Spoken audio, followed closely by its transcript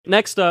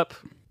next up,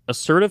 a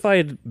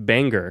certified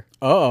banger.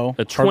 Uh-oh.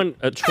 A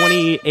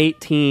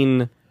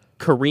 2018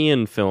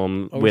 Korean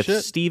film with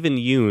shit. Steven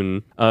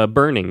Yeun,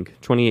 Burning,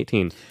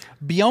 2018.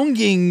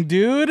 Byongying,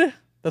 dude.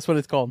 That's what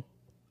it's called.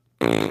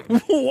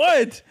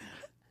 What?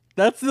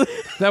 That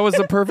was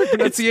the perfect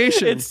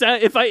pronunciation.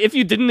 If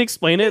you didn't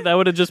explain it, that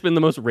would have just been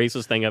the most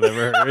racist thing I've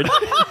ever heard.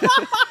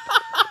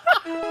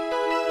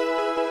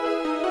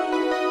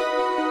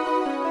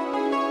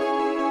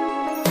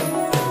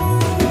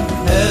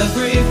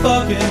 Every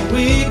fucking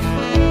week,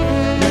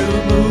 new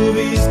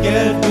movies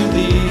get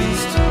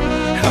released.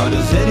 How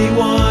does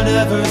anyone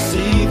ever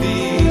see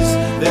these?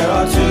 There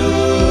are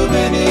too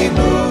many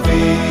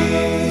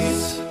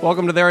movies.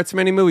 Welcome to There Are Too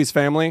Many Movies,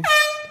 family.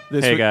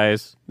 Hey,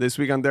 guys. This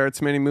week on There Are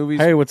Too Many Movies.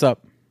 Hey, what's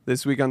up?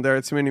 This week on There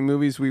Are Too Many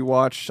Movies, we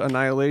watched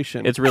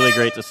Annihilation. It's really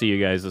great to see you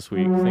guys this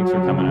week. Thanks for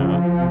coming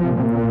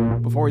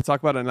out. Before we talk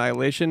about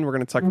Annihilation, we're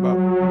going to talk about...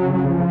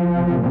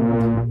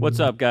 What's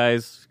up,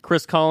 guys?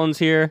 Chris Collins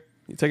here.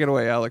 You take it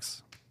away,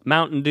 Alex.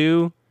 Mountain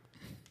Dew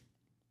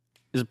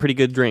is a pretty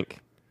good drink.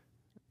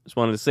 Just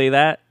wanted to say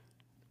that.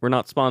 We're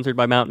not sponsored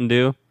by Mountain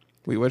Dew.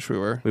 We wish we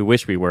were. We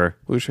wish we were.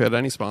 We wish we had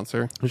any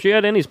sponsor. Wish we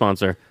had any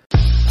sponsor.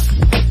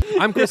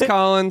 I'm Chris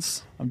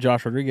Collins. I'm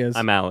Josh Rodriguez.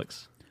 I'm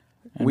Alex.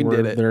 And We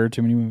did it. There are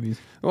too many movies.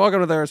 Welcome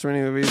to There Are Too Many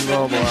Movies,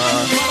 blah,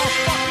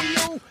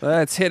 blah.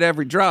 Let's hit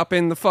every drop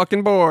in the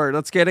fucking board.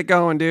 Let's get it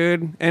going,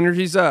 dude.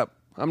 Energy's up.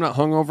 I'm not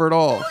hungover at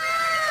all.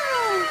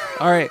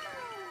 All right.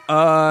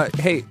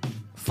 Hey,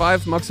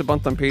 $5 a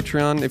month on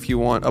Patreon if you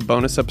want a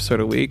bonus episode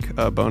a week,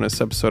 a bonus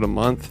episode a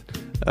month,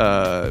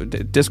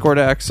 Discord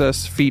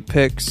access, feed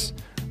pics,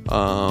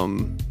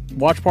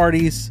 Watch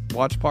parties.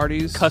 watch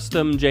parties.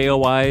 Custom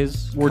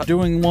JOIs. We're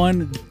doing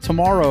one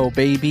tomorrow,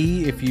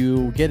 baby. If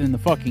you get in the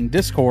fucking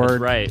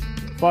Discord, Right.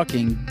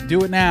 fucking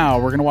do it now.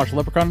 We're gonna watch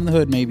Leprechaun in the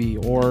Hood, maybe,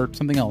 or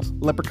something else.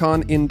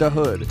 Leprechaun in the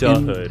Hood. Duh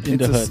Hood. In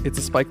the It's Hood. it's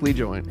a Spike Lee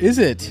joint. Is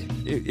it?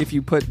 If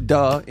you put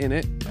 "duh" in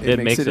it, it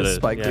makes it a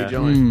Spike Lee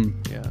joint.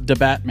 Yeah. The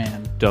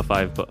Batman. Duh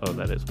 5. Oh,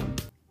 that is one.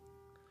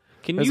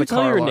 Can There's you a tell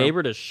car your alarm.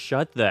 neighbor to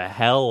shut the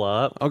hell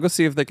up? I'll go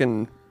see if they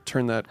can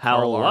turn that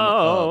car alarm up.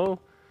 Hello.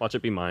 Watch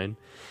it be mine.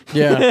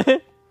 Yeah.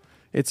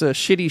 It's a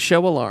shitty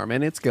show alarm,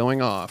 and it's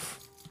going off.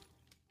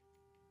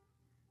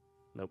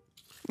 Nope.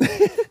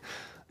 I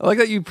like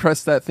that you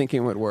pressed that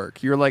thinking it would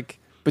work. You're like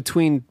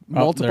between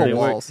multiple there it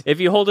walls. If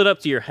you hold it up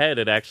to your head,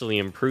 it actually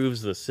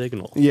improves the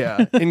signal.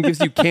 Yeah, and gives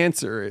you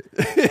cancer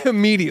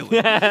immediately.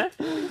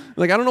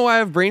 Like, I don't know why I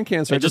have brain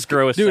cancer. I just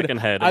grow a second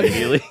head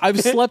immediately.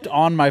 I've slept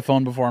on my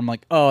phone before. I'm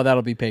like, oh,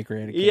 that'll be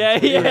pancreatic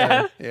cancer.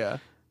 Yeah. Yeah.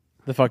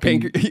 The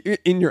fucking...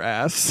 In your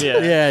ass. Yeah.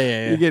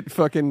 Yeah. You get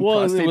fucking Well,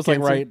 prostate it was like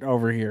cancer. right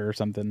over here or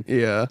something.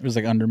 Yeah. It was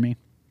like under me.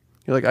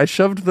 You're like, I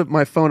shoved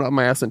my phone up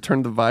my ass and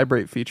turned the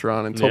vibrate feature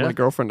on and told Yeah. my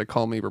girlfriend to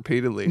call me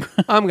repeatedly.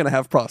 I'm going to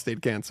have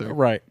prostate cancer.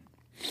 Right.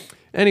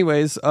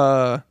 Anyways,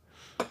 what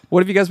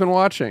have you guys been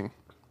watching?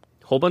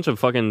 Whole bunch of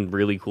fucking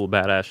really cool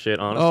badass shit,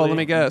 honestly. Oh, let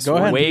me guess. Go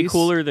ahead. One Way Piece?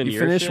 cooler than you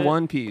your finished shit?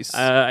 One Piece.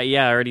 Yeah,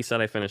 I already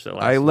said I finished it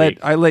last I week.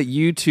 let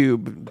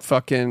YouTube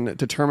fucking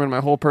determine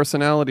my whole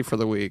personality for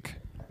the week.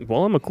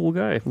 Well, I'm a cool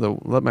guy.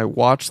 Let my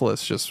watch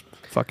list just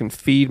fucking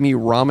feed me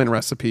ramen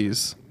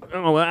recipes.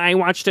 Oh, I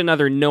watched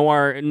another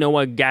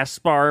Noah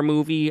Gaspar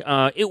movie.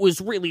 It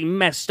was really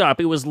messed up.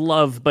 It was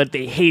love, but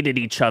they hated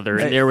each other,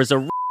 and there was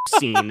a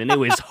scene, and it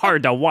was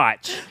hard to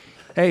watch.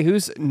 Hey,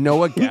 who's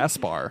Noah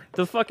Gaspar?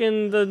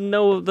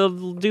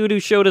 The dude who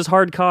showed his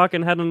hard cock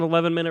and had an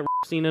 11-minute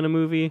scene in a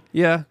movie.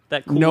 Yeah,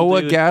 That cool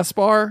Noah dude.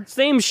 Gaspar.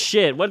 Same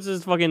shit. What's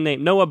his fucking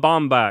name? Noah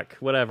Baumbach.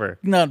 Whatever.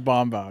 Not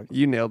Bombog.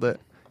 You nailed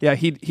it. Yeah,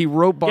 he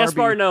wrote Barbie.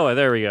 Gaspar Noah.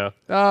 There we go.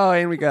 Oh,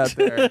 and we got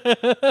there.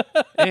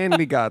 And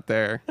we got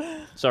there.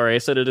 Sorry, I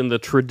said it in the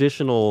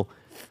traditional.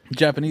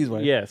 Japanese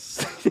way. Yes.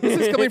 This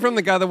is coming from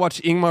the guy that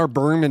watched Ingmar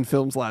Bergman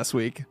films last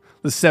week.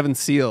 The Seventh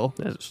Seal.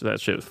 that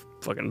shit is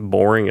fucking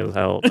boring as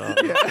hell. Dog.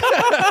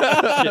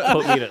 Shit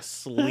put me to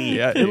sleep.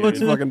 Yeah, it dude. looks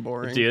fucking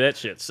boring. Dude, that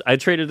shit's... I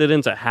traded it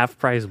into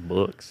half-price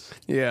books.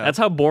 Yeah. That's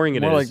how boring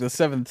it More is. like the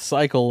seventh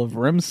cycle of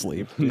REM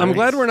sleep. I'm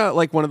glad we're not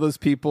like one of those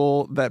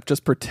people that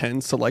just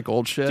pretends to like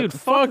old shit. Dude,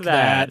 fuck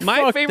that. My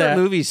fuck favorite that.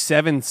 movie is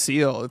Seventh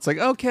Seal. It's like,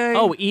 okay.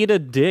 Oh, eat a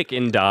dick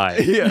and die.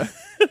 yeah.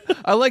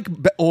 I like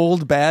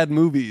old bad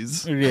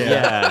movies.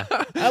 Yeah.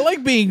 I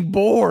like being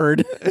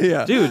bored.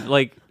 Yeah. Dude,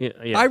 like...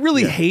 Yeah. I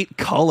really hate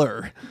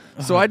color.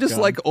 So I just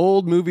God. like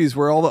old movies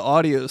where all the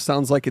audio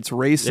sounds like it's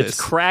racist.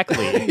 It's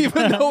crackly.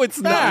 Even though it's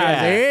not.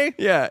 Yeah.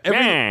 Yeah.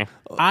 Meh.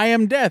 I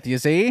am death, you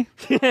see?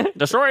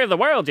 Destroyer of the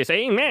world, you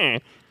see? Meh.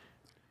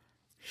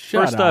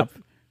 Shut First up,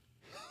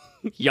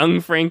 Young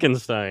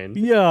Frankenstein.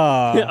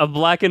 Yeah. A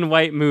black and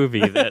white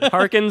movie that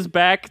harkens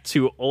back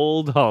to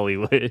old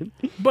Hollywood.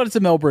 But it's a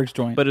Mel Brooks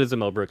joint. But it is a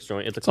Mel Brooks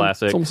joint. It's a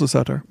classic. It's almost a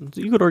satire.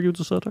 You could argue it's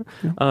a satire.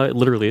 It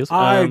literally is.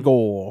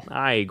 Igor.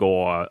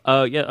 Igor.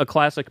 Yeah, a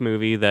classic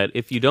movie that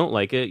if you don't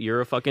like it, you're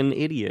a fucking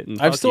idiot.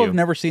 And I fuck still you. have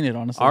never seen it,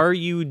 honestly. Are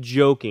you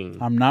joking?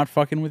 I'm not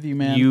fucking with you,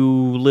 man.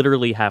 You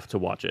literally have to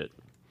watch it.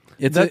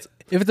 If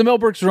it's a Mel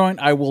Brooks joint,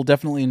 I will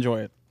definitely enjoy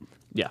it.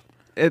 Yeah.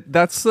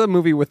 That's the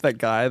movie with that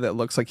guy that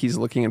looks like he's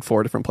looking in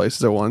 4 different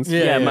places at once.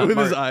 Yeah. With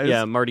his eyes.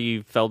 Yeah,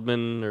 Marty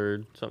Feldman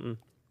or something.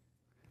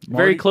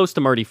 Marty? Very close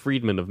to Marty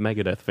Friedman of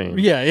Megadeth fame.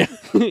 Yeah.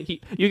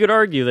 You could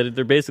argue that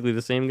they're basically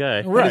the same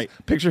guy. Right.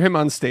 Just picture him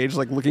on stage,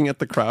 like looking at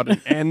the crowd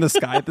and the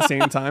sky at the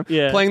same time,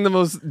 playing the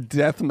most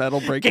death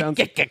metal breakdowns.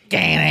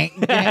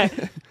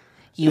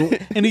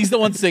 And he's the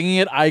one singing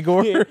it,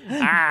 Igor.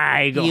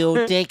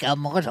 You take a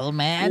mortal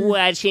man.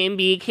 Watch him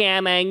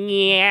become a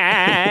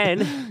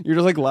man. You're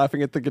just like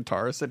laughing at the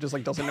guitarist that just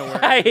like doesn't know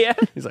where.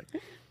 He's like,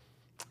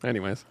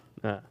 anyways.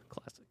 Classic.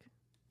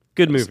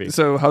 Good movie.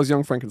 So how's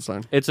Young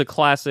Frankenstein? It's a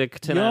classic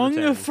 10 out of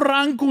 10. Young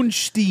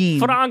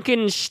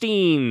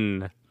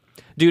Frankenstein.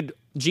 Dude,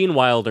 Gene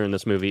Wilder in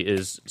this movie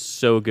is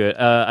so good.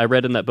 I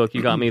read in that book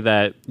you got me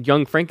that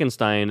Young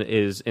Frankenstein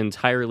is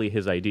entirely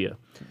his idea.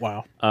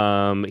 Wow.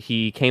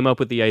 He came up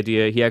with the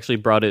idea. He actually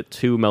brought it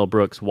to Mel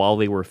Brooks while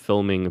they were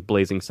filming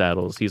Blazing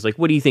Saddles. He's like,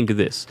 what do you think of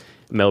this?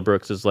 Mel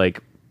Brooks is like,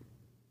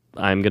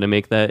 I'm going to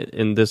make that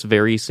in this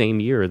very same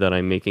year that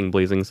I'm making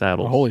Blazing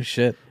Saddles. Oh, holy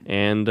shit.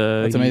 And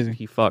that's amazing.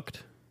 He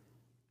fucked.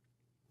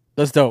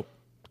 That's dope.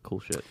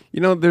 Cool shit.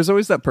 You know, there's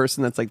always that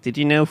person that's like, did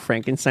you know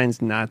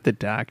Frankenstein's not the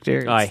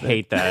doctor? I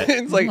hate that.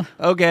 It's like,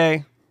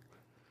 okay.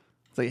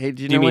 It's like, hey,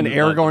 do you know when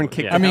Aragorn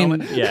kicked the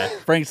helmet? Yeah.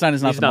 Frankenstein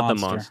is not He's the not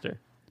monster. the monster.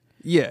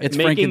 Yeah. It's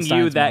Making you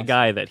Frankenstein's that monster.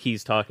 guy that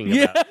he's talking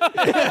about.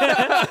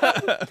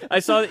 I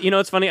saw,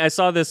 it's funny. I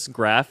saw this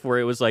graph where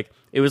it was like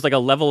a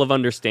level of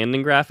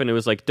understanding graph, and it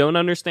was like, don't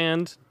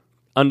understand,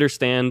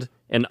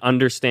 and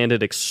understand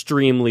it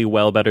extremely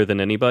well, better than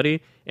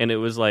anybody. And it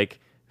was like,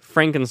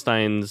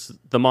 Frankenstein's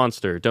the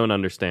monster, don't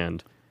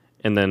understand.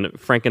 And then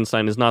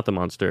Frankenstein is not the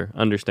monster,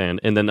 understand.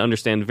 And then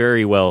understand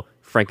very well,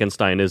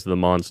 Frankenstein is the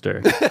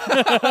monster.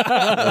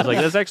 I was like,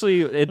 that's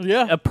actually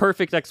a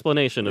perfect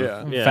explanation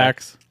of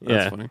Facts.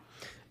 That's funny.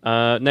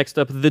 Next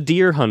up, The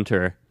Deer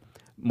Hunter.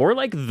 More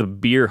like The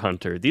Beer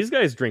Hunter. These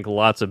guys drink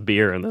lots of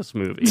beer in this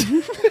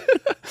movie.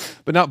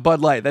 But not Bud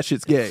Light. That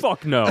shit's gay.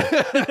 Fuck no.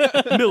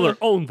 Miller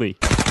only.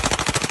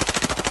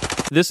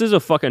 This is a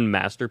fucking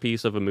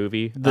masterpiece of a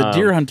movie. The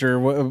Deer Hunter.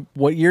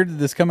 What year did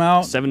this come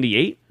out?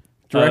 78.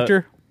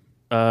 Director?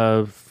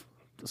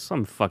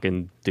 Some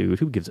fucking dude.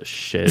 Who gives a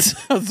shit?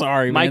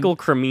 Sorry, man. Michael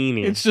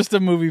Cremini. It's just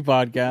a movie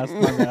podcast.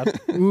 My bad.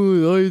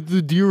 Ooh,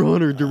 the Deer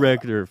Hunter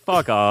director.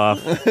 Fuck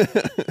off.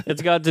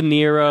 It's got De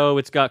Niro.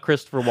 It's got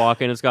Christopher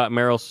Walken. It's got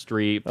Meryl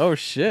Streep. Oh,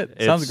 shit.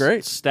 Sounds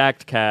great.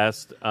 Stacked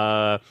cast.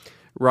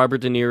 Robert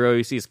De Niro.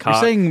 You see his cock.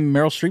 You're saying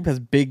Meryl Streep has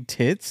big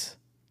tits?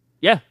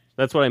 Yeah,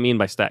 that's what I mean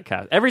by stacked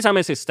cast. Every time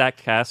I say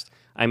stacked cast,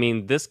 I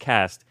mean this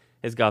cast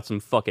has got some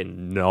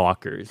fucking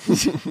knockers.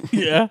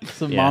 Yeah.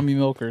 Some mommy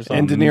milkers.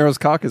 And De Niro's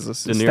cock is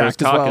De Niro's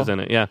cock is in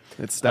it, yeah.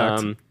 It's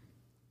stacked.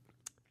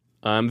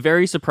 I'm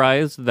very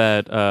surprised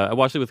that I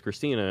watched it with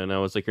Christina, and I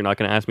was like, you're not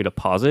going to ask me to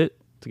pause it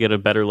to get a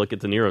better look at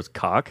De Niro's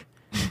cock?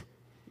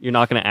 You're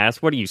not going to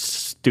ask, what are you,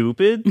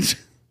 stupid?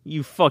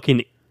 You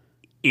fucking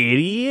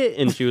idiot?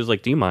 And she was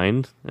like, do you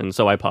mind? And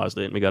so I paused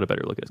it, and we got a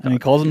better look at his cock. And he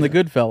calls him the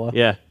good fella.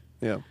 Yeah.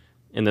 Yeah.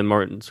 And then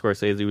Martin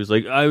Scorsese was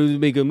like, I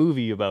would make a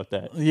movie about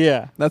that.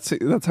 Yeah. That's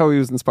how he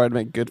was inspired to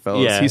make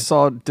Goodfellas. Yeah. He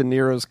saw De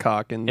Niro's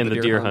cock in And the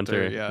Deer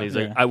Hunter. Hunter. Yeah. And he's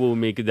like, I will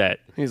make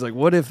that. He's like,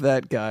 what if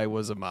that guy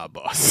was a mob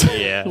boss?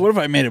 Yeah. What if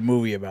I made a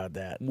movie about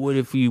that? What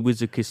if he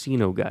was a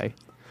casino guy?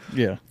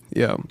 Yeah.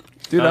 Yeah.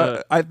 Dude,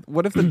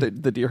 what if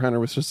the Deer Hunter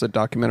was just a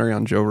documentary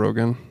on Joe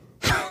Rogan?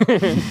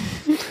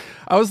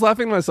 I was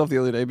laughing to myself the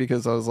other day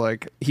because I was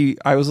like,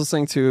 I was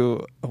listening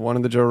to one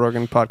of the Joe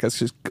Rogan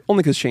podcasts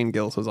only because Shane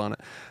Gillis was on it.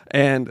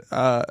 And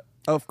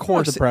of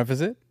course, To preface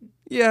it,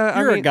 yeah,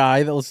 you're I mean, a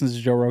guy that listens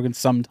to Joe Rogan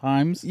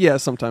sometimes. Yeah,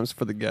 sometimes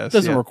for the guests.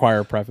 Doesn't yeah.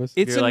 require a preface.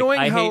 It's You're annoying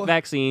like, I how hate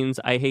vaccines.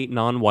 I hate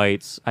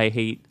non-whites. I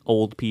hate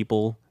old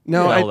people.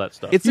 No, all that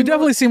stuff. It's You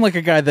definitely seem like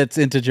a guy that's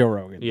into Joe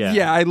Rogan. Yeah.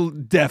 Yeah, I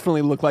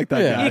definitely look like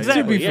that Yeah, guy.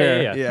 Exactly. To be Yeah,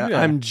 fair. yeah, Yeah,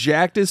 Yeah. I'm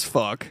jacked as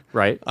fuck.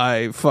 Right.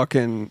 I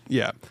fucking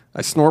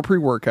I snore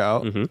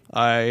pre-workout.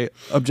 I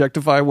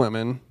objectify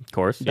women. Of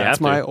course. you That's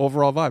have my to.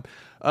 overall vibe.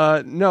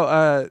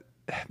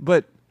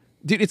 But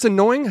dude, it's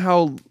annoying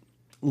how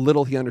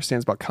little he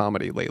understands about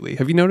comedy lately.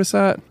 Have you noticed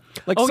that?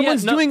 Like Oh, yeah,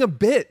 someone's no. doing a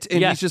bit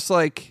and Yeah. he's just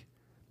like,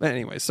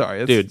 anyway,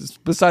 sorry, Dude. it's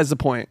besides the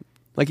point.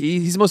 Like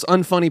he's the most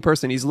unfunny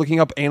person. He's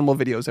looking up animal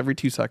videos every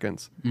 2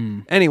 seconds.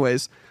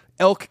 Anyways,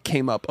 elk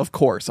came up, of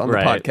course, on the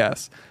Right.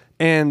 podcast,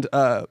 and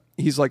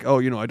he's like, "Oh,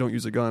 I don't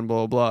use a gun,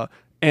 blah blah blah."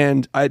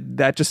 And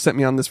that just sent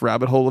me on this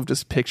rabbit hole of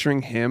just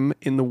picturing him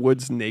in the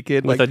woods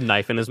naked, With like a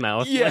knife in his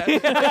mouth. yeah,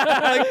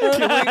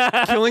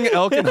 like killing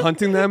elk and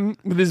hunting them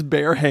with his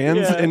bare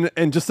hands Yeah.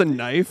 and just a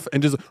knife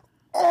and just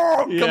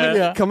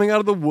Yeah. coming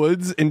out of the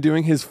woods and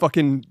doing his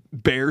fucking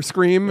bear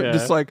scream, Yeah.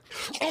 just like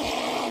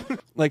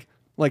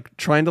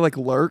trying to like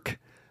lurk.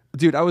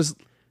 Dude, I was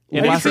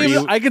And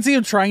laughing. I could see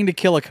him trying to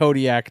kill a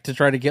Kodiak to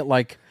try to get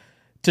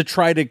to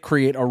try to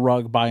create a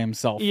rug by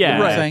himself. Yeah. You know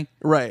what I'm Right, saying?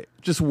 right.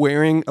 Just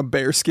wearing a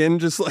bear skin,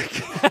 just like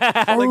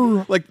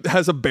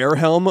has a bear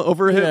helm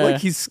over him. Yeah. Like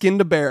he's skinned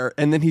a bear,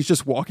 and then he's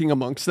just walking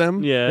amongst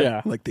them. Yeah.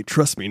 Yeah. Like they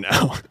trust me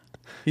now.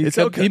 He It's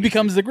becomes- okay. He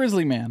becomes the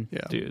grizzly man.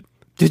 Yeah. Dude.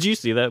 Did you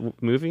see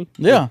that movie?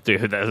 Yeah.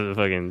 Dude, that's a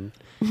fucking...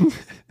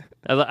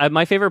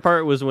 my favorite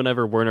part was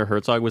whenever Werner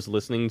Herzog was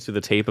listening to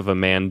the tape of a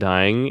man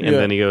dying, and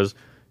then he goes,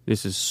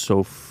 "This is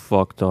so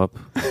fucked up.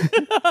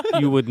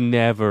 You would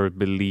never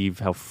believe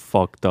how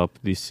fucked up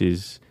this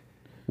is.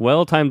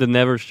 Well, time to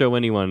never show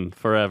anyone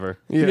forever."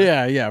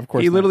 Yeah, of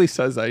course. He not. literally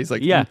says that. He's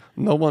like, Yeah.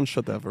 no one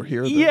should ever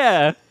hear this.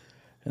 Yeah.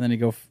 And then he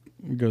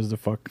goes to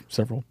fuck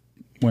several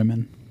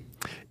women.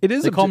 It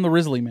is They call him the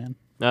Risley Man.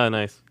 Oh,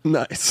 nice.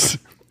 nice.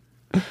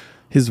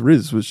 His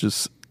riz was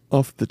just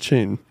off the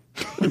chain.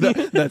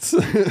 That's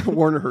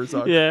Werner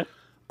Herzog. Yeah.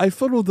 I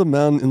followed the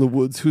man in the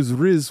woods whose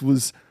riz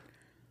was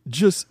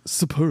just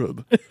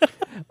superb.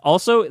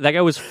 Also, that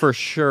guy was for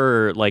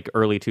sure like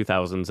early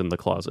 2000s in the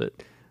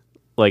closet.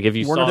 Like if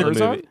you Werner saw the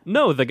Herzog? movie.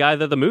 No, the guy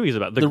that the movie's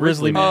about. The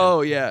Grizzly Man.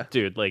 Oh, yeah.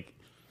 Dude, like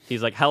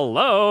he's like,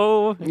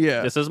 "Hello.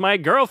 Yeah. This is my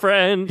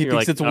girlfriend." He You're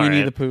thinks like, it's "All Winnie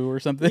right." the Pooh or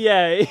something.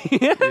 Yeah.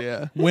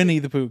 Yeah. Winnie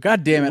the Pooh.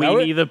 God damn it.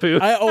 Winnie the Pooh.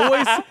 I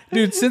always,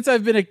 dude, since I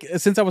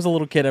was a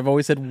little kid, I've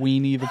always said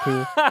Weenie the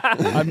Pooh.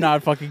 I'm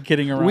not fucking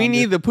kidding around. We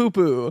need the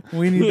poo-poo.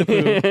 Weenie the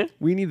Pooh.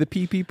 We need the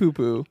pee-pee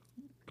poo-poo.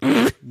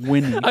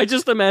 Winnie. I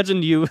just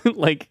imagined you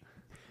like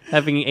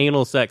having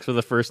anal sex for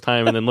the first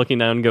time and then looking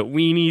down and go,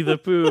 "Weenie the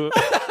Pooh."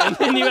 And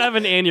then you have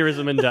an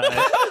aneurysm and die.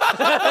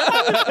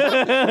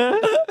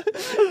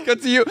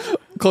 Cut to you.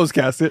 Close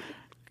casket.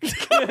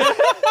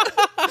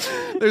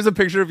 There's a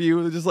picture of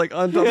you just like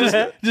on top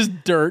of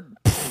Just dirt.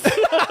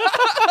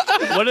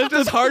 What if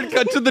just hard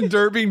cut to the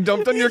dirt being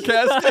dumped on your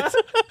casket.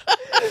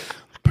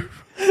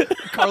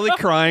 Carly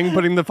crying,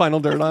 putting the final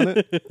dirt on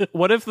it.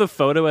 What if the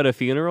photo at a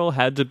funeral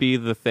had to be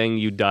the thing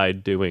you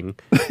died doing?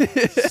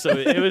 So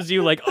it was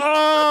you like,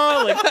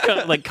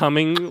 oh, like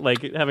coming,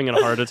 like having a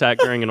heart attack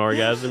during an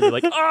orgasm. You're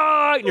like,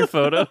 oh, in your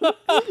photo.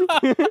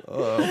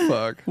 Oh,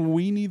 fuck.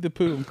 Weenie the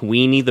Pooh.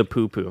 Weenie the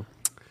Poo Poo.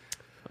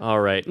 All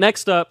right.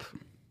 Next up,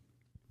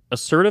 a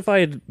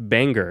certified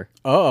banger.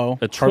 Uh-oh.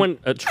 A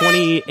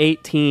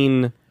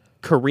 2018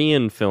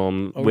 Korean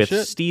film with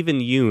shit. Steven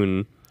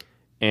Yeun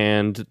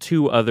and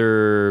two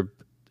other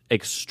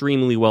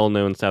extremely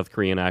well-known South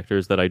Korean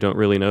actors that I don't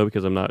really know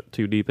because I'm not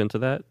too deep into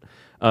that.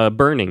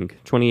 Burning,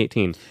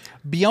 2018.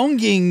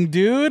 Byongying,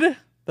 dude.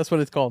 That's what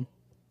it's called.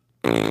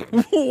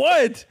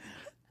 What?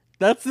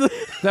 That's the...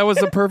 That was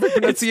the perfect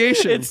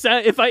pronunciation. It's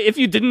if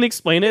you didn't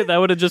explain it, that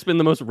would have just been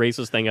the most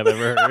racist thing I've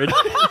ever heard.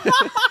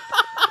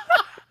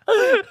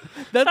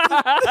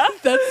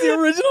 That's the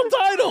original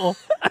title.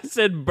 I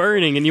said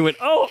burning, and you went,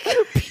 oh,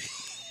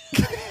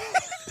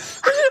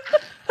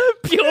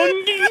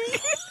 Pyongyang.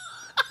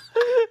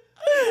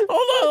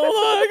 Hold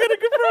on. I gotta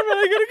confirm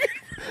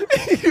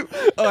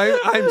it.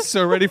 I'm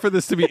so ready for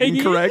this to be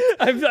incorrect.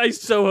 I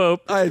so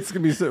hope. It's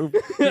gonna be so.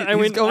 I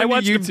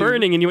watched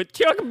Burning, and you went,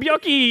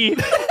 Kyokbyoki.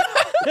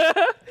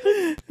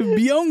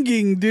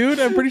 Byongying, dude.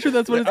 I'm pretty sure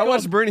that's what it's I called.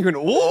 watched Burning and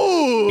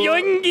whoa.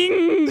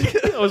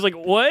 Pyongyang. I was like,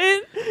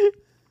 what?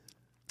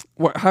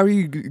 How are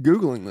you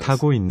googling this?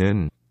 타고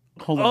있는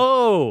Hold on.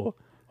 Oh.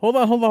 Hold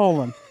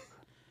on.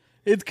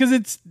 It's because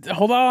it's...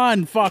 Hold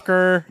on,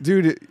 fucker.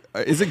 Dude,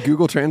 is it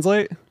Google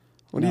Translate?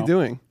 What are No. you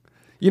doing?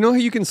 You know how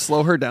you can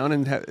slow her down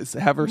and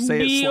have her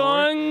say it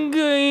slower?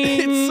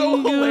 It's so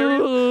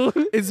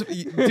hilarious.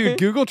 Dude,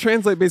 Google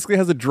Translate basically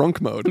has a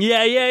drunk mode.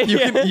 Yeah.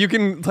 You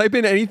can type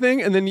in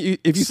anything, and then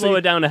if you slow say,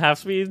 it down to half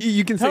speed.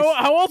 you can say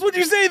How else would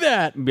you say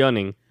that?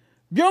 Byongyang.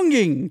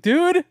 Byongying,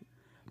 dude.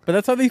 But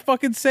that's how they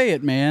fucking say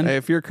it, man. Hey,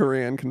 if you're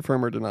Korean,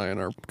 confirm or deny in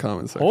our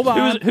comments section. Hold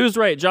on. Who's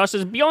right? Josh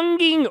says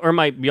Byongyang or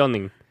my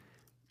Byongyang?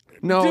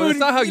 No, Dude, that's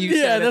not how you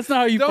yeah, said it. that's not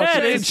how you Don't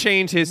fucking try say to it.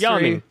 change history.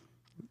 Byongyang.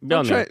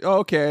 Don't try-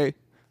 okay.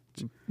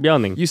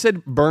 Byongyang. You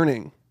said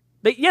burning.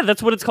 Yeah,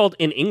 that's what it's called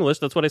in English.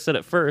 That's what I said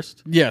at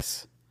first.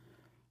 Yes.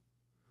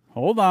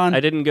 Hold on. I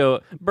didn't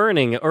go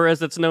burning, or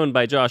as it's known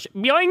by Josh,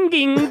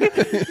 Byongyang.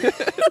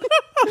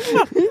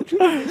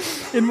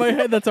 In my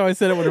head, that's how I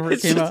said it whenever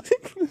it came out.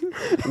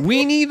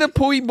 Weenie the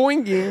poi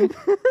boinging.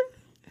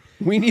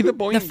 Weenie the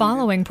boinging. The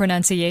following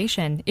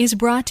pronunciation is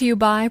brought to you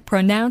by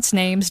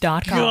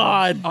pronouncenames.com.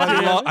 God.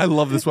 I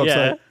love this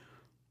website.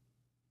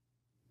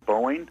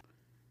 Boeing?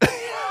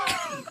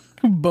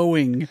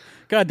 Boeing.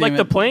 God damn Like it.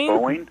 the plane?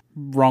 Boeing?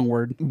 Wrong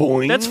word.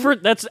 Boing.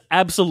 That's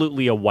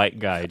absolutely a white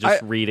guy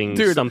just reading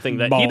something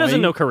that he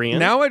doesn't know Korean.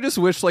 Now I just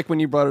wish, like, when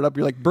you brought it up,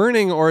 you're like,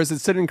 burning, or is it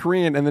said in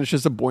Korean and then it's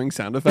just a boing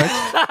sound effect?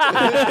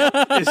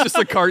 It's just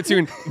a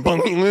cartoon.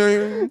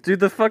 Boing. Dude,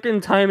 the fucking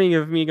timing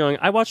of me going,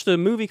 I watched a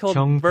movie called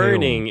Pyongyang.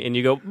 Burning, and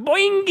you go,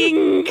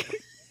 boinging.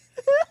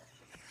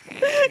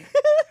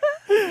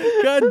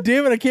 God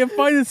damn it. I can't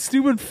find this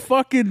stupid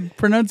fucking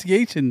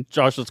pronunciation.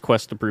 Josh's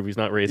quest to prove he's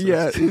not racist.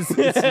 Yeah,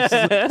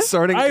 it's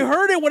starting. I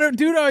heard it when it,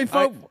 dude. I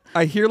felt.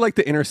 I hear like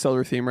the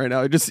Interstellar theme right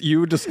now.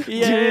 You just.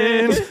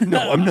 Yeah.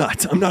 No, I'm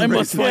not. I'm not. I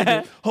must racist. find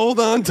it. Hold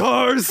on,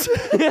 Tars.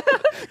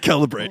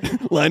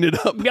 Calibrate. Line it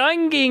up.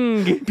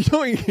 Boinging.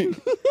 Boing.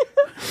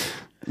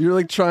 You're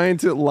like trying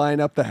to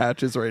line up the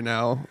hatches right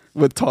now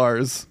with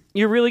Tars.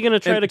 You're really going to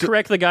try And to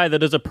correct the guy that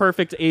does a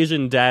perfect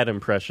Asian dad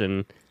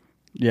impression.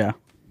 Yeah.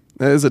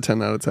 That is a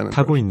 10 out of 10.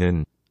 타고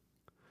있는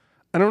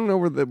I don't know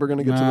where we're going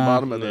to get to the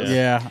bottom of this.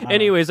 Yeah.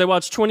 Anyways, I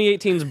watched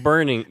 2018's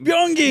Burning.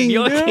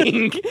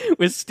 Pyongyang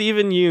with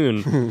Stephen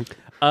Yoon.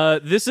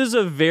 This is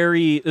a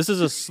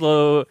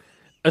slow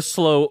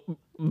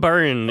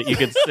burn, you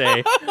could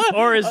say.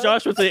 Or as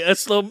Josh would say, a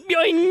slow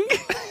boing.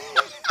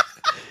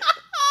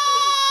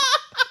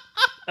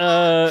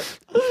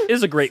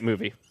 Is a great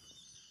movie.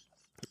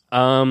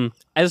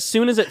 As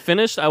soon as it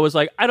finished, I was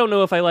like, I don't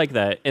know if I like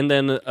that. And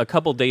then a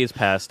couple days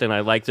passed, and I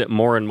liked it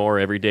more and more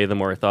every day the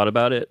more I thought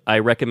about it. I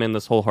recommend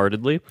this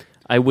wholeheartedly.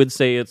 I would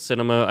say it's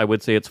cinema. I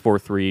would say it's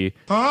 4.3.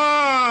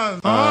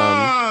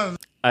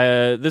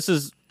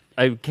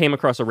 I came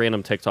across a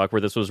random TikTok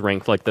where this was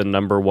ranked like the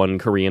 #1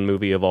 Korean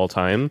movie of all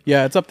time.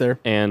 Yeah, it's up there.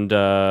 And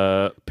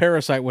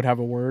Parasite would have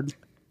a word.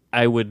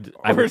 I would.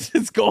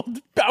 It's called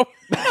Parasite.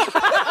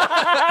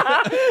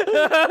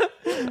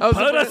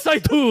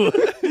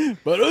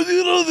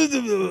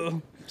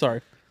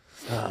 Sorry.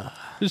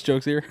 Just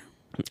jokes here.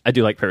 I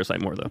do like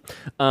Parasite more though.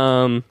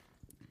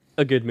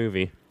 A good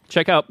movie.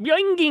 Check out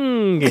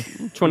Yoinging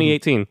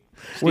 2018.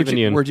 Stephen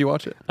Yoon. Where'd you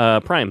watch it?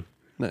 Prime.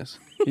 Nice.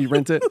 You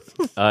rent it?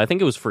 I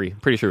think it was free.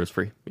 Pretty sure it was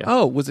free. Yeah.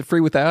 Oh, was it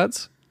free with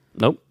ads?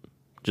 Nope.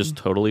 Just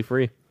totally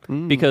free.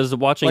 Because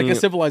watching Like a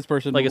civilized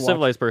person. like a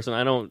civilized person,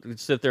 I don't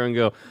sit there and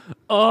go,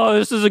 "Oh,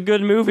 this is a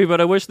good movie,"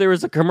 but I wish there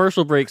was a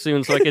commercial break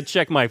soon so I could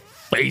check my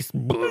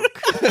Facebook.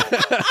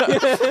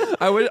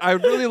 I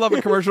would really love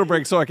a commercial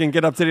break so I can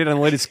get up to date on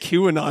the latest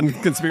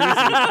QAnon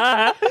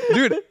conspiracy.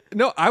 Dude,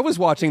 no, I was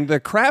watching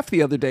The Craft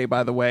the other day,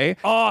 by the way.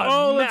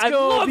 Oh, let's I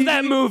go, love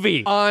that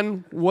movie.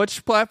 On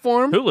which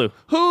platform? Hulu.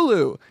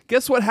 Hulu.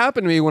 Guess what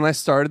happened to me when I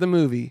started the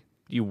movie?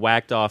 You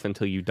whacked off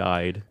until you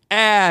died.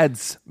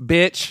 Ads,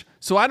 bitch.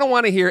 So I don't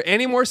want to hear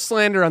any more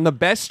slander on the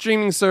best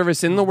streaming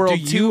service in the world.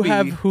 Do you Tubi.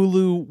 have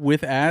Hulu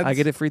with ads? I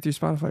get it free through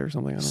Spotify or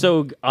something. I don't know.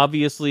 So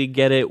obviously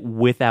get it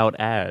without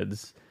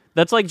ads.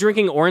 That's like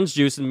drinking orange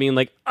juice and being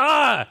like,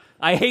 I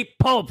hate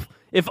pulp.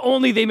 If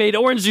only they made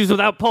orange juice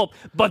without pulp,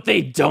 but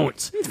they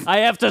don't.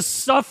 I have to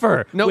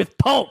suffer with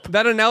pulp.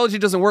 That analogy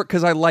doesn't work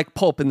because I like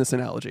pulp in this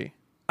analogy.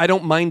 I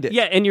don't mind it.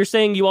 Yeah, and you're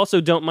saying you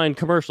also don't mind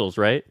commercials,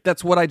 right?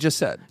 That's what I just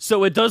said.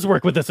 So it does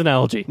work with this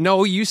analogy.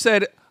 No, you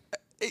said...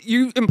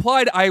 You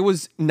implied I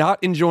was not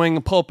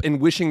enjoying pulp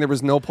and wishing there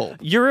was no pulp.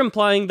 You're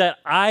implying that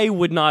I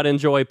would not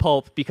enjoy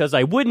pulp because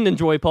I wouldn't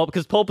enjoy pulp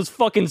because pulp is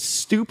fucking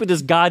stupid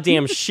as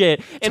goddamn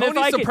shit. And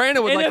Tony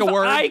Soprano would like a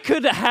word. If I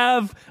could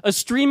have a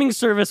streaming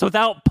service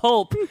without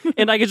pulp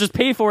and I could just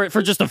pay for it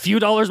for just a few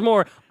dollars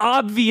more,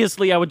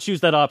 obviously I would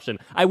choose that option.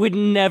 I would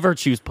never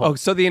choose pulp. Oh,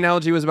 so the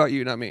analogy was about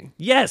you, not me.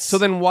 Yes. So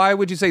then why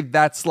would you say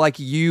that's like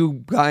you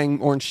buying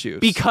orange juice?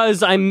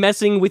 Because I'm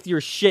messing with your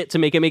shit to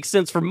make it make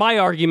sense for my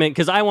argument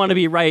because I want to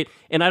be right,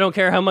 and I don't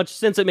care how much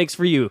sense it makes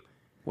for you.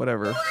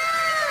 Whatever.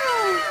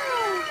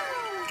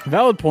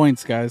 Valid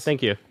points, guys.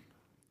 Thank you.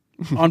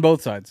 On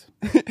both sides.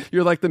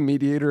 You're like the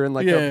mediator in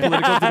like a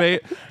political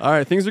debate. All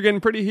right, things are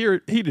getting pretty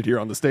heated here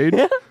on the stage.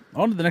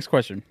 On to the next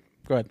question.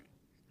 Go ahead.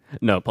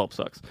 No, pulp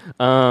sucks.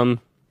 I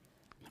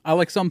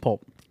like some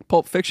pulp.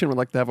 Pulp Fiction would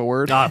like to have a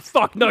word.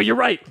 Fuck, no, you're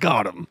right.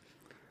 Got him.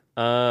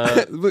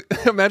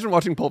 Imagine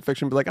watching Pulp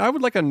Fiction and be like, I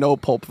would like a no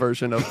pulp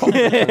version of Pulp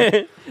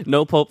Fiction.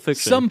 No Pulp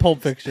Fiction. Some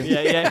Pulp Fiction.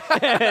 Yeah.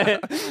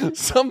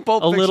 Some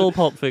Pulp A Fiction. little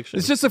Pulp Fiction.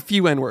 It's just a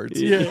few N-words.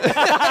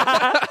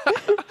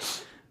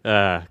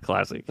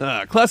 Classic.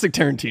 Classic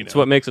Tarantino. It's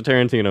what makes a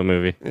Tarantino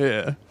movie.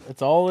 Yeah.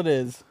 That's all it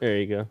is. There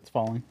you go. It's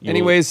falling.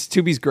 Anyways,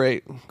 Tubi's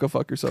great. Go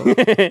fuck yourself. So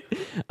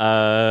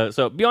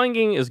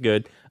Byoinging is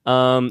good.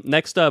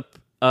 Next up,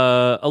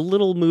 a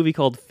little movie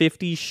called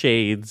 50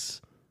 Shades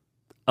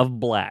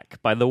of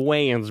Black by the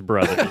Wayans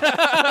brothers.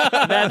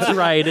 That's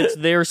right. It's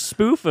their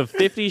spoof of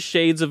 50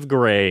 Shades of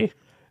Grey.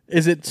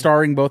 Is it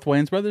starring both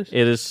Wayans brothers?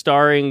 It is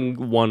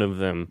starring one of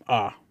them.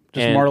 Just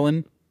And-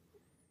 Marlon?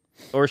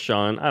 Or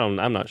Sean.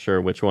 I'm not sure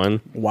which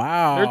one.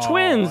 Wow. They're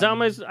twins.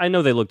 I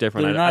know they look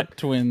different. They're not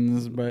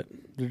twins, but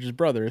they're just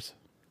brothers.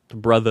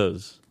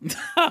 Brothers. No,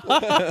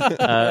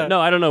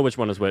 I don't know which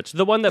one is which.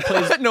 The one that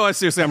plays No,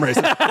 seriously, I'm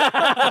racist.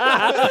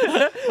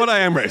 But I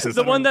am racist.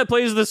 the one that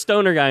plays the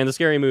stoner guy in the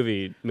scary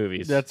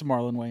movies. That's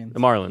Marlon Wayans.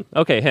 Marlon.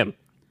 Okay, him.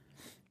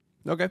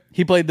 Okay.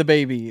 He played the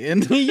baby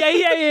in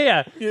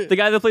Yeah. The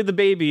guy that played the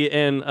baby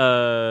in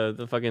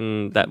the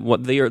fucking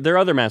their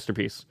other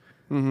masterpiece.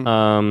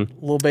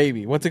 Little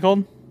Baby. What's it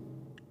called?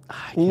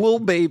 Little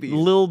baby.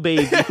 Lil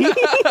Baby.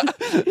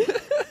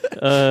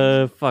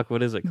 Fuck,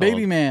 what is it called?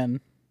 Baby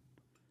Man.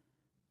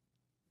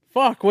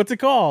 Fuck, what's it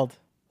called?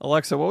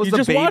 Alexa, what was You the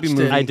just baby watched it.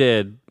 movie? I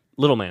did.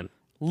 Little Man.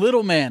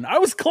 Little Man. I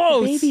was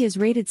close. Baby is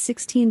rated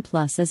 16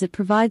 plus as it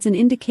provides an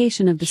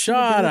indication of the Shut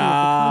suitability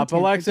up, of the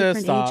content Alexa, for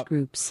different stop. age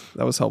groups.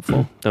 That was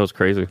helpful. That was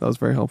crazy. That was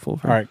very helpful.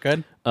 All right,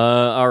 good.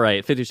 All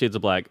right, 50 Shades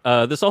of Black.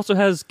 This also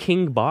has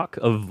King Bach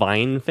of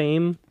Vine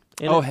fame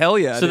in Oh, it. hell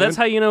yeah, So dude. that's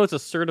how you know it's a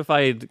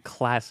certified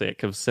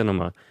classic of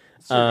cinema.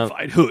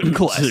 Certified hood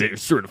classic.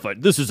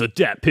 Certified. This is a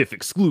Dat Piff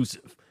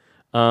exclusive.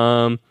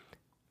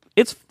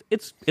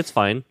 It's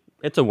fine.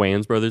 It's a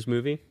Wayans Brothers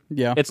movie.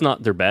 Yeah. It's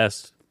not their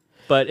best.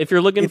 But if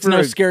you're looking It's for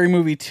no Scary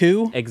Movie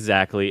 2.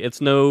 Exactly.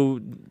 It's no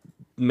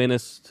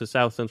menace to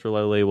South Central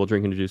LA while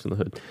drinking juice in the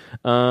hood.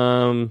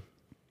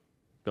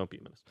 Don't be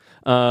a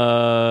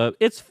menace.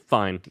 It's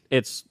fine.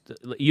 It's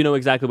you know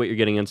exactly what you're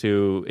getting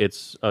into.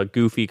 It's a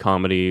goofy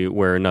comedy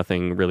where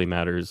nothing really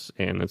matters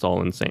and it's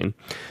all insane.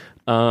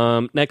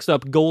 Next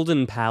up,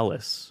 Golden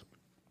Palace.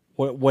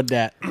 What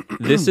that?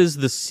 This is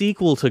the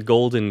sequel to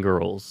Golden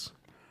Girls.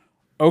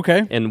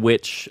 Okay. In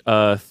which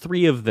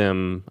 3 of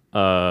them,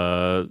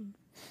 all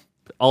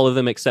of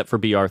them except for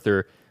B.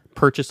 Arthur,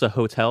 purchase a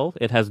hotel.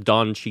 It has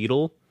Don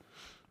Cheadle.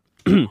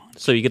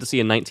 So you get to see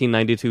a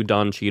 1992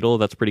 Don Cheadle.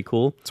 That's pretty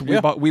cool. So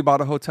we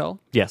bought a hotel?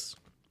 Yes.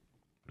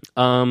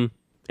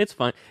 It's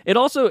fine. It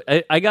also,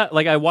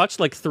 I watched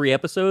like 3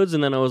 episodes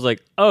and then I was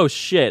like, oh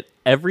shit,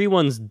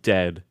 everyone's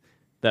dead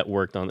that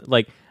worked on it.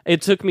 Like,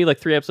 it took me like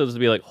 3 episodes to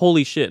be like,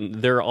 holy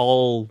shit, they're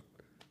all...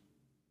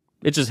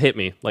 It just hit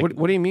me. Like,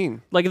 what do you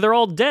mean? Like, they're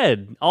all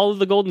dead. All of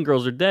the Golden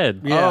Girls are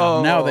dead. Yeah,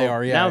 Oh. now they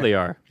are. Yeah, Now they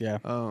are. Yeah.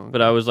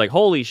 But I was like,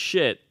 holy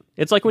shit.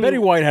 It's like when Betty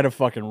White had a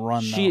fucking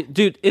run.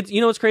 dude, you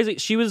know what's crazy?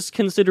 She was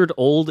considered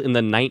old in the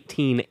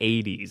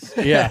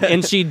 1980s. Yeah.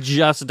 And she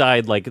just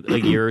died like a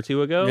year or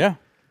 2 ago. Yeah.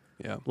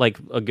 Yeah. Like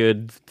a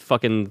good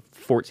fucking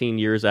 14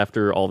 years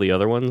after all the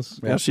other ones.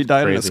 Yeah, she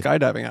died Crazy. in a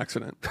skydiving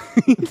accident.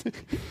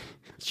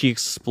 She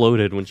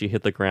exploded when she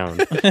hit the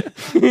ground.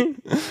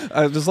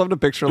 I just love to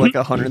picture like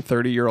a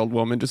 130-year-old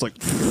woman just like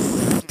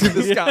to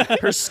the sky.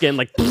 Her skin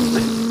like...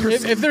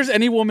 If there's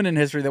any woman in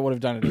history that would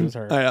have done it, it was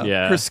her.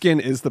 Yeah. Her skin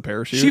is the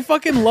parachute. She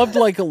fucking loved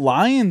like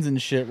lions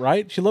and shit,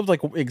 right? She loved like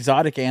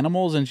exotic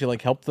animals and she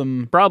like helped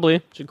them.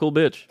 Probably. She's a cool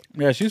bitch.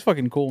 Yeah, she's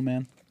fucking cool,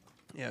 man.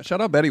 Yeah,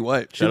 shout out Betty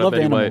White. She Shout out loved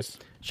Betty animals.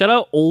 White. Shout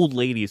out old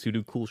ladies who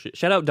do cool shit.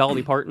 Shout out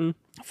Dolly Parton.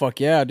 Fuck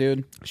yeah,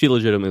 dude. She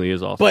legitimately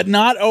is awesome. But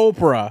not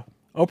Oprah.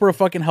 Oprah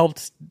fucking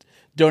helped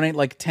donate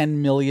like $10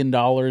 million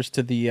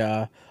to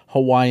the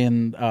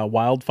Hawaiian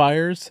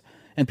wildfires.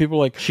 And people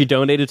were like, she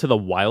donated to the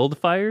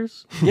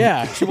wildfires?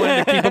 yeah. She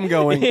wanted to keep them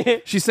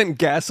going. She sent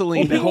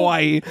gasoline to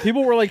Hawaii.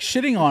 People were like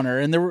shitting on her,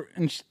 and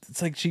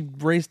it's like she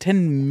raised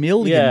 $10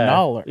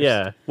 million.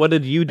 Yeah. What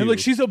did you do? And like,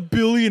 she's a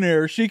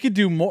billionaire. She could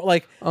do more.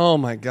 Like, Oh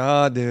my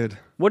god, dude.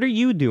 What are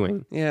you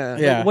doing? Yeah.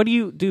 Yeah. Like, what do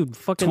you do?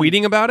 Fucking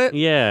Tweeting about it?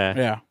 Yeah.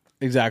 yeah,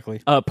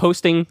 exactly.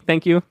 Posting.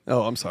 Thank you.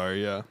 Oh, I'm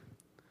sorry. Yeah.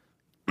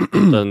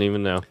 Doesn't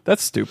even know.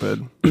 That's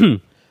stupid.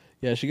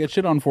 Yeah, she got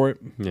shit on for it.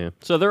 Yeah.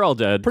 So they're all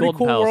dead. Pretty Golden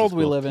cool Palace world is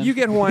we cool. live in. You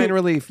get Hawaiian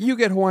relief. You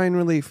get Hawaiian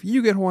relief.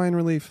 You get Hawaiian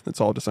relief. It's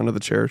all just under the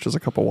chair. It's just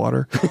a cup of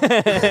water.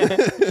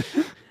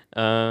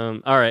 All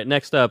right.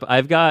 Next up,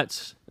 I've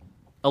got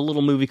a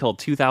little movie called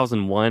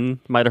 2001.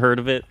 Might have heard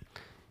of it.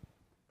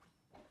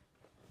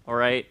 All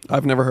right.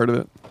 I've never heard of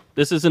it.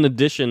 This is an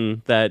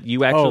edition that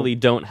you actually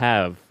don't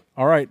have.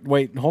 All right,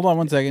 wait, hold on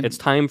one second. It's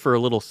time for a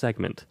little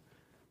segment.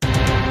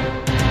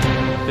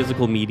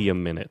 Physical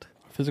Medium Minute.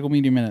 Physical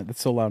Media Minute.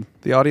 That's so loud.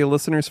 The audio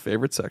listener's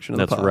favorite section of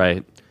That's the pod.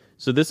 right.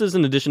 So this is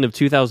an edition of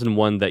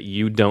 2001 that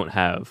you don't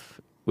have,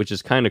 which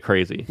is kind of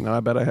crazy. No, I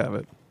bet I have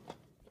it.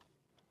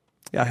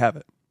 Yeah, I have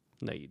it.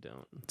 No, you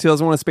don't.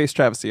 2001: A Space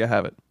Travesty. I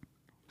have it.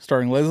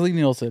 Starring Leslie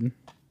Nielsen.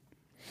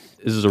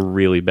 This is a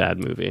really bad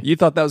movie. You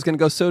thought that was going to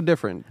go so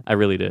different. I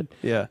really did.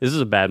 Yeah. This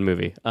is a bad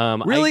movie.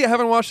 Really? I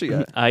haven't watched it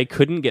yet. I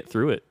couldn't get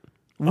through it.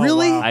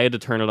 Really? wow. I had to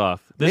turn it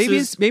off. This Maybe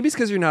is, it's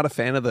because you're not a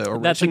fan of the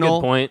original. That's a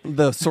good point.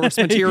 The source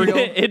material.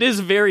 it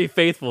is very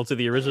faithful to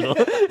the original.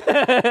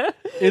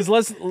 Is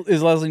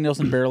Leslie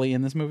Nielsen barely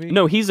in this movie?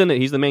 No, he's in it.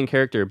 He's the main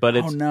character, but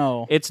it's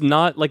no. it's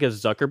not like a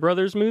Zucker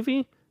Brothers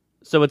movie.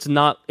 So it's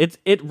not.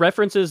 It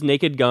references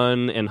Naked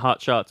Gun and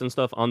Hot Shots and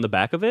stuff on the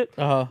back of it,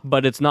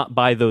 but it's not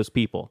by those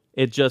people.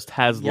 It just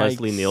has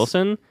Leslie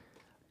Nielsen.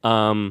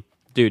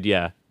 Dude,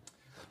 yeah.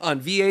 On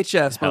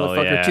VHS, Hell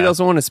motherfucker. yeah.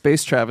 2001: A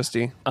Space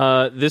Travesty.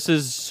 This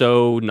is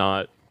so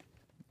not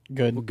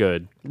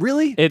Good.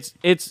 Really? It's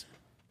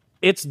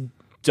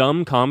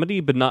dumb comedy,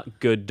 but not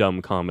good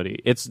dumb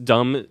comedy. It's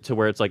dumb to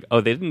where it's like,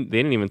 oh, they didn't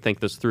even think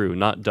this through.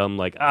 Not dumb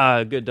like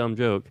good dumb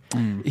joke.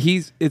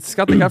 It's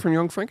got the guy from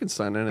Young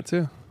Frankenstein in it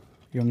too.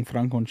 Young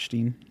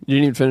Frankenstein. You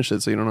didn't even finish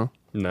it, so you don't know.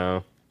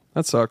 No,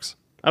 That sucks.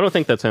 I don't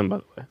think that's him. By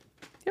the way,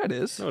 Yeah, it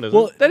is. no, it isn't.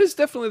 Well, That is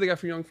definitely the guy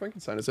from Young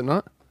Frankenstein, is it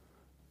not?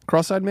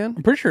 Cross-eyed man?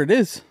 I'm pretty sure it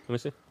is. Let me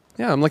see.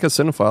 Yeah, I'm like a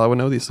cinephile. I would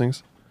know these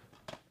things.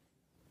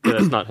 Yeah,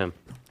 that's not him.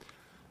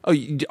 Oh,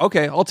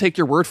 okay. I'll take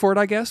your word for it,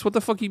 I guess. What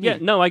the fuck you mean? Yeah,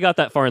 no, I got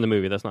that far in the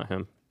movie. That's not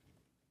him.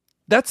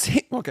 That's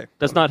him. Okay.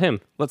 That's not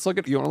him. Let's look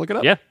at. You want to look it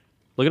up? Yeah,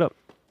 look it up.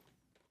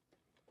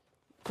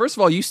 First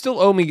of all, you still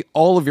owe me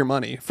all of your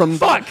money from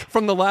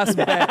the last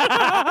bet.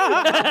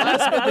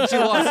 Last bet that you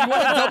lost. You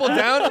want to double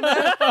down on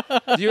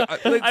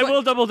that? I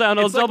will double down.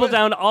 I'll it's like double when-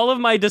 down all of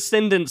my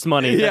descendants'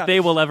 money Yeah. that they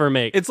will ever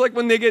make. It's like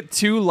when they get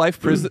 2 life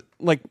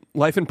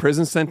in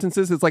prison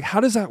sentences. It's like, how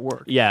does that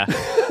work? Yeah.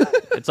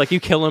 It's like you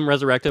kill him,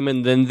 resurrect him,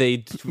 and then they...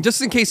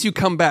 Just in case you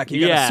come back, you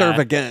got to Yeah. serve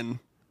again.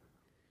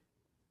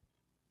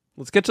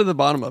 Let's get to the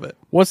bottom of it.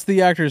 What's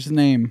the actor's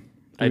name?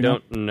 I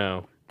don't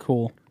know.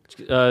 Cool.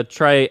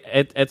 Try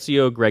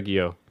Ezio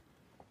Greggio,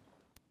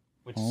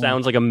 which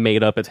sounds like a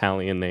made-up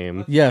Italian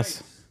name.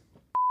 Yes.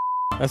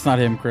 That's not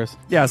him, Chris.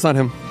 Yeah, it's not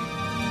him.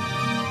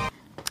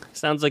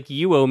 Sounds like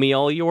you owe me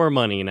all your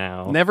money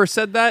now. Never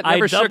said that.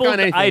 Never shook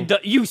on anything.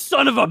 You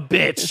son of a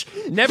bitch!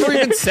 Never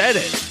even said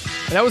it.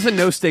 That was a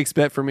no stakes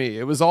bet for me.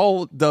 It was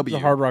all W.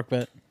 It's a Hard Rock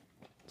bet.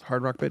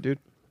 Hard Rock bet, dude.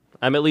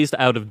 I'm at least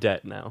out of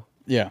debt now.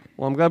 Yeah.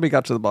 Well, I'm glad we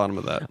got to the bottom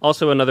of that.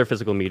 Also, another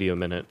physical media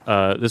minute.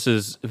 This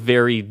is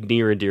very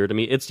near and dear to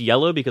me. It's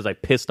yellow because I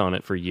pissed on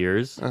it for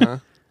years.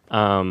 It's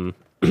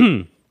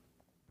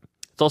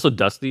also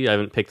dusty. I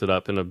haven't picked it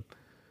up in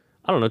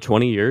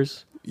 20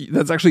 years.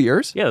 That's actually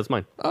yours? Yeah, that's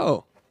mine.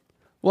 Oh.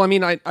 Well, I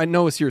mean, I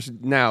know it's yours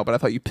now, but I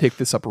thought you picked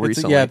this up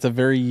recently. It's a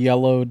very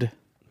yellowed.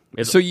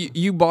 So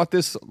you bought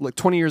this like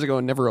 20 years ago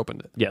and never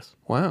opened it? Yes.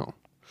 Wow.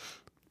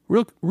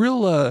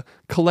 Real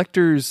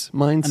collector's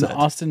mindset. An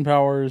Austin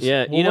Powers.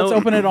 Yeah, let's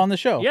open it on the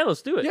show. Yeah,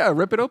 let's do it. Yeah,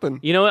 rip it open.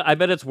 You know what? I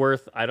bet it's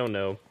worth, I don't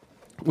know,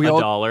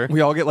 $1.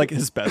 We all get like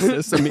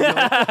asbestos. I mean,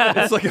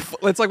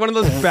 it's like one of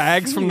those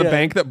bags from the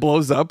bank that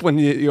blows up when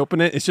you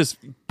open it. It's just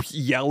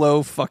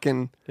yellow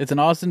fucking. It's an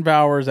Austin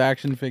Powers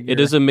action figure. It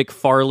is a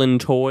McFarlane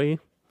toy.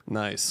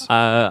 Nice.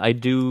 I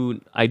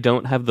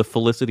don't have the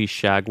Felicity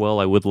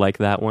Shagwell. I would like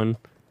that one.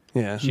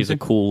 Yeah, She's a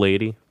cool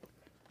lady.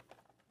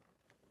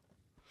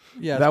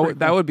 Yeah,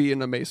 that would be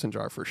in a mason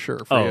jar for sure.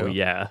 For Oh, you.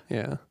 yeah.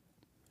 Yeah.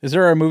 Is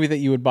there a movie that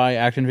you would buy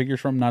action figures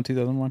from? Not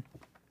 2001.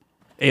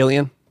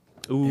 Alien.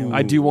 Ooh,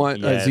 I do want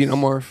yes. a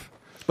xenomorph,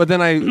 but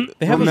then I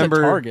They have remember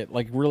those at Target,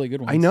 like really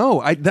good ones. I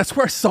know. That's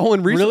where I saw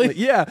one recently. Really?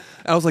 Yeah.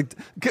 I was like,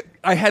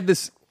 I had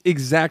this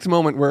exact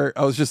moment where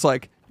I was just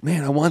like,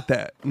 man, I want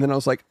that. And then I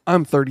was like,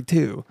 I'm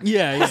 32.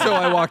 Yeah. So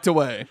I walked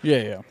away.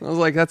 Yeah. I was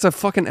like, that's a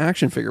fucking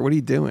action figure. What are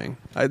you doing?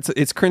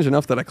 It's cringe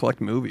enough that I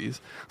collect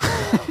movies.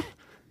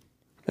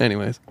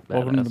 Anyways.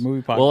 Welcome to the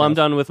movie podcast. Well, I'm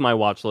done with my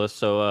watch list,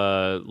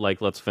 so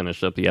let's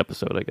finish up the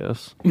episode, I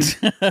guess.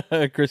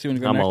 Chris, you want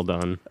to go I'm next? all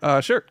done.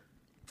 Sure.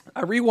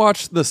 I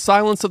rewatched The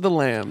Silence of the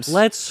Lambs.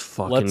 Let's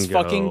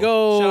fucking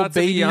go. Shout out to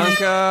baby.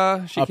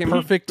 Bianca. She A came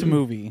perfect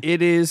movie.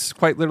 It is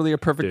quite literally a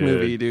perfect Dude.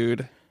 movie,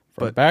 dude.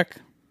 But back,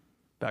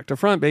 Back to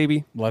front,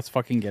 baby. let's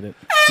fucking get it.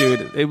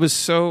 Dude, it was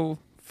so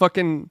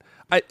fucking...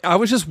 I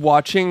was just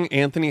watching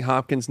Anthony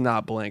Hopkins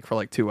not blink for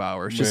like 2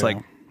 hours. Just Yeah.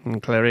 like,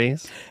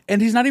 Clarice.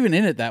 And he's not even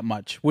in it that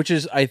much, which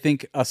is, I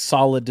think, a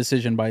solid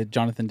decision by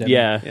Jonathan Demme.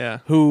 Yeah.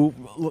 Who,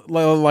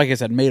 like I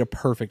said, made a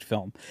perfect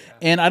film.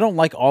 And I don't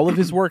like all of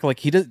his work. Like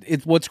he does.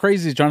 What's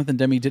crazy is Jonathan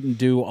Demme didn't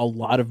do a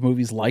lot of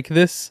movies like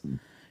this.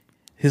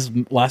 His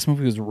last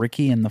movie was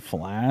Ricky and the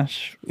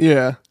Flash.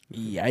 Yeah.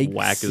 Yikes!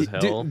 Whack as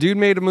hell. Dude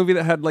made a movie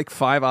that had like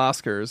 5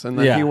 Oscars, and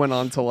then Yeah. he went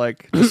on to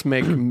like just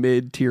make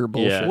mid-tier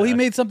bullshit. Yeah. Well, he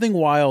made something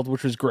wild,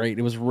 which was great.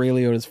 It was Ray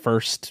Liotta's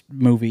first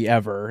movie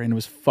ever, and it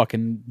was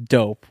fucking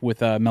dope with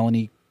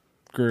Melanie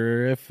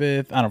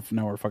Griffith. I don't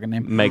know her fucking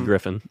name. Meg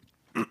Griffin.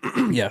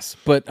 Yes,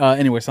 but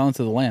anyway, Silence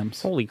of the Lambs.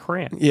 Holy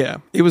crap. Yeah,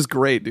 it was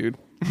great, dude.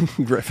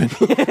 Griffin.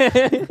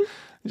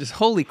 Just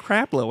holy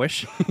crap, Lois.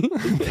 For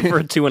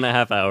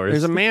 2.5 hours.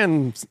 There's a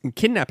man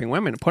kidnapping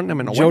women and putting them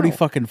in a Jodie well.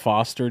 fucking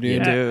Foster,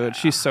 dude. Dude,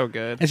 she's so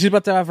good. And she's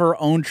about to have her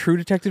own True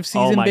Detective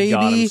season, Oh my baby.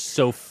 God, I'm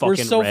so We're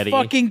fucking so ready.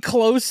 fucking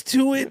close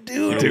to it,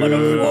 dude. Dude.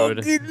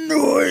 Fucking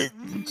know it.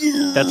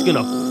 That's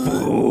gonna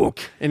fuck.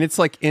 And it's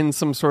like in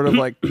some sort of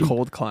like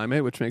cold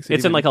climate, which makes it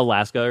It's in even- like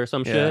Alaska or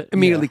some shit.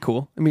 Immediately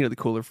cool. Immediately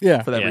cooler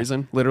Yeah. for that Yeah.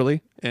 reason,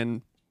 literally.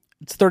 And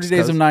It's 30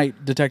 Days Cause- of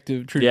Night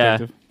Detective, True Yeah.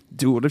 Detective.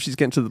 dude, what if she's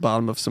getting to the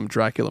bottom of some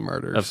Dracula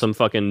murders? Of some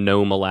fucking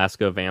gnome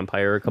Alaska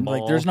vampire cabal.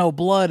 Like, there's no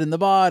blood in the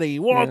body.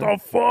 What the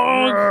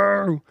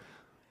fuck?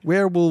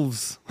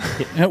 Werewolves.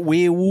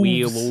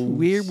 Werewolves.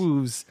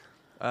 Werewolves.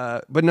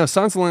 But no,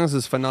 Silence of the Lambs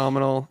is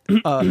phenomenal.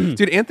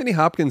 Dude, Anthony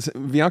Hopkins,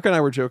 Bianca and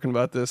I were joking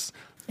about this.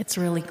 It's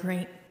really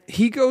great.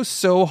 He goes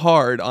so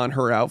hard on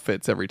her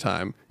outfits every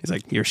time. He's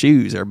like, your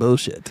shoes are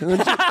bullshit. And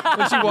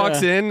when she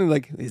walks in, and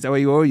like, is that why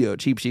you wear your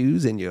cheap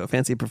shoes and your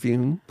fancy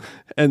perfume?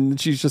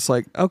 And she's just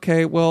like,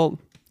 okay, well,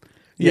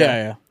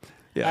 Yeah.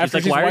 yeah. After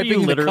like, she's why are you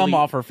wiping the cum literally-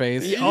 off her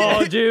face.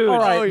 Oh, dude. All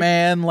right,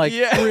 man. Like,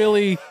 Yeah.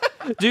 really?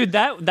 Dude,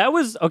 that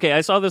was okay.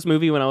 I saw this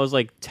movie when I was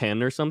like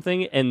 10 or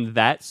something, and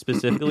that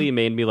specifically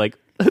made me like,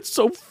 that's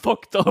so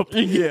fucked up.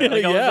 Yeah.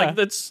 Like, I was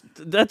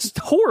like, that's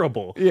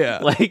horrible. Yeah.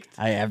 Like,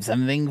 I have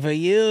something for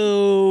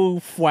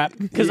you, Fwap.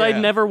 because Yeah. I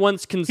never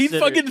once He considered.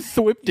 fucking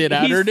thwipped it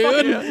at He her, dude.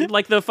 fucking-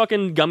 like the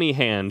fucking gummy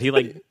hand. He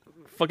like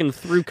fucking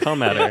threw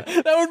cum at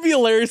her. That would be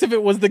hilarious if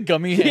it was the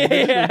gummy hand.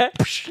 Yeah.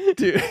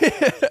 Dude.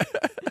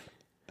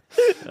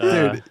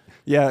 Dude.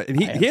 Yeah, and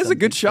he has a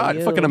good shot.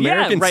 you. Fucking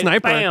American right,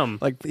 Sniper. bam.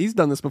 Like, he's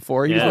done this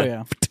before. He was Yeah. like, Oh,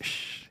 yeah.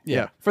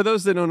 Yeah. For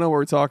those that don't know what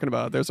we're talking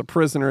about, there's a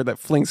prisoner that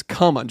flings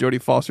cum on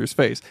Jodie Foster's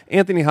face.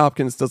 Anthony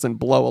Hopkins doesn't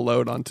blow a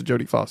load onto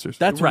Jodie Foster's face.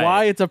 That's Right.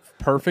 why it's a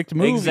perfect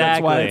movie. Exactly.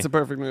 That's why it's a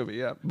perfect movie,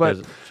 yeah. But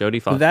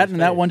Jodie Foster. That and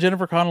that one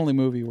Jennifer Connelly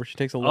movie where she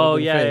takes a load Oh to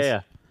the yeah, face.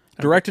 yeah.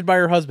 Directed by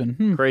her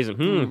husband.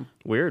 Crazy.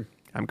 Weird.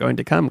 I'm going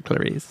to come,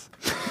 Clarice.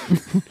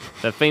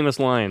 That famous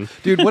line.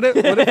 Dude, what if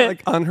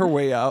like on her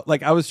way out,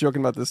 like I was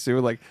joking about this too,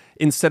 like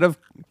instead of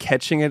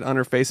catching it on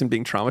her face and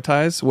being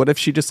traumatized, what if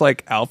she just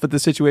like outfit the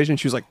situation?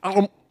 She was like,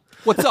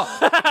 what's up?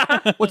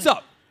 What's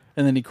up?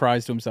 And then he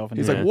cries to himself. And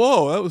He's like,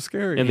 "Whoa, that was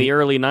scary." In the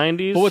early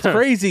 90s. But what's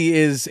crazy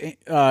is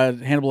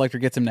Hannibal Lecter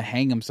gets him to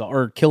hang himself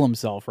or kill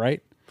himself,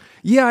 right?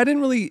 Yeah, I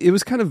didn't really. It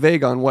was kind of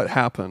vague on what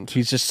happened.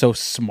 He's just so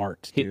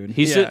smart, dude.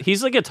 He's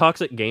like a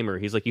toxic gamer.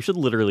 He's like, you should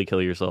literally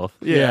kill yourself.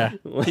 Yeah.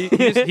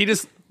 he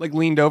just like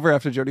leaned over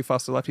after Jodie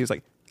Foster left. He was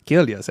like,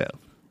 "Kill yourself,"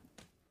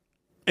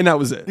 and that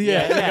was it.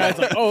 Yeah. The guy's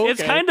like, oh, okay.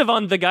 It's kind of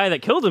on the guy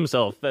that killed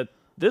himself at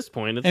this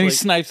point. It's And he like,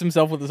 snipes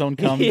himself with his own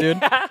cum, dude.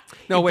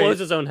 No, he wait. blows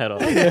his own head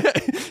off.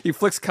 He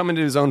flicks cum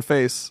into his own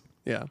face.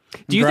 Yeah.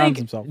 Do you Grounds think?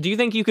 himself. Do you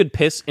think you could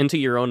piss into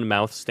your own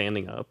mouth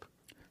standing up?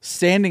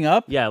 Standing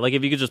up? Yeah, like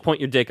if you could just point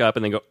your dick up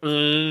and then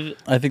go.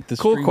 I think the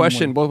Cool stream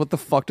question. would- What the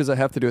fuck does that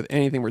have to do with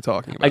anything we're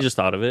talking about? I just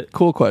thought of it.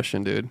 Cool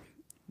question, dude.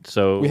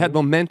 So We had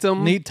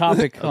momentum. Neat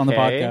topic on the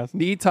Okay. podcast.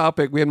 Neat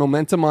topic. We had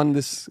momentum on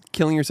this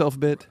killing yourself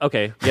bit.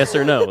 Okay, yes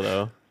or no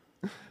though.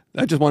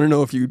 I just want to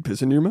know if you'd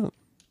piss into your mouth.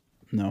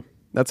 No.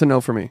 That's a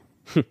no for me.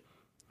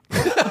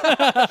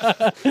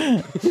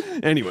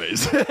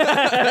 Anyways.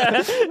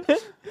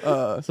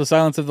 So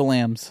Silence of the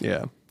Lambs.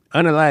 Yeah.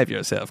 Unalive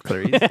yourself,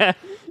 Clarice.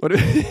 What?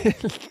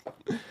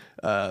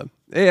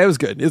 Hey, it was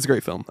good. It's a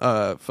great film.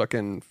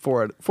 Fucking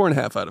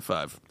 4.5 out of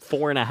 5.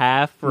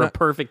 4.5 for a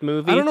perfect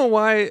movie. I don't know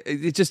why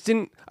it just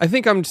didn't. I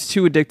think I'm just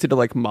too addicted to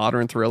like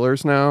modern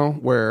thrillers now,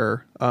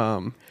 where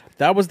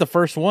That was the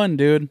first one,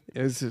 dude.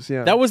 it's just,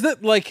 yeah. That was the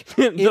like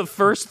The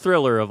first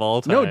thriller of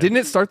all time. no, didn't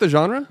it start the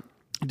genre?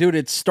 dude,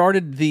 it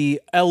started the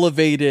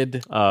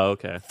elevated Oh,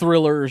 okay.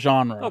 thriller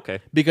genre. Okay.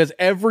 Because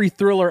every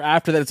thriller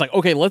after that, it's like,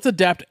 okay, let's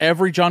adapt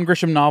every John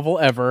Grisham novel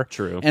ever.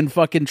 True. And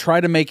fucking try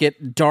to make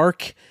it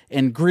dark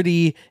and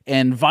gritty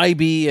and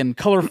vibey and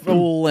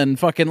colorful and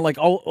fucking like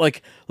all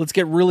like let's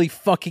get really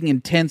fucking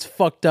intense,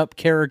 fucked up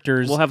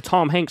characters. We'll have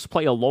Tom Hanks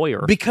play a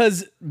lawyer.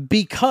 because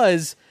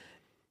I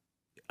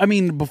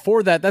mean,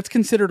 before that, that's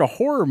considered a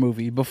horror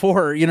movie.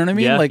 Before, you know what I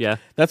mean? Yeah, like yeah.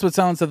 that's what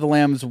Silence of the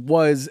Lambs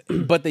was,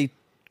 but they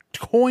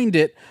coined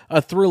it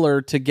a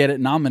thriller to get it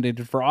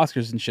nominated for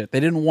Oscars and shit. They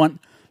didn't want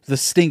the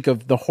stink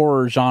of the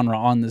horror genre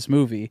on this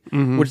movie,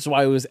 which is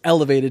why it was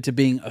elevated to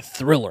being a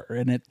thriller.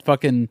 And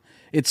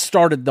it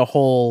started the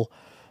whole.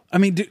 I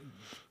mean, dude,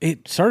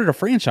 it started a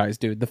franchise,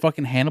 dude. The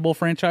fucking Hannibal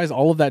franchise,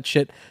 all of that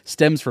shit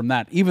stems from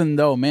that. Even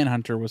though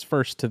Manhunter was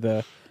first to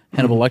the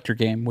Hannibal Lecter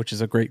game, which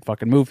is a great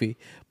fucking movie,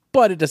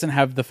 but it doesn't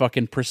have the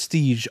fucking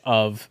prestige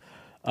of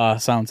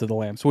Silence of the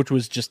Lambs, which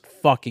was just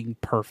fucking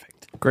perfect.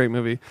 Great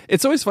movie.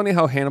 It's always funny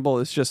how Hannibal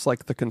is just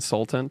like the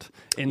consultant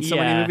in so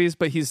many Yeah. movies,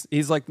 but he's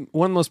like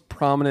one of the most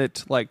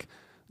prominent like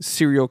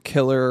serial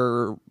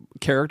killer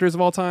characters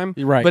of all time.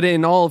 Right. But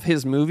in all of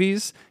his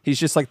movies, he's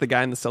just like the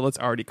guy in the cell that's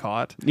already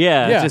caught.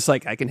 yeah. Yeah. Just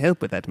like, I can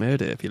help with that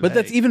murder if you like. But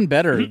that's even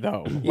better,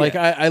 though. Like,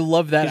 I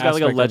love that He's got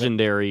like aspect a of it.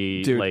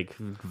 legendary Dude. like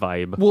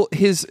vibe. Well,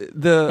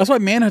 That's why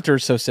Manhunter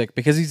is so sick,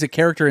 because he's a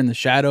character in the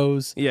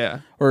shadows. yeah.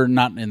 Or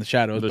not in the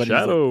shadows, The but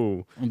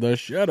shadow. He's the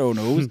shadow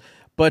knows.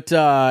 But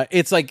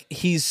it's like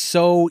he's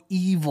so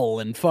evil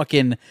and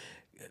fucking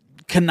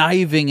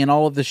conniving and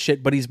all of this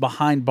shit, but he's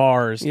behind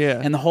bars. Yeah.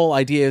 And the whole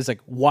idea is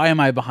like, why am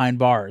I behind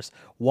bars?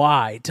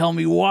 Why? Tell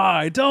me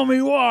why. Tell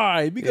me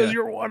why. Because Yeah.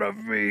 you're one of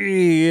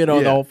me. You know,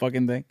 the Yeah. whole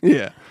fucking thing.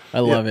 Yeah. I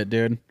love it,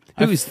 dude.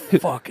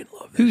 Fucking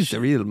love it. Who's the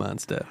real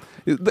monster?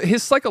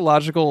 His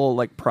psychological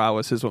like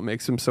prowess is what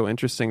makes him so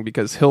interesting,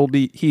 because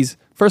he's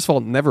first of all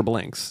never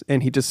blinks,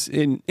 and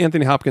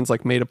Anthony Hopkins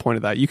like made a point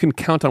of that. You can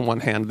count on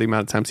one hand the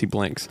amount of times he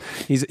blinks.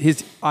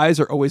 His eyes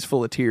are always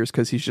full of tears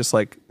because he's just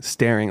like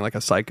staring like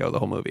a psycho the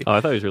whole movie. Oh,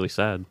 I thought he was really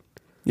sad.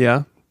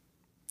 Yeah,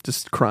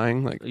 just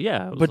crying like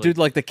Yeah. it was But like- dude,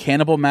 like the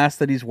cannibal mask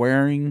that he's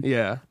wearing,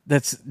 yeah.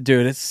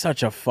 dude, it's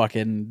such a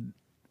fucking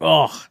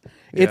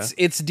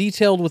it's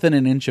detailed within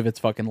an inch of its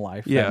fucking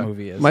life. Yeah, That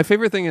movie is. My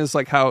favorite thing is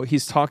like how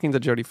he's talking to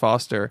Jodie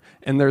Foster,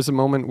 and there's a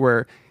moment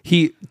where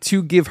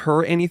to give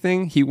her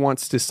anything, he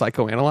wants to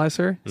psychoanalyze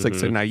her. It's like,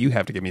 so now you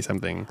have to give me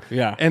something.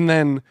 Yeah. And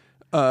then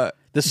the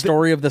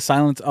story of the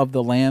Silence of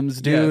the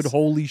Lambs, dude. Yes.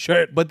 Holy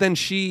shit! but then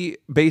she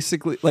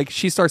basically like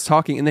she starts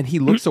talking, and then he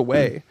looks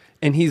away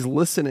and he's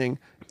listening.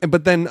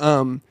 But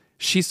then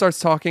she starts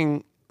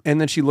talking, and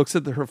then she looks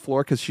at her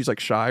floor because she's like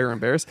shy or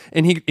embarrassed,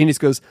 and he just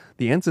goes,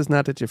 "The answer's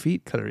not at your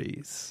feet,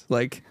 Clarice.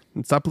 Like,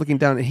 stop looking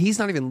down." And he's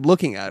not even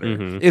looking at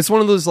her. It's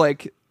one of those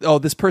like, oh,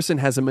 this person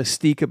has a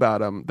mystique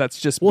about him that's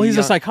just Well, he's a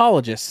beyond-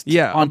 psychologist.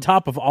 Yeah. On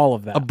top of all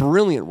of that, a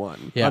brilliant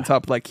one. Yeah. On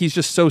top, like he's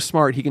just so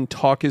smart. He can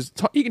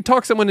he can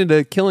talk someone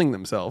into killing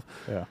themselves.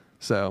 Yeah.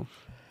 So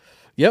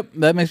Yep,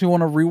 that makes me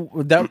want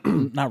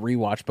to not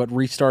rewatch, but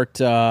restart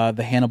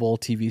the Hannibal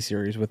TV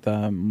series with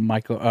Mads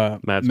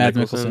Mads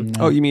Mikkelsen. Mikkelsen.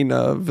 oh, you mean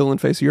Villain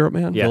Face Europe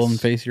Man? Yeah. Villain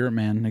Face Europe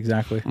Man,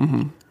 exactly.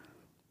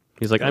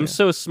 he's like, I'm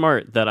so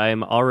smart that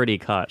I'm already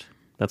caught.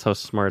 That's how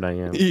smart I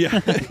am.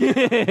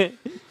 Yeah.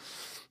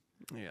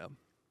 Yeah.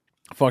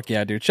 Fuck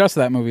yeah, dude! Just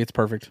that movie, it's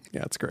perfect.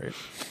 Yeah, it's great.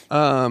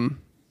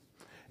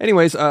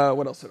 Anyways,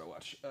 what else did I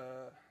watch?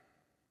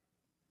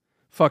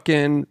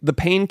 Fucking the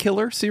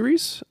Painkiller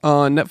series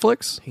on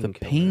Netflix. The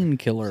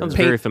Painkiller. Sounds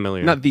very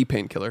familiar. Not the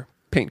Painkiller.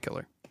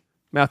 Painkiller.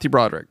 Matthew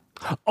Broderick.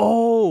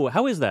 Oh,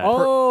 how is that?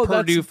 Oh,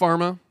 Purdue that's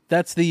Pharma.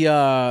 That's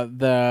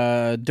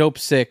the Dope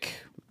Sick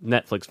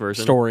Netflix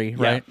version. story,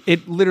 right?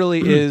 It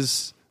literally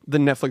is the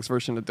Netflix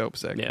version of Dope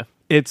Sick. Yeah.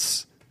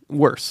 It's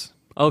worse.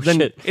 Oh,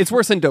 shit. It's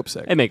worse than Dope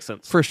Sick. It makes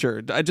sense. For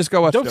sure. I just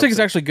go watch Dope Sick is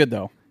actually good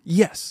though.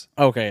 Yes.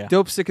 Okay, yeah.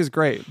 Dope Sick is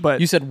great,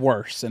 but You said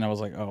worse, and I was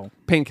like, oh,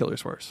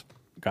 Painkiller's worse.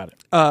 got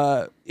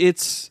it.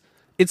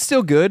 It's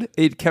still good.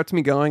 It kept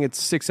me going. It's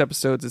 6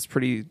 episodes. It's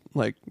pretty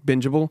like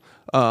bingeable.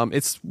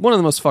 It's one of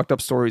the most fucked up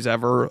stories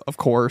ever. Of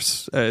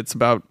course, it's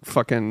about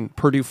fucking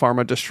Purdue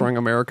Pharma destroying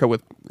America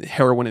with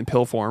heroin in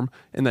pill form,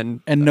 and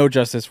then And no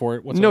justice for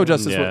it whatsoever. no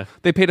justice. Yeah.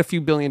 They paid a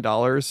few $1 billion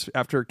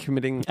after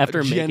committing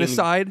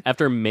genocide.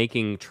 After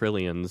making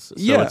trillions. So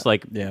Yeah. it's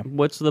like, Yeah.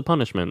 what's the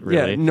punishment,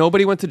 really? Yeah,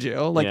 nobody went to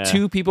jail. Like Yeah.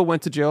 2 people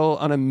went to jail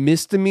on a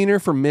misdemeanor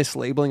for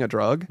mislabeling a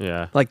drug.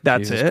 Yeah. Like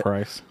that's Jesus it.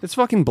 Christ. It's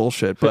fucking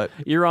bullshit. But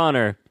Your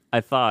Honor, I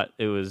thought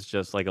it was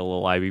just like a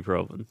little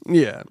ibuprofen.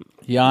 yeah,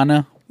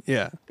 Yana.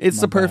 yeah, it's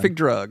the perfect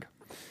drug.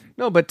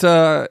 No, but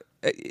the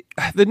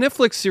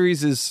Netflix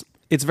series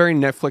it's very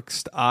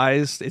Netflixed.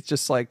 It's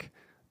just like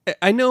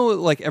I know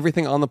like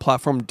everything on the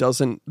platform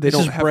doesn't. They This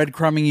don't is have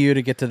breadcrumbing you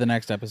to get to the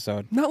next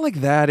episode. not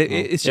like that.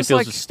 It's It just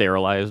feels like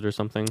sterilized or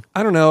something.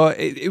 I don't know.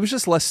 It was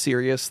just less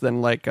serious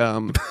than like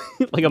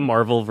Like a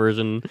Marvel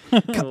version.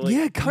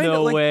 yeah, kind of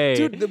no like way.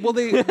 dude. Well,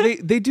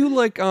 they do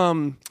like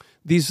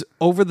these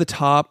over the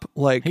top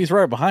like He's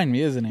right behind me,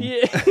 isn't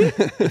he?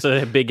 It's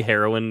a big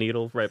heroin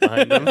needle right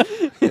behind him.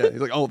 yeah, he's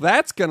like, oh,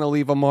 that's gonna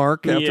leave a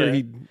mark after Yeah.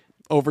 he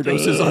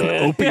overdoses on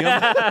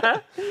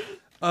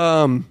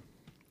opium.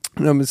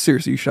 No, but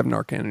seriously, you should have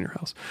Narcan in your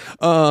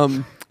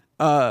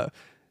house.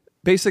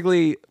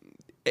 Basically,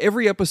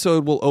 every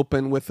episode will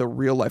open with a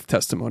real life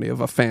testimony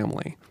of a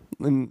family,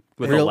 and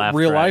With a Real laugh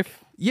real track.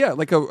 life. yeah,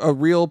 like a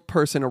real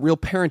person, a real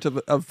parent of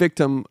a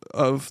victim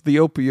of the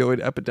opioid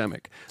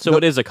epidemic. So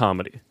it is a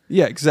comedy.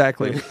 Yeah,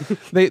 exactly.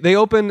 they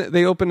open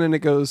and it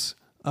goes,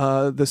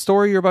 the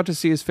story you're about to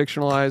see is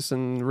fictionalized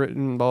and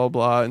written, blah, blah,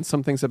 blah, and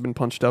some things have been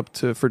punched up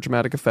for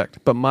dramatic effect.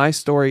 But my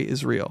story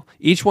is real.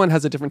 Each one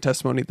has a different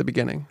testimony at the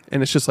beginning.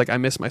 And it's just like, I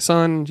miss my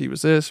son, he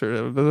was this,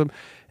 or blah, blah.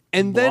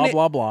 And then Blah,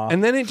 blah, blah.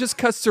 And then it just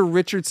cuts to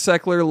Richard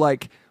Seckler,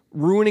 like,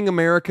 ruining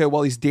America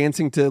while he's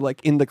dancing to,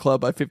 like, In the Club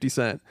by 50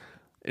 Cent.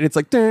 And it's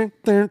like, dun,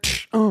 dun,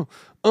 tsh,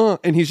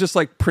 and he's just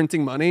like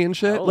printing money and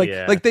shit. Hell Like,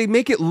 yeah. like they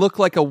make it look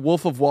like a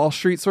Wolf of Wall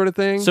Street sort of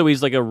thing. So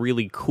he's like a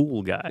really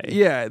cool guy.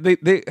 Yeah, they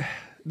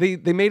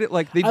made it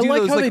like they I do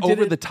like those how like they did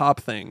over it- the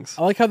top things.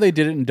 I like how they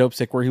did it in Dope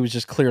Sick, where he was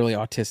just clearly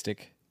autistic.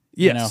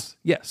 Yes, know?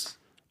 yes.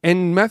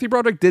 And Matthew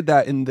Broderick did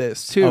that in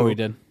this too. Oh, he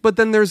did. But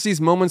then there's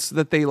these moments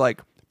that they like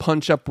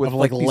punch up with Of,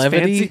 like, these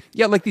levity?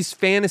 like these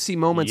fantasy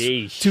moments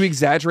Yeesh. to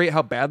exaggerate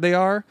how bad they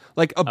are.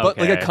 Like like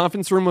a Okay.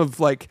 conference room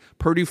of like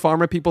Purdue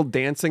Pharma people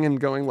dancing and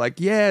going like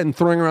yeah and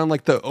throwing around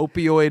like the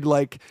opioid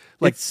like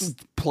It's-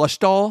 plush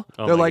doll.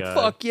 Oh They're my like God.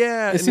 fuck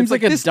yeah. It And seems it's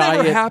like a this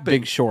never diet happened.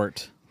 Big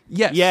Short.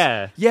 Yes.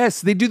 Yeah. Yes,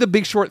 they do the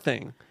Big Short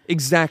thing.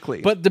 Exactly.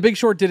 But The Big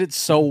Short did it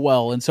so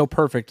well and so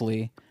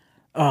perfectly.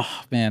 Oh,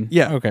 man.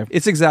 yeah, Okay.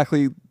 It's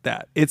exactly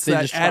that. It's They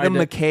that just tried Adam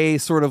to-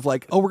 McKay sort of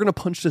like, oh, we're gonna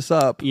punch this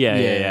up.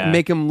 Yeah.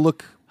 Make him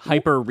look,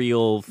 Hyper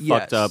real,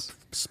 fucked Yes. up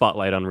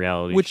spotlight on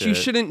reality. which shit. you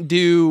shouldn't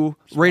do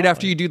right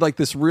after you do like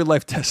this real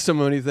life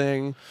testimony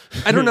thing.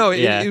 I don't know.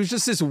 Yeah. It was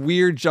just this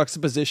weird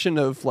juxtaposition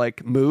of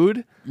like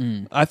mood.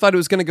 I thought it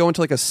was gonna go into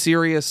like a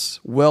serious,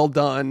 well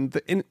done,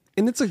 and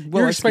it's a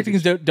well You're expecting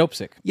Dope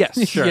Sick.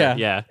 Yes, sure. Yeah.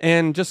 Yeah.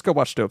 And just go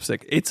watch Dope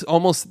Sick. It's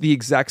almost the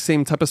exact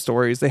same type of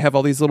stories. They have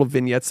all these little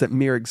vignettes that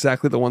mirror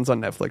exactly the ones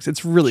on Netflix.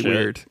 It's really Shit.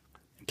 weird.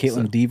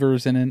 Caitlin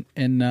Deaver's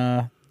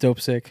in Dope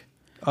Sick.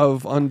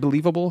 Of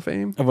unbelievable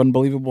fame. Of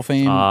unbelievable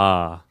fame.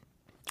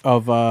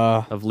 Of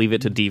Leave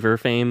It to Deaver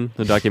fame,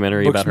 the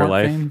documentary about her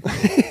Booksmart life.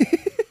 fame.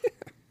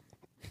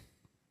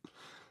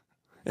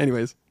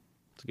 Anyways,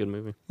 It's a good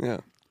movie. yeah.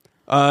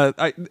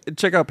 I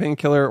check out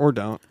Painkiller or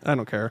don't. I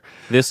don't care.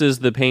 This is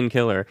the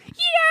painkiller.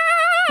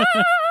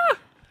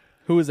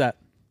 Who is that?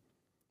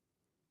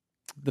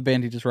 The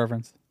band he just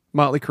referenced.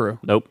 Motley Crue.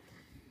 Nope.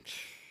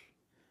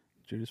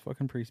 Judas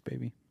fucking Priest,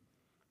 baby.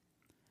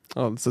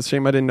 Oh, it's a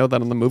shame I didn't know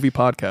that on the movie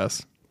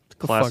podcast. The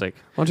fuck? Classic.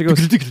 Why don't you go?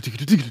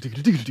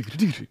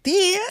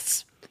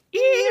 This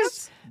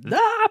is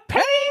the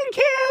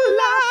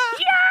painkiller.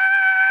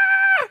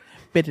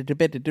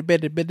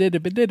 Yeah.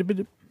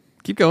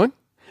 Keep going.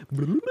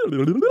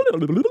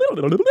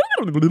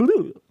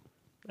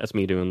 That's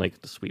me doing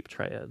like the sweep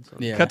triads.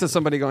 Yeah. Cut to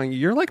somebody going,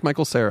 "You're like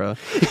Michael Cera."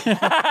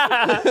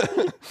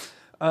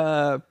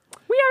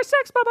 We are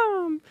sex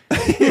bomb.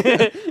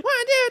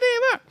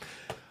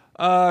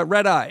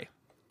 Red Eye.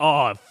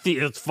 Oh,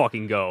 let's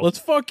fucking go. Let's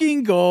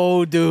fucking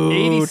go, dude.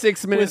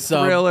 86-minute With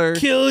some thriller.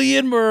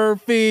 Cillian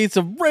Murphy,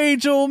 some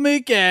Rachel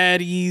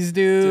McAddies,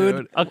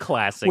 dude. A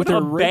classic. With a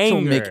a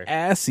Rachel banger.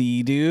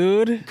 McAssy,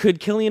 dude. Could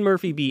Cillian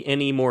Murphy be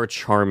any more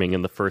charming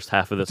in the first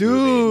half of this Dude.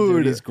 movie?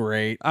 Dude, he's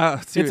great.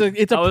 Dude.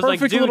 It's a I was like,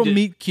 perfect dude, little did-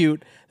 meet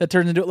cute that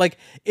turns into like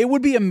it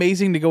would be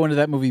amazing to go into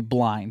that movie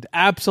blind,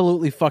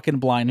 absolutely fucking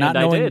blind, not And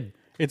I knowing did.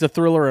 it's a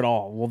thriller at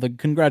all. Well,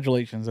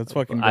 congratulations, that's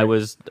fucking. Great. I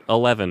was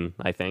 11,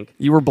 I think.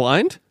 You were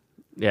blind?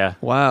 Yeah.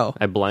 Wow.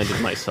 I blinded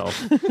myself.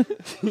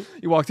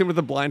 You walked in with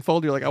a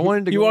blindfold. You're like, I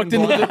wanted to. You go walked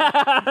in with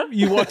blind.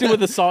 you walked in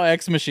with a Saw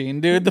X machine,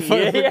 dude. The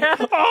And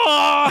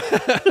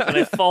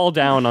I fall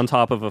down on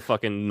top of a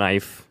fucking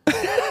knife.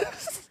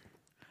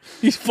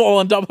 You fall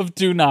on top of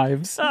 2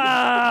 knives. You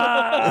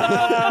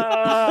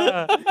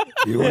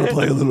want to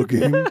play a little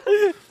game?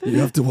 You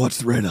have to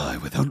watch Red Eye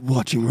without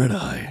watching Red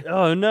Eye.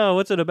 Oh no,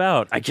 what's it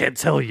about? I can't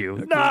tell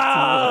you. No!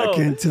 I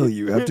can't tell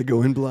you. You have to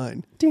go in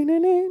blind.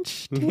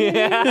 This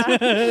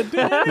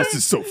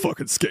is so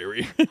fucking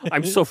scary.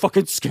 I'm so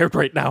fucking scared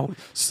right now.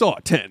 Saw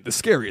 10, the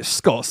scariest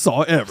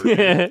Saw ever.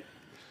 They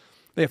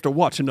have to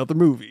watch another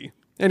movie.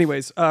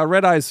 Anyways,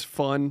 Red Eye's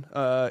fun.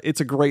 It's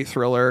a great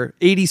thriller.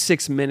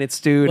 86 minutes,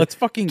 dude. Let's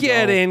fucking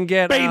get go. in,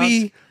 get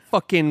Baby. out.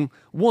 Fucking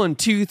 1,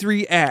 2,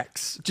 3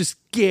 acts. Just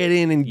get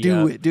in and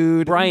do Yeah. it,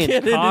 dude. Brian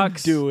Get in and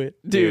Cox. do it.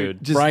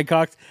 Dude. Just- Brian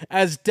Cox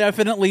as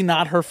definitely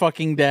not her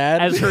fucking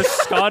dad. As her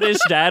Scottish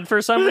dad for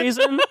some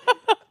reason.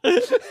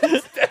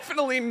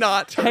 Definitely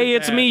not. her Hey,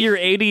 it's dad. me, your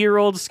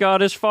 80-year-old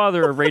Scottish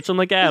father of Rachel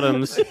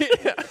McAdams.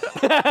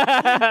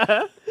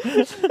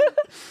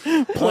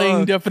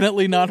 playing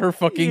definitely not her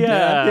fucking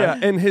dad.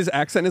 Yeah, and his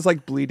accent is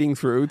like bleeding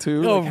through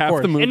too. Oh, like of half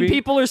course. the movie. And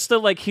people are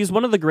still like, he's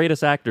one of the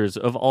greatest actors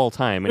of all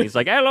time. And he's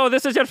like, hello,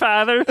 this is your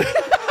father.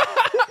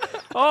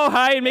 Oh,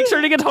 hi, make sure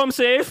to get home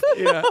safe.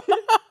 Yeah.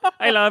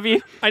 I love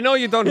you. I know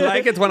you don't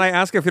like it when I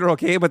ask if you're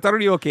okay, but are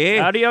you okay?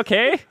 Are you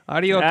okay?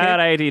 Are you okay?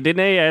 Alrighty, didn't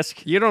I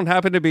ask? You don't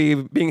happen to be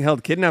being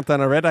held kidnapped on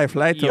a red-eye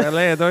flight to You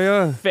LA, do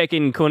you?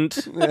 Fucking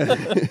cunt.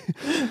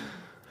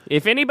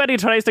 If anybody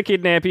tries to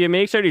kidnap you,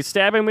 make sure you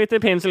stab him with a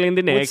pencil in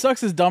the What neck.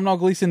 sucks is Domhnall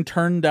Gleeson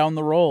turned down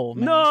the role.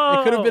 Man. No!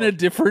 It could have been a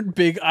different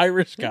big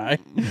Irish guy.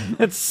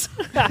 It's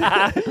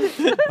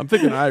I'm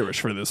thinking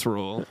Irish for this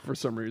role for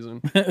some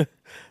reason.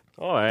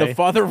 The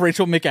father of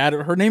Rachel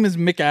McAdams. Her name is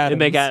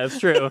McAdams. It's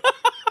true.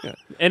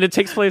 And it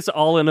takes place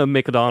all in a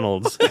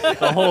McDonald's.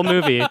 The whole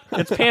movie.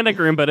 It's Panic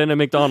Room, but in a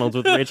McDonald's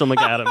with Rachel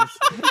McAdams.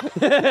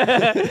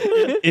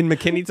 In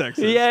McKinney,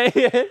 Texas. Yeah.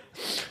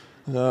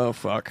 Oh,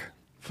 fuck.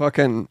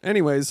 Fucking.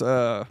 Anyways,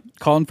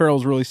 Colin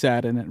Farrell's really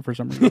sad in it for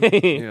some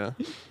reason. yeah.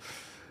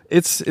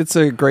 It's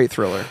a great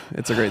thriller.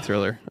 It's a great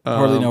thriller.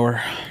 Hardly know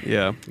her.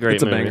 Yeah. Great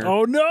it's a movie. banger.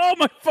 Oh no,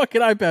 my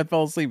fucking iPad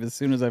fell asleep as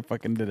soon as I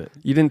fucking did it.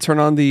 You didn't turn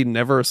on the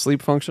never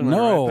asleep function? on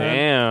your No. iPad?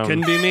 Damn.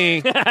 Couldn't be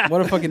me.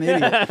 What a fucking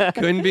idiot.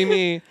 Couldn't be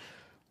me.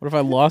 What if I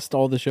lost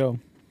all the show?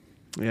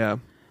 Yeah.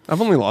 I've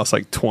only lost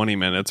like 20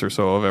 minutes or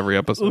so of every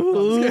episode.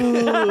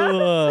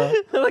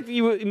 Like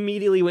you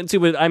immediately went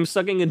to it. I'm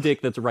sucking a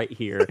dick that's right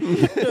here.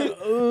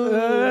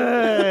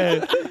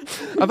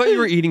 I thought you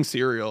were eating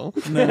cereal.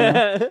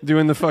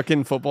 Doing the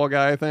fucking football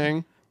guy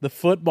thing. The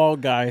football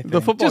guy. Thing. The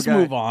football Just guy.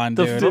 move on,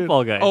 The dude.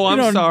 football guy. Oh, I'm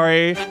don't-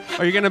 sorry.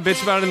 Are you going to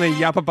bitch about it in the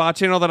Yappa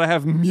channel that I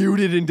have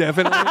muted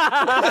indefinitely?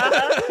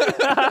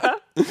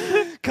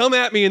 Come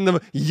at me in the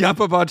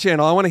Yappa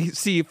channel. I want to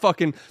see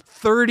fucking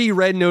 30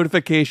 red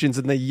notifications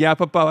in the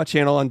Yappa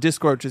channel on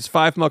Discord, which is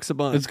 $5 a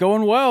month. It's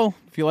going well.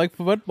 If you like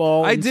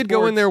football, I and did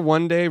go in sports. there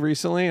one day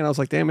recently, and I was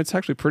like, damn, it's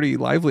actually pretty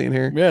lively in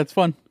here. Yeah, it's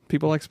fun.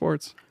 People like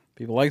sports.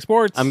 People like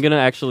sports. I'm gonna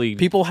actually.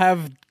 People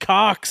have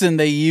cocks and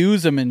they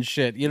use them and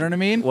shit. You know what I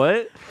mean?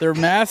 What? They're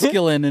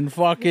masculine and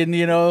fucking,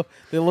 you know,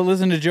 they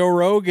listen to Joe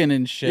Rogan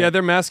and shit. Yeah,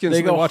 they're masculine. They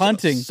so go watch,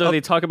 hunting. So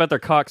they talk about their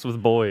cocks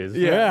with boys.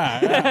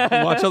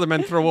 Yeah, watch other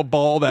men throw a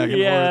ball back and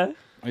Yeah. forth.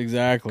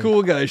 exactly.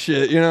 Cool guy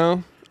shit, you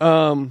know?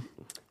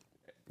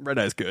 Red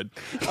Eye's good.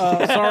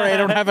 Sorry, I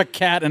don't have a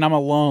cat and I'm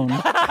alone.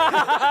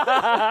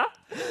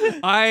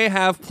 I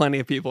have plenty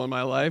of people in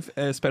my life,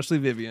 especially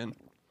Vivian.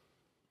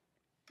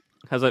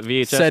 How's that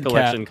VHS Said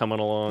collection cat. coming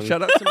along?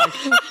 Shout out to my...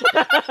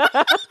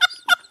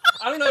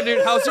 I don't know,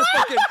 dude. How's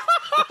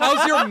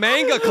your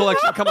manga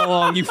collection coming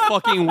along, you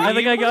fucking weeb? I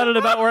think I got it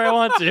about where I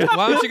want to.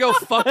 Why don't you go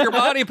fuck your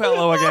body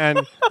pillow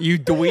again, you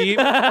dweeb?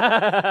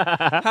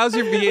 How's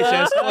your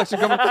VHS collection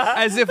coming?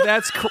 As if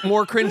that's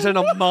more cringe than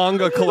a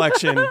manga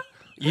collection.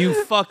 You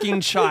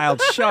fucking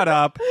child. Shut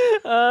up.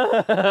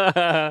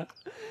 Why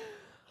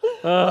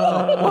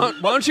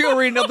don't you go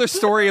read another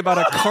story about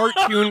a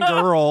cartoon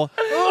girl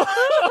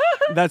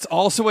that's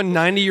also a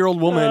 90-year-old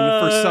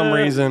woman for some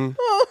reason?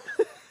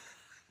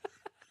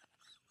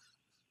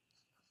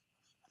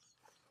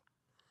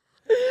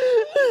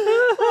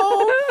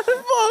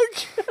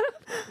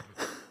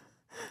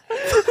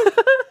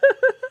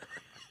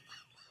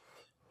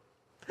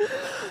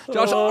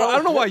 Josh, I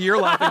don't know why you're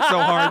laughing so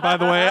hard, by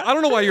the way. I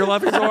don't know why you're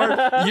laughing so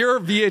hard. Your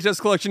VHS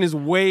collection is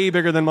way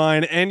bigger than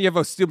mine, and you have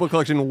a stupid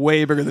collection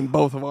way bigger than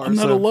both of ours. I'm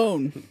not so-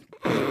 alone.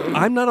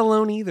 I'm not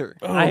alone either.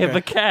 I have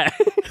a cat.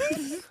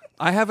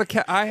 I have a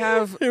cat. I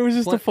have... It was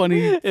just a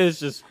funny. It's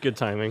just good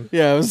timing.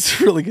 Yeah, it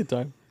was a really good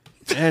time.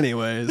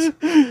 Anyways,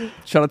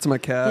 shout out to my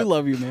cat. We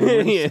love you, man.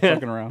 We're just Yeah.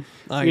 fucking around.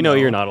 I You know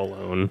you're not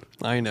alone.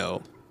 I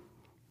know.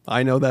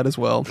 I know that as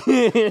well.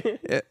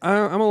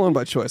 I'm alone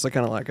by choice. I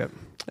kind of like it.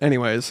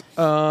 Anyways,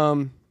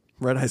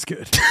 Red Eye's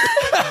good.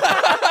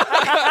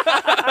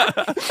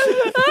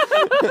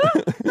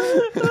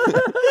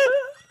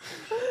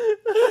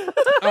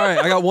 All right,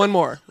 I got one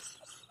more.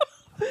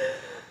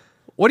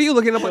 What are you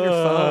looking up on your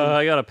phone?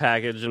 I got a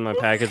package in my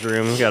package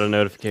room. Got a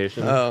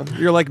notification. Oh,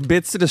 you're like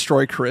bits to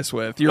destroy Chris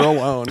with. You're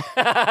alone.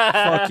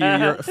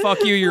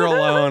 Fuck you. You're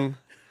alone.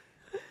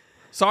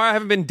 Sorry, I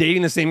haven't been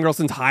dating the same girl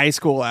since high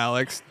school,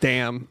 Alex.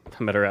 Damn.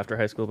 I met her after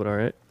high school, but all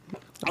right.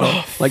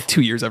 Like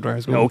 2 years after high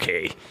school.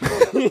 Okay.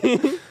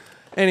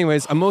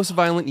 Anyways, a most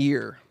violent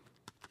year.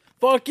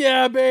 Fuck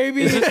yeah,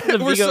 baby.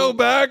 We're so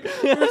back.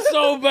 We're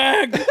so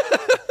back.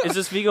 Is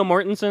this Viggo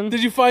Mortensen?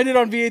 Did you find it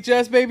on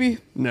VHS, baby?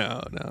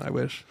 No, I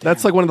wish.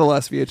 That's like one of the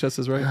last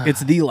VHSs, right? It's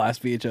the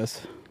last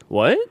VHS.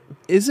 What?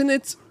 Isn't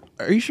it?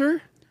 Are you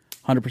sure?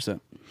 100%.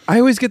 I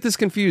always get this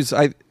confused.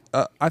 I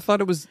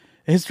thought it was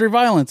History of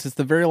Violence. It's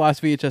the very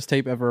last VHS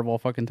tape ever of all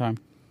fucking time.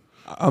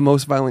 a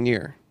most violent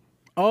year.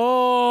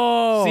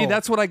 Oh. See,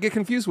 that's what I get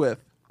confused with.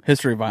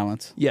 History of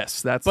Violence.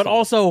 Yes, that's. But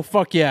also,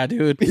 fuck yeah,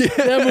 dude.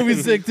 That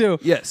movie's sick, too.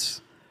 yes,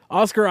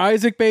 Oscar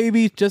Isaac,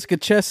 baby. Jessica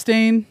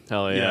Chastain.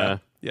 Hell yeah.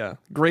 yeah,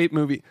 great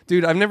movie,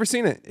 dude. I've never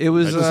seen it. It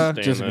was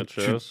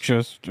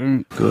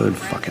Chastain. Good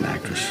fucking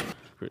actress.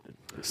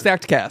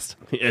 stacked cast.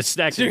 It's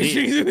stacked.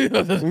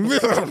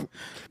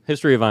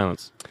 History of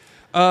violence.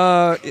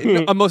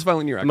 A most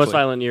violent year. Actually. Most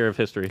violent year of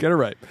history. Get it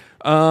right.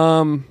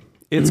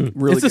 It's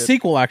really. It's a good.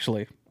 sequel,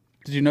 actually.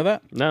 Did you know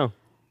that? No.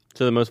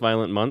 To the most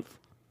violent month.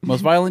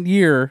 Most Violent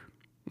Year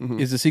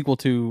is a sequel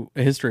to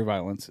A History of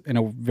Violence in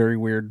a very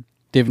weird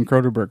David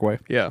Cronenberg way.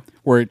 Yeah.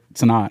 Where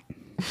it's not.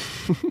 I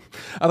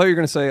thought you were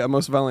going to say a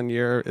most violent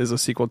year is a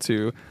sequel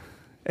to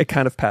a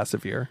kind of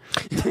passive year.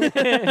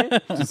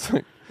 Just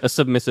like A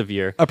submissive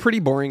year. a pretty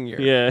boring year.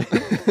 Yeah.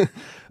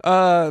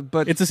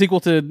 But It's a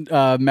sequel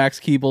to Max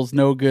Keeble's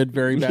No Good,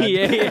 Very Bad.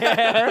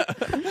 yeah.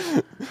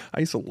 I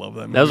used to love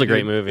that movie. That was a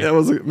great movie. That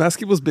was Mass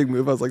Keeble's big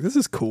move. I was like, this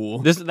is cool.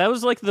 That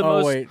was like the Oh,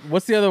 most wait.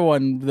 What's the other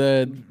one?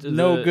 The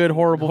No Good,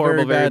 Horrible,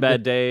 very Very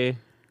bad day.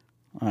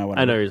 Whatever.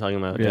 I know what you're talking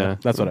about. Yeah, Yeah.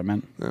 that's what I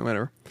meant.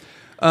 Whatever.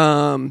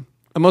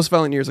 A most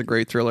violent year is a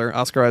great thriller.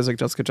 Oscar Isaac,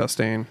 Jessica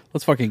Chastain.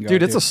 Let's fucking go.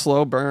 Dude, it's a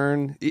slow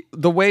burn.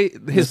 The way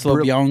his slow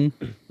young.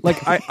 like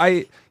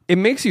I it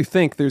makes you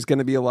think there's going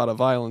to be a lot of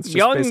violence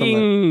just based on that.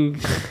 Young.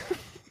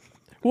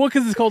 Well,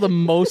 because it's called a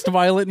most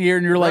violent year,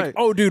 and you're like, Right.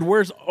 oh, dude,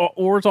 where's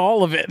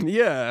all of it?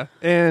 Yeah,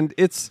 and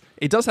it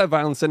does have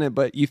violence in it,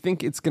 but you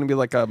think it's going to be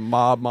like a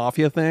mob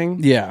mafia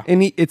thing. Yeah.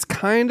 and it's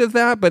kind of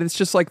that, but it's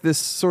just like this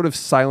sort of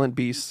silent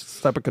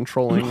beast type of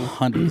controlling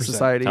 100%.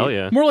 society. Hell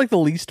yeah. More like the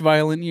least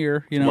violent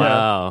year, you know?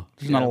 Wow.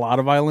 There's not a lot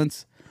of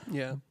violence,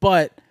 Yeah,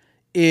 but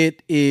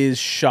it is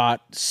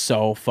shot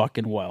so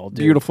fucking well, dude.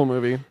 beautiful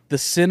movie. The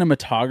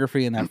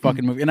cinematography in that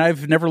fucking movie, and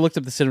I've never looked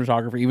up the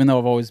cinematography, even though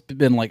I've always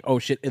been like, oh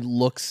shit, it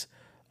looks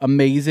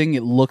amazing.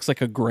 It looks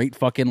like a great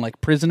fucking like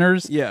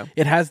Prisoners. Yeah.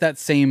 It has that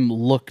same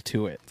look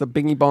to it. The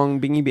bingy bong,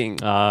 bingy bing.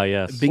 Ah,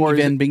 yes. Bingy is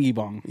Van Bingy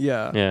Bong.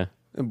 Yeah, Yeah.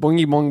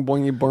 Boingy bong,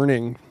 boingy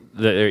burning.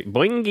 The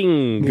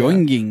boinging.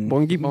 Boinging.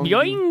 Bongy bong.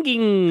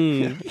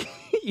 Yoinging.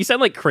 You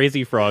sound like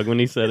Crazy Frog when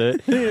he said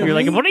it. You're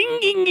like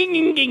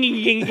boinging.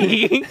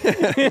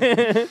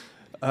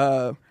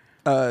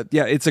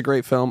 Yeah, it's a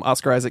great film.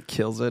 Oscar Isaac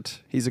kills it.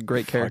 He's a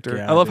great character.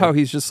 yeah, I love dude. how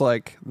he's just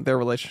like their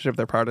relationship,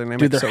 their power dynamic.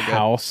 Dude, their so good.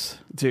 house.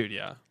 Dude,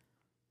 yeah.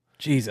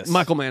 Jesus.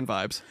 Michael Mann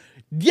vibes.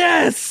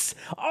 Yes!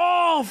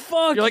 Oh,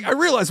 fuck. You're like, I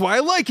realize why I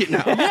like it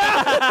now.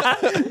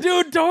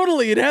 Dude,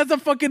 totally. It has a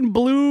fucking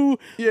blue,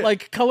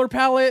 like, color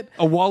palette.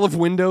 A wall of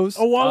windows.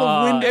 A wall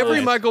of windows.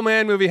 Every Michael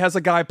Mann movie has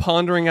a guy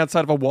pondering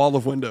outside of a wall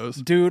of windows.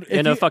 Dude,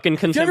 In a fucking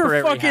if you ever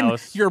contemporary fucking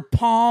house. your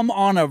palm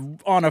on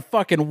a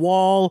fucking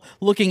wall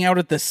looking out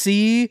at the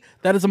sea,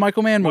 that is a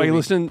Michael Mann While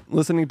movie. you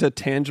listening to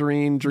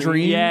Tangerine Dream.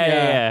 Dream?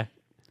 Yeah.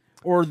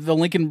 Or the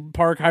Linkin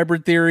Park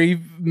Hybrid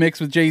Theory mixed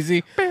with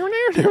Jay-Z.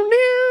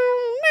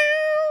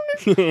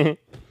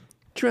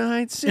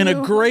 Tried so In a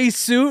gray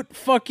suit?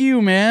 Fuck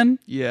you, man.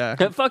 Yeah.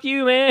 Fuck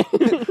you, man.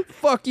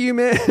 Fuck you,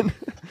 man.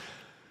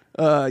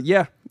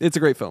 Yeah, it's a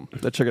great film.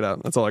 Check it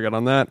out. That's all I got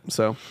on that.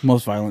 So,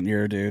 Most Violent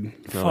Year, dude.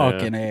 yeah.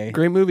 Fucking A.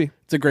 great movie.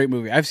 It's a great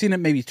movie. I've seen it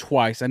maybe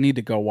twice. I need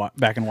to go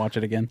back and watch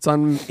it again. It's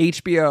on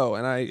HBO,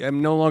 and I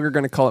am no longer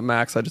going to call it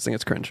Max. I just think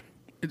it's cringe.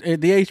 The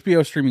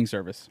HBO streaming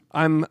service.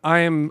 I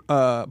am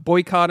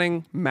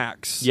boycotting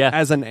Max Yeah.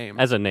 as a name.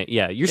 As a name.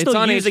 Yeah. You're It's still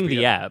on using HBO.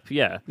 the app.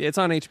 Yeah. It's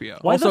on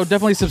HBO. Also,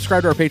 definitely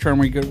subscribe to our Patreon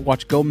where you can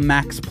watch Go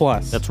Max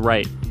Plus. That's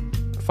right.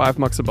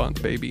 $5 a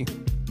month, baby.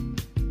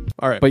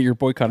 All right. But you're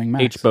boycotting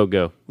Max. HBO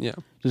Go. yeah.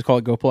 Just call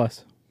it Go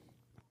Plus.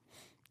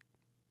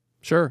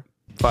 Sure.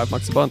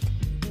 $5 a month.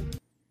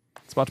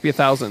 It's about to be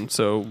 1,000,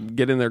 so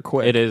get in there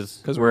quick. It is.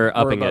 because We're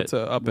upping about it.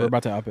 To up We're it.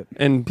 about to up it.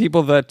 And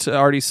people that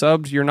already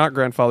subbed, you're not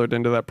grandfathered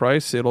into that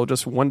price. It'll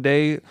just one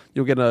day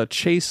you'll get a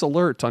chase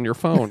alert on your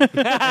phone,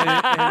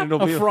 and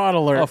it'll be A fraud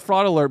alert. A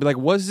fraud alert. Be like,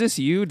 was this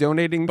you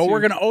donating? But to... we're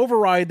going to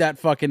override that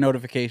fucking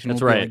notification.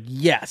 That's We'll be right. like,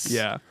 yes.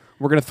 Yeah,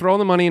 we're gonna throw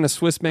the money in a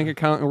Swiss bank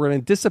account, and we're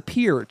gonna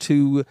disappear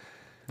to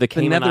The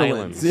Cayman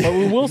Netherlands. Islands. But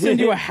we will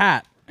send you a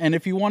hat. And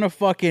if you want a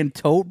fucking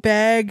tote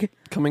bag,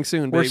 coming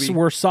soon, we're, baby.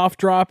 we're soft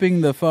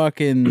dropping the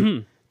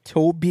fucking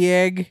tote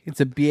bag.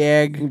 It's a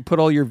bag. You put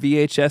all your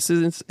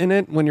VHSs in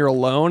it when you're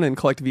alone and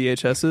collect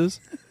VHSs.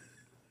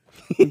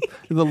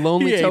 The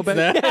lonely He hates Tobey.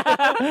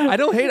 that. I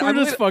don't hate it. We're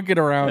just fucking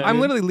around. I'm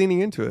dude. literally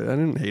leaning into it. I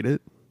didn't hate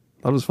it.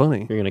 That was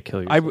funny. You're gonna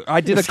kill yourself.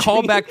 I did a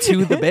callback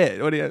to the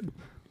bit. What do you?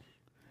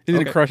 He's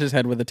Okay. gonna crush his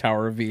head with a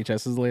tower of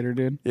VHSs later,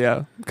 dude.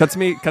 Yeah, cuts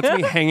me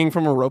hanging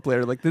from a rope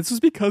later. Like this is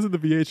because of the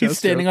VHS. He's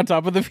standing on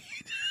top of the.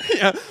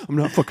 Yeah, I'm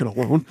not fucking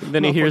alone.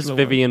 Then he hears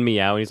Vivian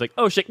meow, and he's like,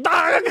 "Oh shit!"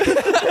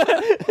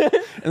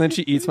 And then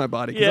she eats my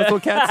body. 'Cause that's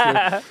what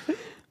cats do.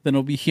 Then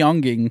it'll be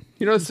hyunging.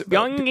 You know,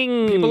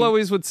 Younging. people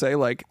always would say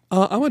like,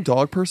 "I'm a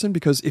dog person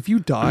because if you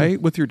die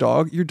with your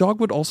dog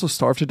would also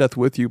starve to death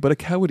with you, but a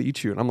cat would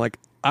eat you." And I'm like,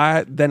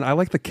 I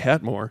like the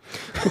cat more.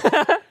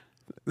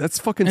 That's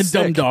fucking And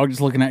sick. dumb dog just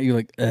looking at you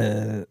like,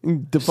 The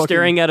fucking-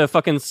 staring at a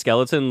fucking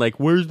skeleton, like,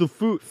 "Where's the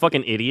food?"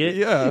 Fucking idiot.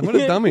 Yeah, what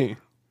a dummy.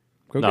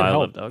 go No, get I help.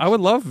 love dogs. I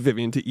would love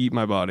Vivian to eat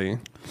my body.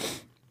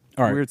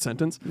 All right. Weird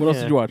sentence. What else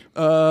Yeah. did you watch?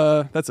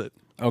 That's it.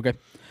 Okay.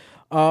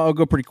 I'll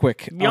go pretty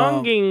quick.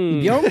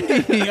 Younging.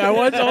 Younging. I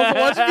also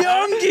watched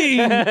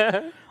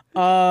Younging.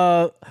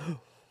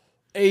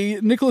 A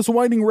Nicholas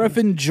Winding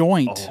Refn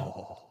joint.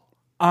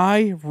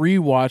 I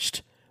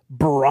rewatched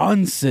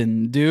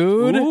Bronson,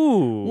 dude.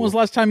 Ooh. When was the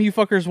last time you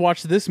fuckers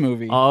watched this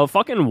movie? A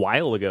fucking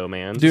while ago,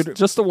 man. Dude,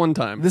 Just the one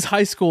time. this is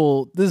high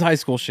school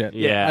shit.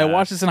 Yeah. I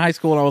watched this in high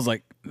school and I was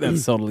like,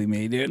 that's totally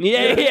me, dude.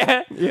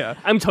 Yeah. Yeah.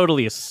 I'm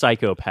totally a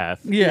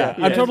psychopath. Yeah,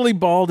 I'm totally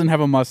bald and have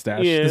a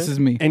mustache. Yeah. This is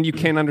me. And you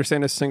can't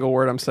understand a single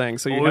word I'm saying,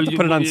 so you have to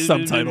put it on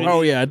subtitles.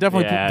 Oh yeah,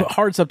 definitely Yeah. put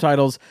hard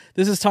subtitles.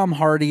 This is Tom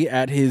Hardy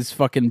at his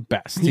fucking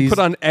best. You put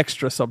on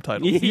extra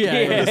subtitles.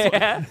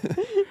 Yeah.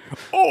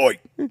 Oi,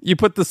 You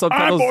put the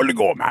subtitles.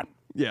 go, man.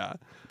 Yeah.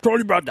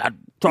 Sorry about that.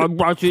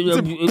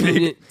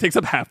 Takes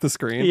up half the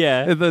screen.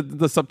 Yeah.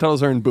 The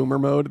subtitles are in boomer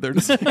mode. They're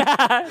just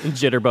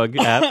Jitterbug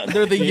app.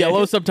 They're the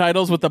yellow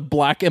subtitles with the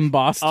black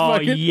embossed. Oh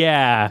fucking-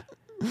 yeah.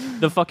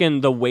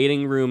 The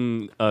waiting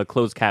room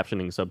closed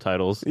captioning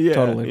subtitles. yeah.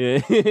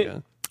 Totally. Yeah.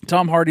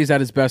 Tom Hardy's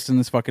at his best in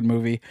this fucking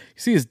movie. You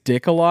see his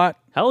dick a lot.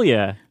 Hell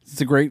yeah. It's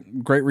a great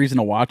reason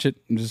to watch it.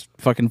 And just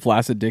fucking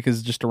flaccid dick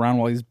is just around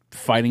while he's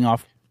fighting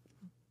off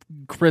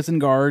prison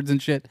guards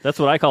and shit. That's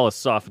what I call a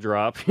soft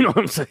drop. You know what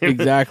I'm saying?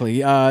 Exactly.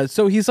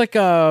 So he's like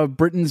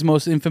Britain's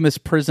most infamous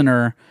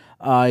prisoner.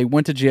 He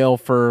went to jail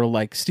for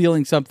like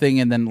stealing something,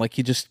 and then like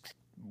he just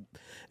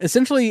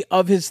essentially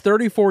of his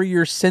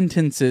 34-year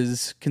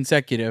sentences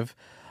consecutive,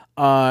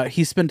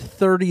 he spent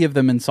 30 of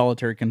them in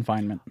solitary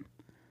confinement.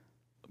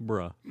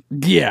 Bruh.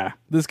 Yeah,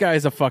 this guy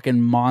is a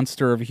fucking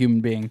monster of a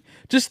human being.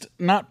 Just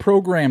not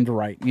programmed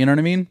right. You know what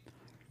I mean?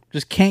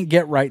 Just can't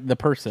get right the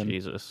person.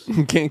 Jesus.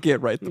 Can't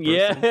get right. The person.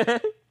 Yeah.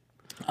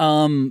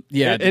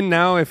 Yeah. And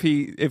now if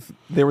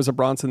there was a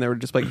Bronson, they would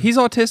just be like, he's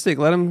autistic.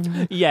 Let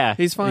him. Yeah.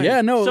 He's fine.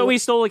 Yeah, no. So he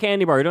stole a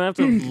candy bar. You don't have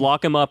to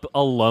lock him up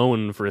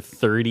alone for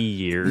 30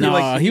 years.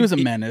 Nah, he was a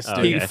menace,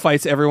 dude. He Okay.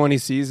 fights everyone he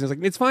sees. He's like,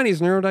 it's fine. He's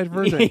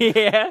neurodivergent.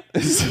 Yeah.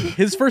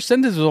 His first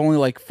sentence was only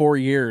like 4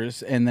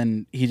 years, and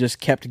then he just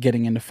kept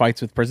getting into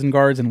fights with prison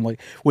guards and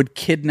like would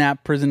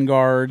kidnap prison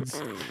guards,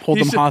 hold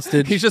them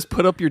hostage. He's just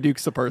put up your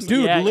dukes of person.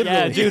 Dude, Yeah, literally,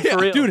 yeah, dude, for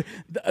real. Dude,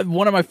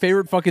 one of my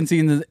favorite fucking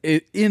scenes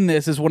in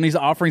this is when he's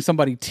offering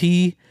somebody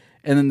tea,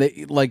 and then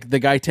they like the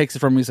guy takes it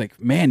from him. He's like,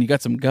 "Man, you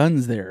got some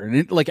guns there."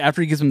 And like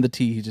after he gives him the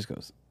tea, he just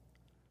goes,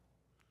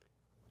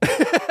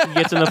 He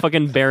gets in the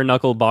fucking bare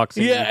knuckle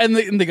boxing. "Yeah," and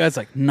the guy's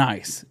like,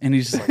 "Nice," and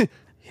he's just like,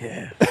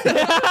 "Yeah."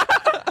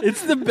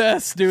 It's the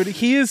best, dude.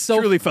 He is so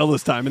Truly fell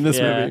this time in this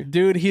Yeah. movie.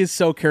 Dude, he is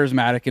so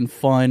charismatic and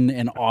fun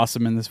and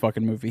awesome in this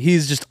fucking movie.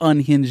 He's just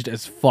unhinged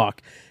as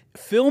fuck.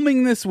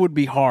 Filming this would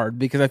be hard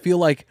because I feel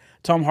like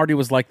Tom Hardy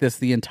was like this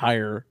the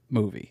entire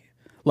movie.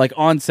 Like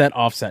on set,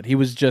 off set. He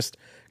was just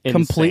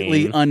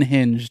completely Insane.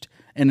 unhinged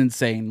and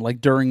insane,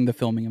 like during the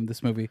filming of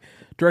this movie.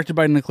 Directed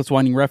by Nicholas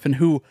Winding Refn,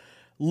 who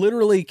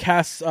literally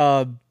casts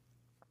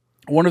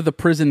one of the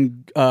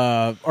prison,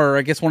 or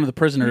I guess one of the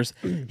prisoners.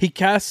 He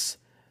casts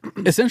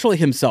essentially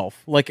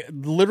himself, like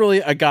literally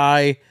a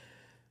guy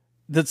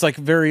that's like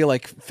very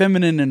like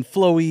feminine and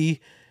flowy,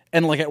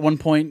 and like at one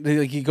point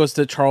like he goes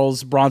to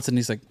Charles Bronson,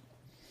 he's like,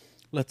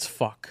 "Let's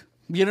fuck,"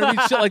 you know what I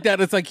mean? Shit like that.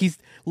 It's like he's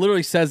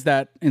literally says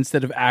that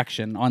instead of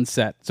action on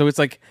set. So it's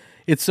like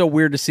it's so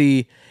weird to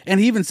see. And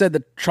he even said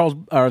that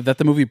that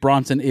the movie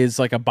Bronson is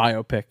like a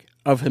biopic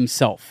of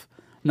himself,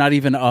 not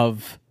even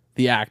of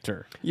the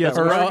actor. Yeah, That's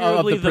Or,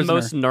 arguably the prisoner.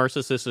 most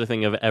narcissistic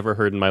thing I've ever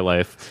heard in my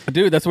life.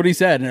 Dude, that's what he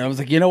said, and I was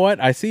like, you know what?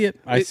 I see it.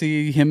 I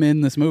see him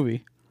in this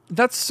movie.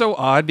 That's so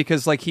odd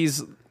because like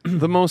he's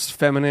the most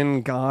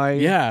feminine guy.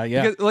 Yeah,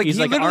 yeah. Because, like He's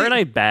he like, literally- aren't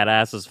I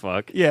badass as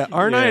fuck? Yeah,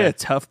 aren't I Yeah. a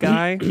tough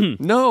guy?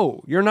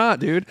 No, you're not,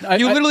 dude. I-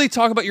 You literally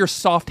talk about your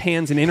soft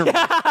hands in interviews.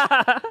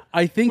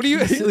 I think What do you?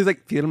 he's- He's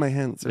like, feel my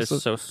hands. They're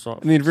It's so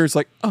soft. and the interviewer's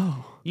like,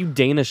 oh, You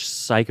Danish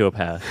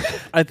psychopath.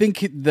 I think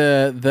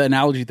the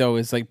analogy though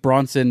is like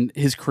Bronson,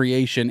 his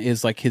creation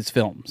is like his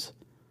films.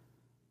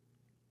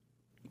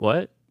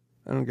 What?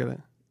 I don't get it.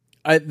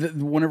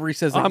 whenever he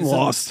says like, I'm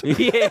lost.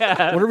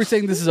 Yeah. whenever he's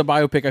saying this is a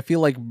biopic, I feel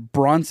like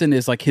Bronson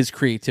is like his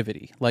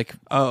creativity, like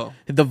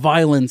the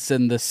violence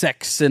and the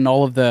sex and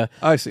all of the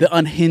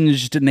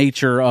unhinged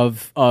nature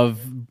of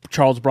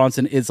Charles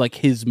Bronson is like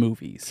his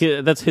movies.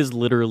 That's his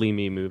Literally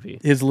Me movie.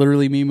 His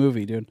Literally Me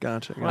movie, dude.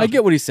 Gotcha. I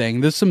get what he's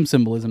saying. There's some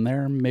symbolism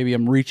there. Maybe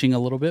I'm reaching a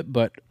little bit,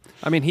 but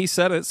I mean, he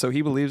said it, so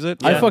he believes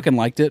it. I fucking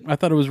liked it. I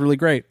thought it was really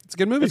great. It's a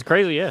good movie. It's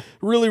crazy, yeah.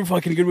 Really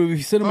fucking good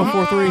movie. Cinema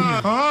 4.3.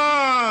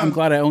 I'm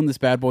glad I own this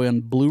bad boy on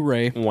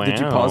Blu-ray. Wow. Did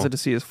you pause it to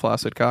see his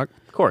flaccid cock?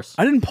 Of course.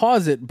 I didn't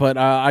pause it, but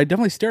I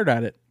definitely stared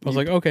at it. I was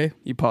like, okay.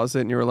 You paused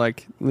it and you were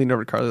like, leaned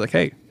over to Carly like,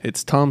 hey,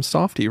 it's Tom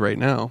Softy right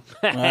now.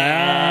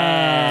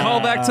 Call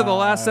back to the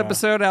last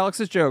episode.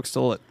 Alex's joke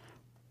stole it.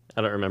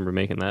 I don't remember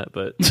making that,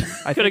 but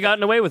I could have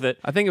gotten away with it.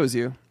 I think it was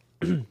you.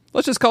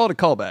 Let's just call it a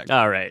callback.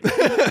 All right.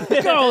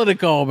 Call it a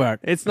callback.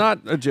 It's not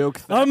a joke.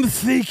 I'm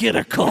thinking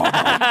a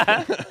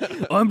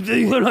callback. I'm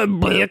thinking I'm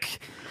back.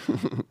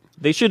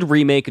 They should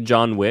remake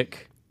John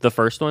Wick, the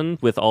first one,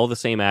 with all the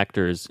same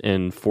actors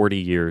in 40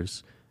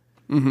 years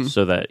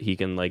so that he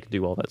can like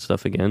do all that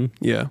stuff again.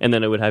 Yeah. And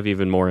then it would have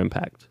even more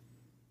impact.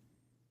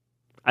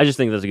 I just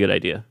think that's a good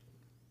idea.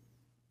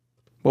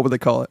 What would they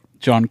call it?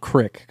 John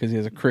Crick, because he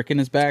has a crick in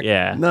his back.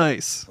 Yeah.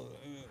 Nice.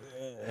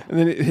 And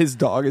then his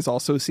dog is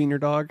also a senior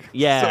dog.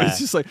 Yeah.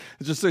 So it's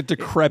just a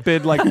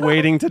decrepit, like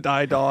waiting to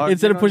die dog.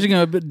 Instead of pushing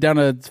him down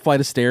a flight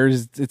of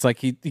stairs, it's like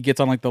he gets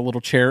on like the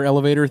little chair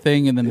elevator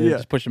thing, and then they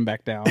just push him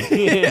back down.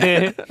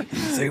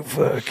 He's like,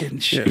 fucking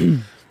shit. Yeah.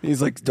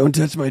 He's like, don't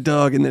touch my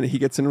dog. And then he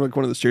gets into like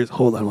one of those chairs.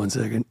 Hold on 1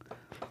 second.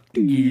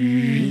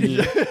 You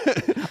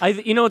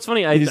know what's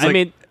funny? I like,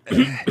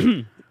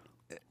 mean...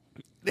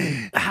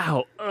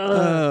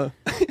 Ow.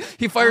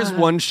 He fires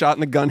one shot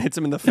and the gun hits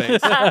him in the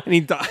face and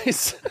he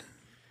dies.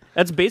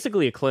 That's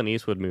basically a Clint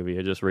Eastwood movie,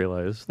 I just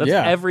realized. That's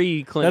Yeah.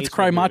 every Clint That's Eastwood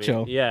Cry movie.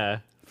 Macho.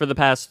 Yeah. For the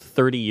past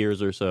 30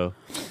 years or so.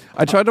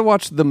 I tried to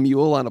watch The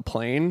Mule on a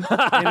plane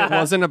and it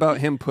wasn't about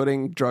him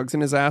putting drugs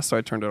in his ass, so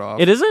I turned it off.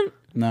 It isn't?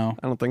 No.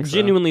 I don't think so.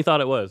 Genuinely thought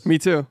it was. Me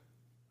too.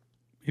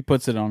 He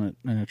puts it on it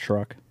in a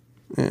truck.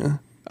 Yeah.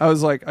 I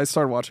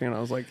started watching it and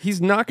I was like, he's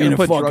not going to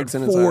put drugs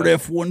in his ass.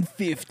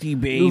 F-150,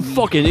 baby.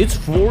 It's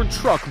Ford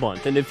Truck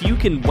Month, and if you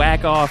can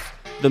whack off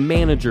the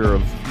manager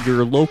of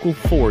your local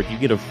Ford, you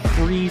get a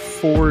free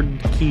Ford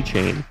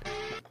keychain.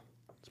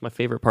 It's my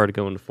favorite part of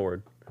going to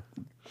Ford.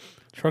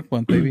 Truck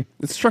month, baby.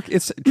 It's truck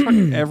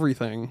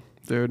everything,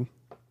 dude.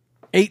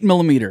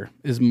 8mm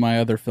is my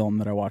other film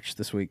that I watched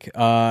this week.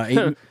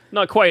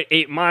 Not quite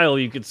 8 Mile,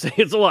 you could say.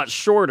 It's a lot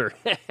shorter.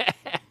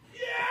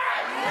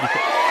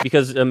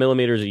 Because a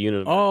millimeter is a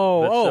unit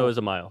of so is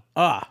a mile.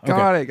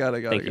 Okay. Got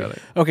it. Thank you.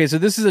 Okay, so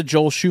this is a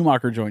Joel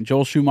Schumacher joint.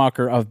 Joel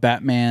Schumacher of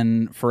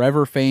Batman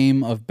Forever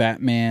fame, of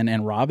Batman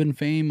and Robin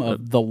fame,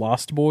 of The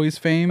Lost Boys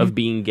fame. Of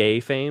being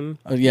gay fame.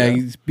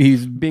 He's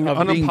Being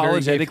of being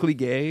very unapologetically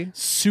gay.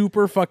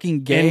 super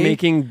fucking gay. And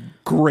making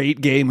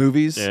great gay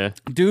movies. Yeah.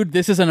 Dude,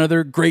 this is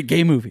another great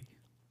gay movie.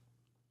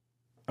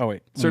 Oh,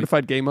 wait.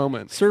 Certified gay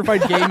moment.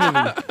 Certified gay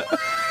movie.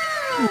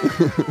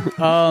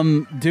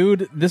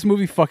 Dude, this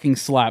movie fucking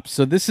slaps.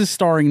 So this is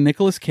starring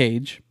Nicolas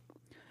Cage.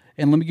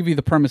 And let me give you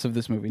the premise of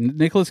this movie.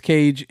 Nicolas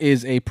Cage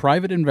is a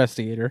private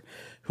investigator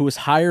who was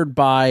hired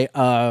by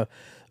a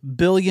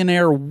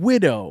billionaire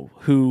widow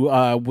who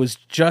was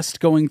just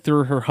going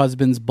through her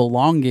husband's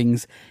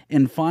belongings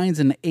and finds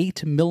an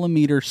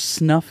 8mm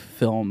snuff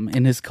film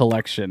in his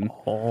collection.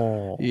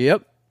 Oh.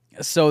 Yep.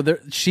 So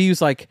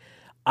she's like,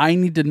 I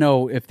need to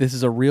know if this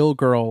is a real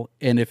girl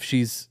and if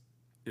she's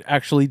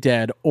actually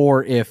dead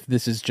or if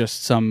this is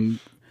just some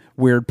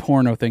weird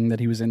porno thing that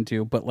he was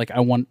into, but like I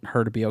want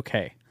her to be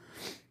okay.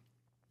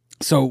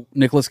 So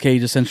Nicolas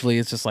Cage essentially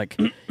is just like,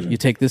 you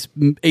take this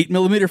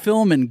 8mm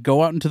film and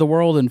go out into the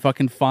world and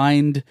fucking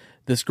find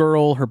this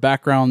girl, her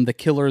background, the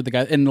killer, the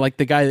guy, and like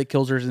the guy that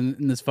kills her is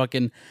in this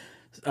fucking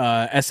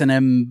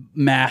S&M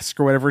mask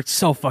or whatever. It's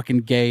so fucking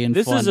gay and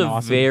This fun is and a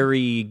awesome.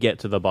 very get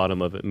to the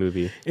bottom of it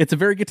movie. It's a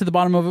very get to the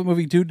bottom of it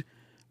movie, dude.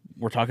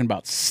 We're talking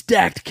about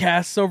stacked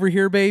casts over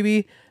here,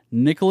 baby.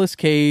 Nicolas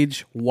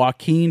Cage,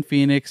 Joaquin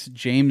Phoenix,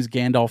 James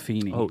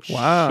Gandolfini. Oh,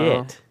 Wow.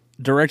 shit.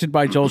 Directed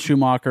by Joel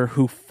Schumacher,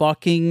 who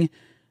fucking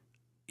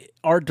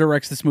art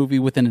directs this movie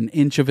within an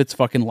inch of its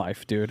fucking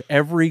life, dude.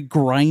 Every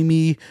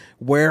grimy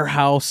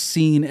warehouse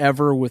scene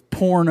ever with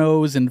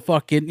pornos and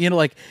fucking,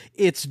 like,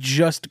 it's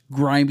just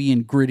grimy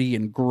and gritty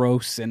and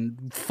gross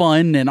and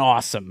fun and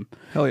awesome.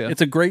 Hell yeah.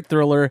 It's a great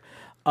thriller.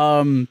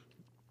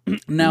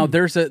 Now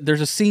there's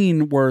a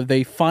scene where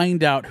they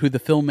find out who the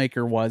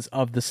filmmaker was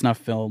of the snuff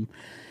film,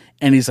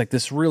 and he's like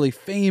this really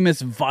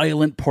famous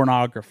violent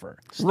pornographer,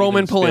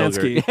 Roman Steven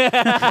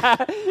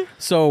Polanski.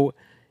 So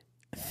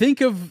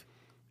think of,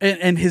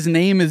 and his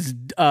name is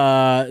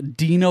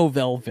Dino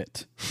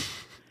Velvet.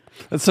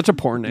 That's such a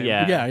porn name.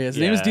 Yeah. His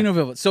name is Dino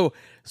Velvet.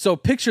 So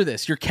picture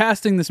this: you're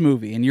casting this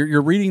movie, and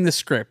you're reading the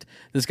script.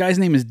 This guy's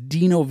name is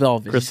Dino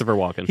Velvet. Christopher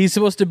Walken. He's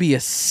supposed to be a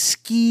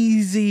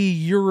skeezy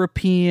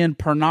European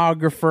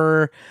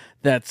pornographer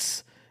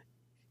that's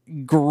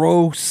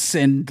gross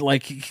and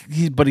like,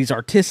 but he's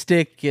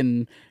artistic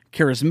and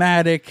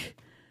charismatic.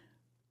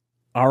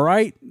 All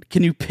right.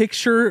 Can you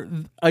picture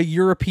a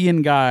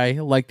European guy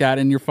like that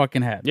in your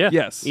fucking head? Yeah.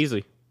 Yes.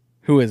 Easy.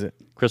 Who is it?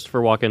 Christopher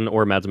Walken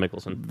or Mads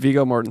Mikkelsen.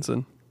 Viggo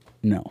Mortensen.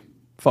 No.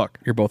 Fuck.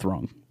 You're both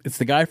wrong. It's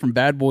the guy from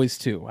Bad Boys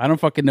 2. I don't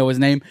fucking know his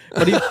name,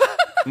 but he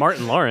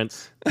Martin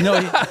Lawrence. no,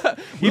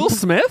 Will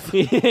Smith?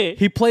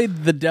 he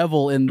played the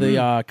devil in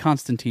the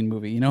Constantine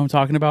movie. You know what I'm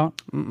talking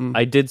about?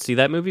 I did see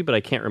that movie, but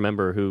I can't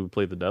remember who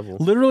played the devil.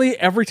 Literally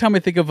every time I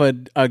think of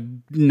a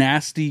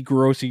nasty,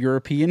 gross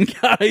European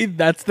guy,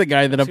 that's the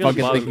guy that I'm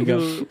fucking thinking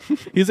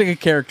of. He's like a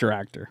character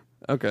actor.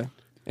 Okay.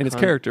 And his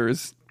character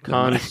is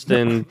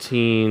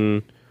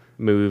Constantine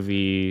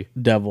movie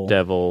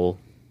Devil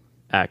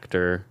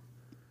actor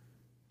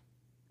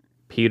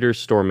Peter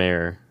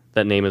Stormare.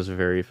 That name is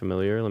very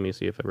familiar. Let me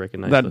see if I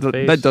recognize the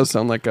face. That does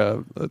sound like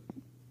a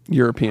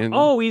European.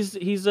 Oh, he's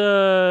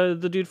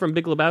the dude from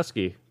Big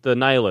Lebowski, the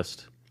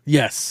nihilist.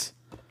 Yes.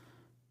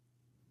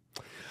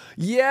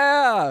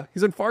 Yeah,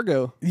 he's in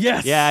Fargo.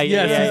 Yes. Yeah, he's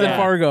in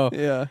Fargo.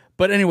 Yeah.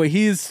 But anyway,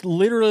 he's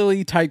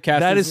literally typecast.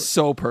 That is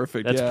so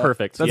perfect. That's yeah.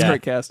 perfect. That's Yeah.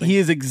 great casting. He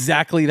is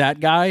exactly that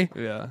guy.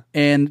 Yeah.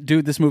 And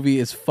dude, this movie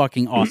is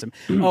fucking awesome.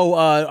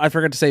 I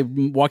forgot to say,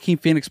 Joaquin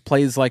Phoenix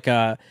plays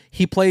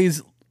he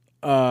plays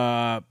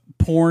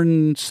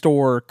porn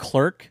store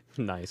clerk,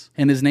 Nice.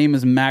 and his name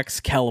is Max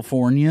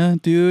California,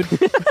 dude.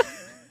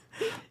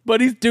 But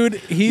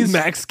he's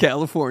Max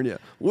California.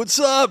 What's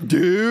up,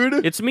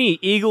 dude? It's me,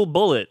 Eagle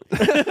Bullet.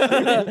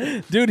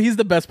 dude, he's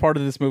the best part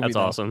of this movie. That's though.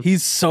 awesome.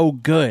 He's so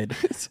good.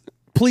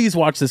 Please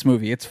watch this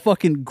movie. It's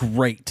fucking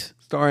great.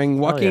 Starring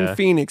Joaquin yeah.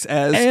 Phoenix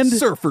as And-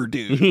 Surfer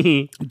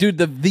Dude. Dude,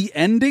 the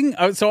ending,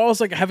 so I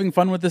was like having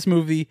fun with this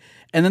movie,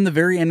 and then the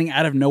very ending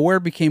out of nowhere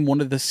became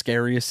one of the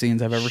scariest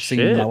scenes I've ever seen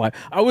in my Shit. life.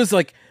 I was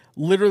like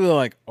literally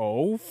like,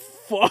 oh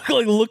fuck,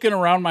 like looking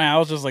around my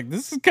house just like,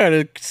 this is kind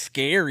of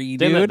scary,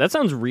 dude. Damn, that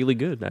sounds really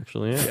good,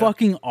 actually. Yeah.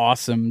 Fucking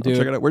awesome, dude.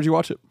 Check it out. Where'd you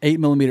watch it?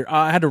 8mm.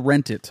 I had to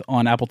rent it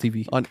on Apple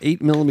TV. On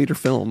 8mm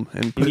film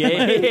and put it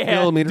on an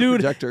Yeah. 8mm Dude.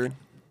 projector.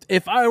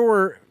 If I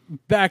were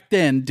back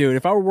then, dude,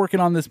 if I were working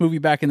on this movie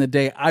back in the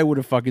day, I would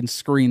have fucking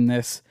screened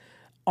this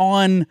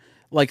on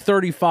like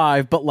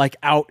 35, but like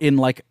out in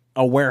like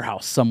a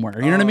warehouse somewhere.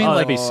 You know what I mean? Oh,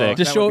 Like that'd be sick.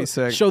 just That would be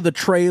sick. show the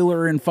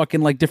trailer and fucking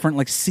like different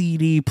like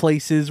CD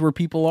places where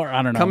people are.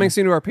 I don't know. Coming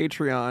soon to our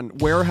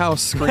Patreon,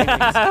 warehouse screenings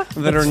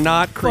that are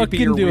not creepy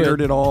Fucking or do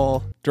weird it. at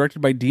all Directed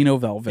by Dino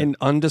Velvet. in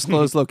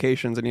undisclosed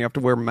locations, and you have to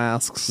wear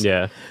masks.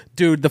 Yeah.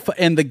 Dude,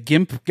 the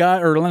GIMP guy,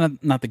 or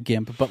not the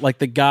GIMP, but like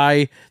the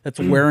guy that's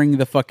wearing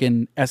the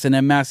fucking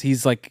S&M mask,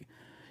 he's like,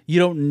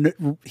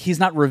 he's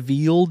not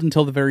revealed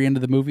until the very end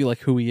of the movie, like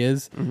who he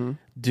is.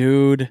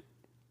 Dude,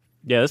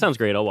 Yeah, that sounds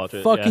great. I'll watch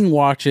it. fucking yeah.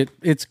 watch it.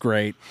 It's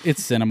great.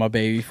 It's cinema,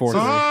 baby. For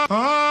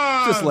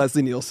Just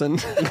Leslie Nielsen.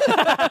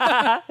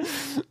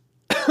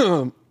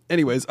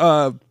 Anyways,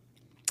 fuck,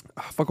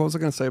 what was I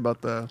going to say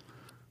about the...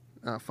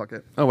 fuck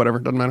it. Oh, whatever.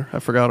 Doesn't matter. I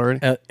forgot already.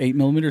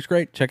 8mm is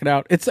great. Check it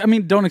out.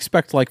 Don't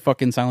expect like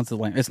fucking Silence of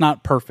the Lambs. It's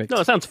not perfect. No,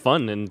 it sounds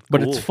fun and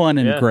but cool. it's fun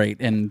and Yeah. great,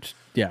 and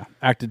yeah,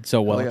 acted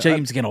so well. yeah.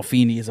 James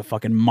Gandolfini is a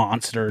fucking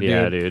monster, dude.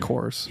 Yeah, dude. Of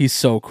course. He's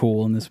so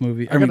cool in this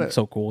movie. I mean, gotta-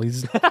 so cool.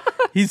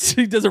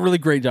 He does a really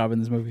great job in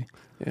this movie.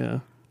 Yeah.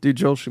 Dude,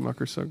 Joel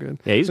Schumacher's so good.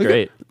 Yeah, he's Look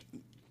great.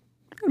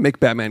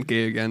 Make Batman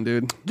gay again,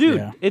 dude. Dude,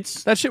 Yeah.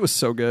 it's... That shit was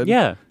so good.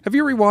 Yeah. Have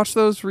you rewatched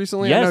those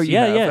recently? I Yes, know you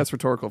yeah, have. yeah. That's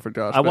rhetorical for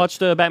Josh. I but- watched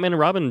Batman and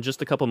Robin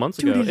just a couple months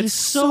ago. Dude, it it's is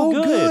so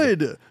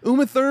good.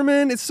 Uma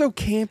Thurman, it's so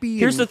campy.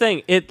 Here's the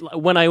and- thing.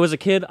 When I was a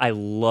kid, I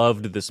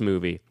loved this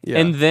movie. Yeah.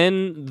 And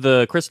then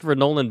the Christopher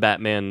Nolan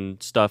Batman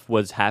stuff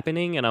was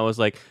happening, and I was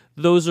like,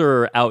 those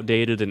are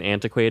outdated and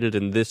antiquated,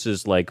 and this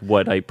is like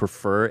what I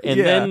prefer. And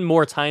Yeah. then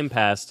more time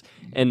passed,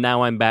 and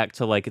now I'm back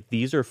to like,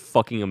 these are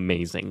fucking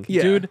amazing.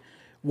 Yeah. Dude,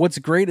 what's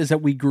great is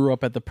that we grew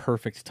up at the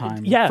perfect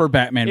time Yeah. for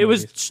Batman It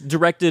movies. was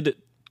directed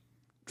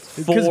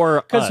for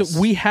us. Because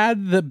we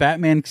had the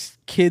Batman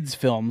kids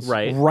films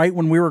Right.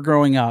 when we were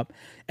growing up.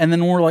 And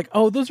then we're like,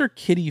 oh, those are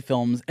kiddie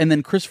films. And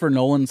then Christopher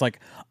Nolan's like,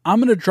 I'm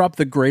going to drop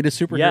the greatest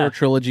superhero Yeah.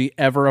 trilogy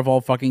ever of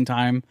all fucking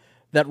time.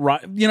 You know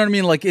what I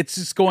mean? Like, it's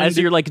just going as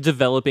you're like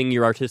developing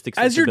your artistic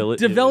as you're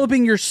sensibility.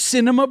 developing your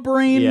cinema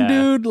brain, Yeah.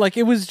 dude. Like,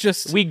 it was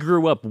just We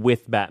grew up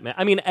with Batman.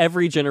 I mean,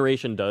 every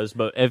generation does,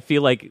 but I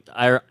feel like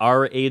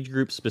our age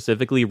group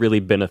specifically really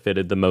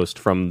benefited the most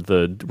from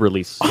the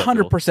release schedule.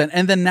 100%.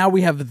 And then now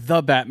we have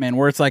the Batman,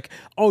 where it's like,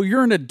 oh,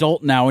 you're an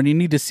adult now, and you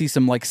need to see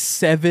some like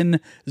 7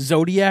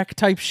 Zodiac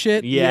type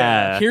shit.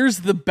 Yeah.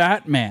 Here's the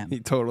Batman.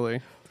 Totally.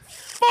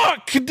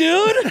 Fuck,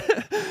 dude.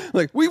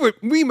 Like,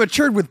 we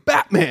matured with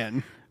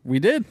Batman. We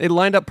did. It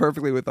lined up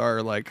perfectly with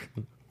our, like...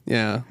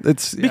 Yeah.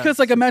 It's... yeah. Because,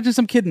 like, imagine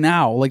some kid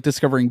now, like,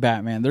 discovering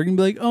Batman. They're going to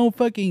be like, oh,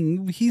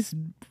 fucking, he's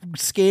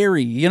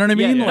scary. You know what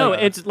I Yeah, mean? no, Like,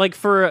 it's like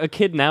for a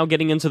kid now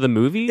getting into the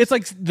movies. it's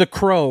like The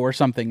Crow or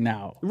something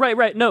now.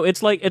 Right. No,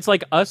 it's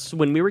like us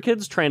when we were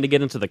kids trying to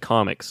get into the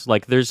comics.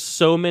 Like, there's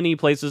so many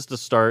places to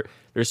start.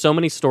 There's so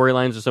many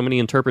storylines. There's so many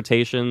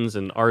interpretations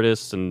and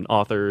artists and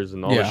authors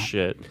and all Yeah. this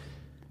shit.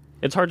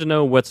 It's hard to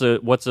know what's a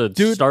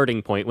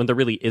starting point when there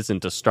really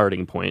isn't a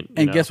starting point.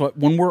 And guess what?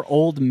 When we're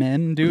old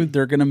men, dude,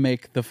 they're gonna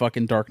make the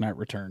fucking Dark Knight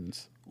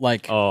Returns.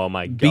 Like, oh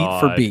my beat god,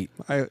 for beat.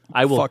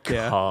 I will fuck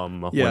yeah.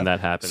 come Yeah. when that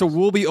happens. So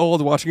we'll be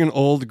old watching an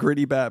old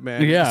gritty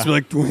Batman. Yeah. Just be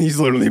like, he's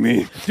literally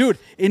me. Dude,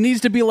 it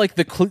needs to be like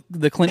the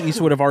Clint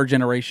Eastwood of our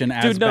generation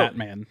as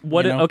Batman.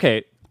 What? you know?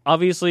 Okay,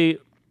 obviously.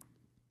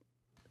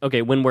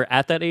 Okay, when we're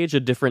at that age, a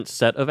different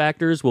set of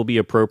actors will be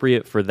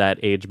appropriate for that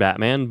age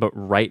Batman. But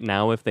right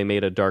now, if they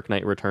made a Dark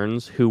Knight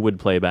Returns, who would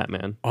play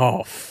Batman?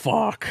 Oh,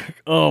 fuck.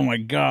 Oh, my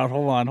God.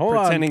 Hold on.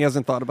 Pretending he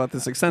hasn't thought about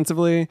this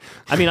extensively.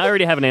 I mean, I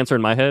already have an answer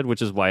in my head,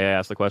 which is why I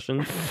asked the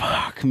question.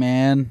 Fuck,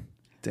 man.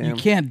 Damn. You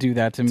can't do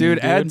that to me, Dude,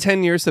 add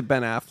 10 years to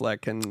Ben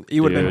Affleck, and he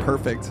would have been Dude.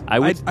 perfect.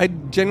 I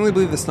genuinely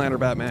believe the Snyder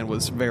Batman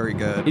was very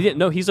good.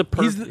 No, he's a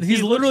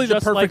He's literally the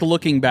perfect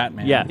looking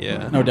Batman.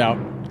 Yeah. No doubt.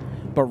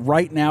 But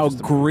right now,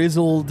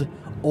 grizzled,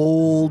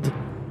 old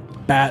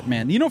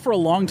Batman. You know, for a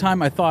long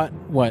time, I thought,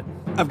 what?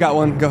 I've got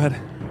one. Go ahead.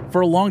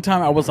 For a long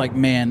time, I was like,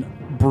 man,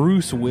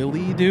 Bruce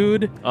Willis,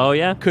 dude, Oh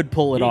yeah, could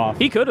pull it off.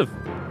 He could have.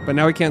 But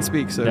now he can't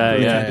speak, so Yeah,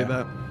 we yeah. can't do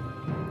that.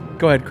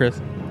 Go ahead, Chris.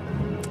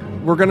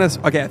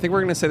 I think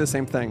we're gonna say the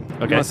same thing. You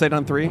Okay. want to say it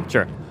on 3?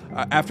 Sure.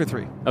 After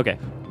 3. Okay.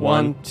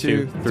 1,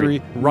 2,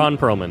 3. Ron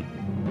Perlman.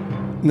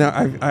 No,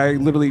 I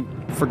literally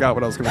forgot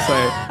what I was gonna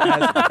say.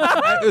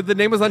 The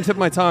name was on the tip of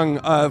my tongue.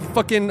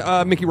 Fucking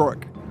Mickey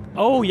Rourke.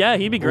 Oh yeah,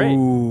 he'd be great.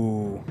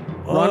 Ooh.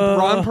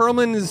 Ron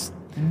Perlman is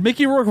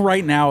Mickey Rourke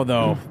right now,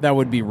 though, that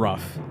would be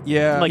rough.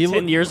 Like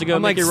 10 years ago,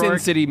 I'm like Mickey Sin Rourke.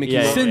 City Mickey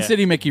Yeah, Rourke. Sin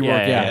City Mickey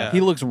Rourke, Yeah. yeah. He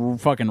looks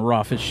fucking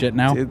rough as shit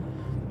now. Dude,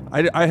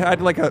 I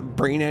had like a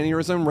brain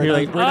aneurysm right, You're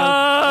on, like, right on.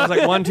 I was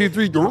like 1, 2,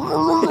 3.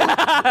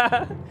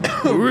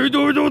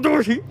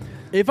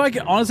 If I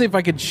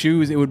could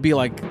choose, it would be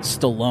like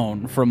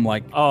Stallone from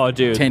like Oh,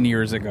 dude. 10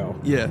 years ago.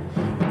 Yeah.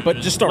 But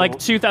just a Like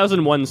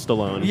 2001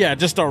 Stallone. yeah,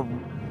 just a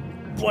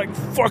like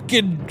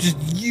fucking just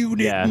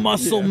unit Yeah.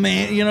 muscle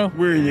man, you know?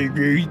 Where are they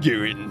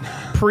doing?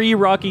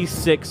 Pre-Rocky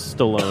 6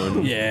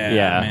 Stallone.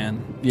 Yeah,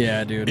 man.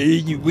 Yeah, dude.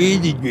 Where are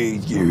they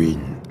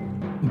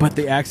doing? But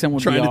the accent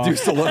would Trying be to do off.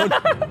 Stallone.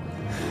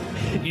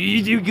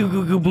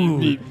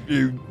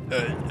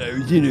 I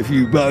was in a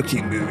few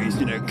boxing movies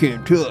and I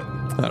can't talk.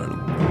 I don't know.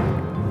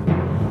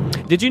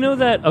 Did you know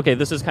that? Okay,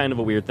 this is kind of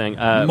a weird thing.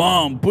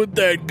 Mom, put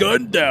that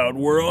gun down.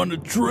 We're on a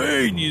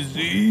train, you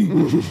see?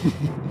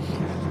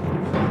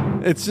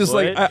 It's just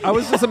What? like I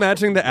was just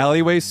imagining the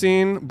alleyway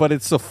scene, but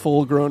it's a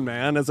full-grown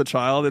man as a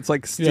child. It's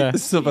like Yeah.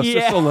 Sylvester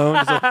Yeah. Stallone.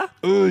 Just like,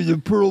 oh, the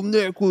pearl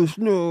necklace,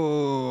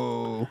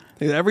 no.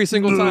 Every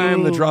single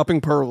time, the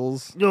dropping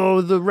pearls. No,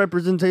 the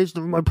representation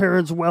of my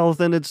parents' wealth,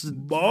 and it's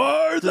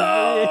Martha!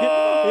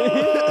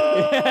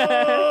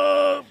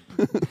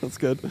 That's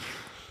good.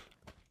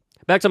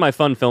 Back to my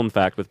fun film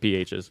fact with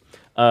PHs.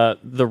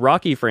 The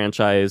Rocky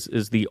franchise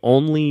is the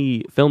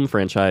only film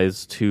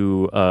franchise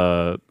to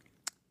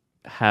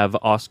have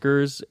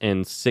Oscars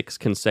in 6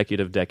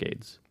 consecutive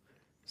decades.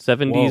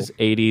 70s, Whoa.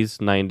 80s,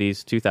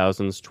 90s,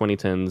 2000s,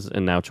 2010s,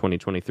 and now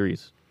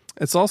 2023s.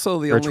 It's also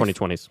the Or only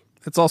 2020s.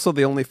 It's also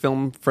the only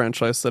film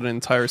franchise that an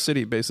entire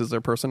city bases their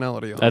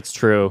personality on. That's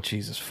true.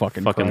 Jesus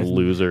fucking Fucking Christ.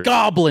 loser.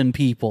 Goblin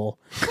people.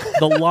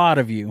 The lot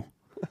of you.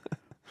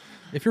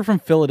 If you're from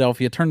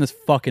Philadelphia, turn this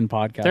fucking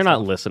podcast They're not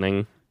off.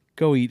 listening.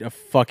 Go eat a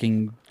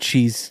fucking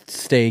cheese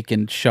steak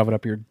and shove it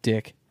up your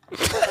dick.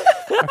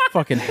 I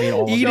fucking hate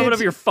all of Shove it. it up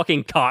your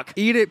fucking cock.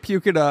 Eat it,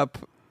 puke it up,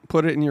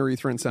 put it in your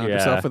urethra, and sound Yeah.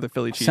 yourself with a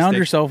Philly cheesesteak. Sound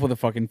yourself with a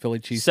fucking Philly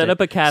cheese Set steak. up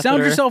a catheter.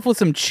 Sound yourself with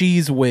some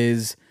cheese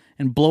whiz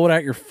and blow it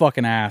out your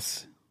fucking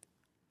ass.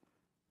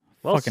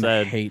 Well Fucking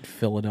said. hate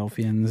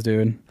Philadelphians,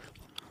 dude.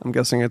 I'm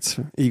guessing it's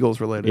Eagles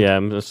related. Yeah,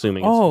 I'm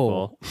assuming it's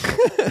Oh.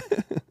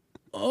 football.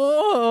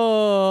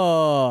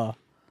 Oh.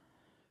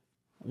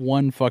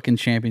 One fucking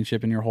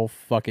championship in your whole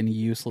fucking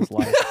useless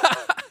life.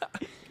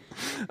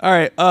 All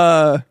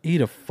right.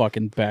 Eat a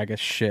fucking bag of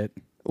shit.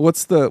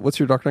 What's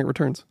your Dark Knight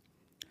Returns?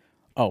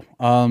 Oh,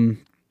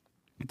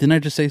 didn't I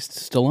just say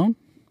Stallone?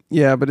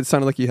 Yeah, but it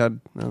sounded like you had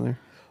another.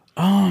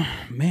 Oh,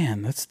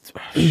 man, that's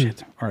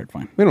shit. All right,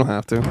 fine. We don't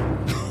have to.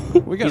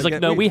 We gotta He's like,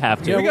 no, we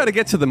have to. We got to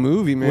get to the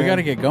movie, man. We got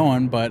to get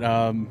going, but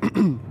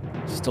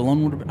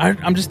Stallone would have...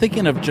 I'm just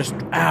thinking of just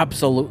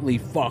absolutely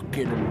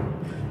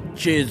fucking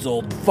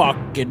chiseled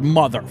fucking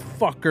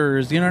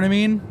motherfuckers. You know what I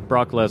mean?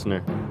 Brock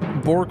Lesnar.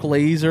 Bork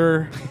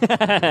Laser.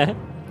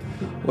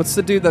 What's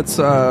the dude that's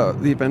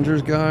the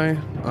Avengers guy?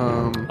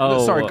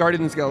 Sorry,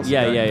 Guardians of the Galaxy.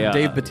 Yeah, guy. yeah, yeah.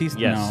 Dave Bautista?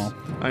 Yes. No.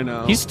 I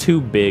know. He's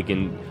too big,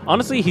 and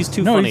honestly, he's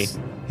too No, funny.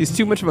 He's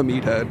too much of a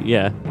meathead.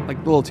 Yeah. Like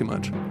a little too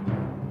much.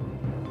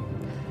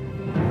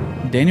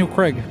 Daniel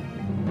Craig.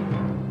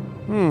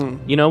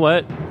 You know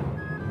what?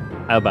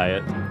 I'll buy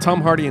it. Tom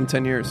Hardy in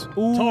 10 years.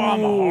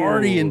 Tom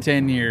Hardy in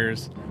 10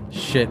 years.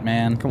 Shit,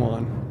 man. Come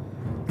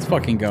on. Let's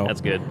fucking go. That's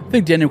good. I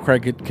think Daniel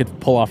Craig could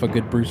pull off a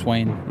good Bruce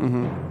Wayne.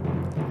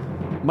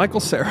 Michael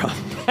Cera.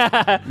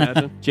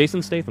 Imagine.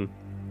 Jason Statham.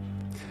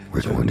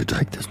 We're going to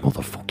take this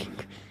motherfucking...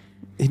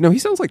 He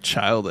sounds like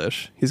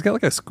childish. He's got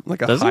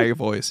like a Does he? high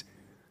voice.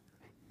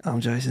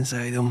 I'm Jason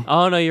Statham.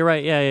 Oh no, you're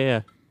right.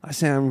 Yeah. I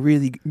say I'm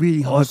really,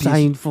 really hard piece.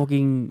 saying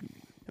fucking.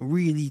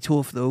 Really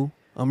tough, though.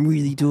 I'm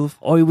really tough.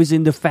 I was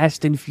in the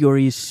Fast and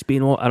Furious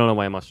spin-off. I don't know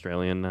why I'm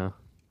Australian now.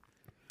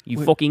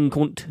 You fucking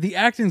cunt. The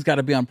acting's got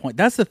to be on point.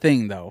 That's the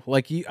thing, though.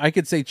 Like, I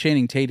could say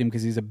Channing Tatum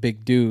because he's a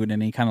big dude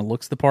and he kind of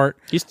looks the part.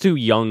 He's too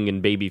young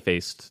and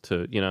baby-faced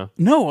to, you know.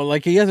 No,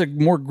 like, he has a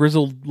more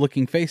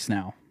grizzled-looking face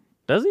now.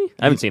 Does he?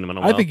 I haven't seen him in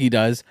a while. I think he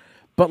does.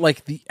 But,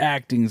 like, the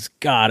acting's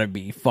got to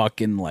be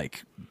fucking,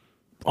 like,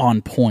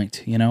 on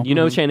point, you know? You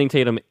know Channing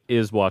Tatum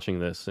is watching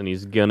this, and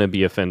he's going to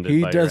be offended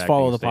He by does your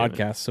follow the acting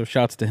podcast, so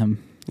shouts to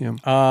him.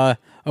 Yeah.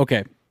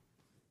 Okay.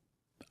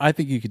 I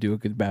think you could do a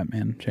good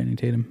Batman, Channing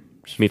Tatum.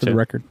 Just Me for too. the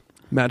record.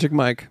 Magic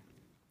Mike.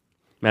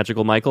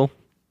 Magical Michael?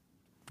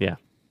 Yeah.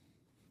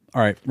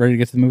 All right, ready to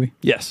get to the movie?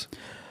 Yes.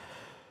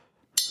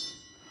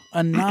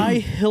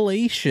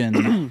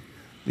 Annihilation.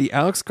 The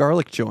Alex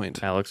Garlic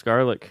joint. Alex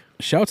Garlic.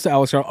 Shouts to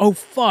Alex Garlic. Oh,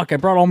 fuck. I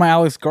brought all my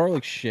Alex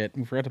Garlic shit.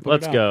 We forgot to put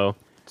Let's it out. go.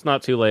 It's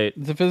not too late.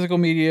 It's a physical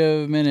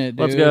media minute, dude.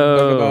 Let's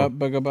go.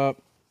 Bugabop.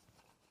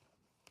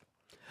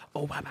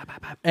 Oh,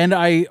 and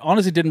I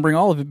honestly didn't bring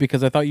all of it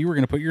because I thought you were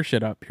going to put your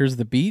shit up. Here's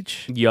the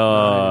beach. Yeah.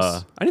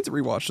 Nice. I need to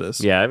rewatch this.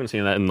 Yeah, I haven't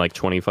seen that in like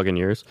 20 fucking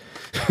years.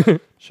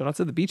 Shout out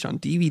to the beach on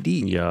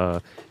DVD. Yeah.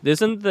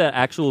 Isn't the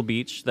actual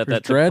beach that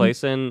There's took Dredd.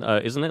 place in,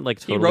 isn't it like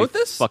totally wrote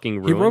this? fucking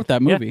ruined? He wrote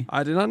that Yeah. movie.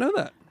 I did not know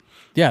that.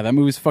 Yeah, that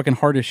movie's fucking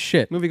hard as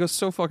shit. Movie goes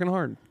so fucking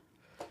hard.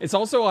 It's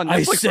also on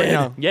I Netflix said, right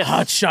now. Yes.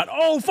 hot shot.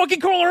 Oh,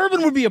 fucking Carl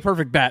Urban would be a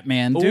perfect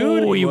Batman,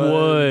 dude. Oh, he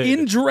would.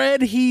 In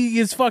Dredd, he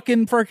is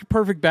fucking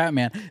perfect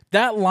Batman.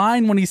 That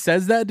line when he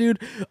says that, dude,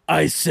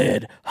 I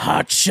said,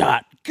 hot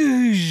shot.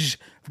 Goosh.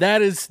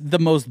 That is the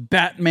most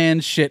Batman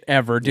shit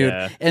ever, dude.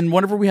 Yeah. And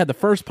whenever we had the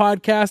first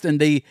podcast and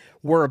they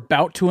were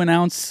about to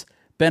announce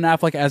Ben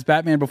Affleck as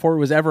Batman before it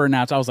was ever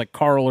announced, I was like,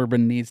 Carl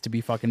Urban needs to be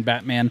fucking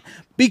Batman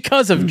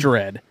because of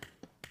Dredd.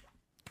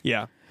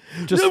 Yeah.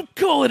 Don't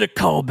call it a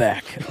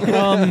callback.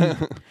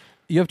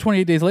 You have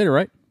 28 days later,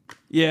 right?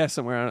 Yeah,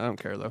 somewhere. I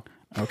don't care, though.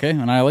 Okay,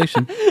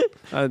 Annihilation.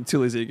 I'm too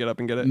lazy to get up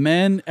and get it.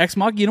 Men, Ex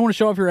Machina. You don't want to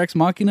show off your Ex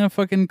Machina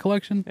fucking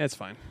collection? It's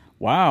fine.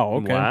 Wow,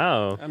 okay.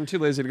 Wow. I'm too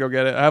lazy to go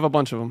get it. I have a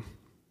bunch of them.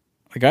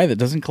 A guy that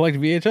doesn't collect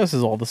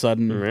VHSs all of a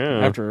sudden Yeah.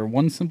 after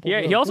one simple...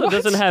 Yeah, he also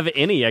doesn't have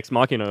any Ex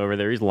Machina over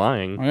there. He's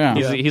lying. Oh, yeah.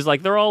 He's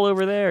like, they're all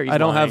over there. He's I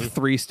don't lying. have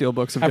 3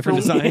 steelbooks of After-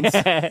 different designs.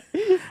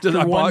 Just After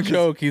I one bought-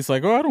 joke, he's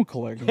like, oh, I don't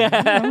collect them.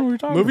 I don't know what you're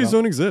talking Movies about.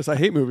 don't exist. I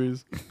hate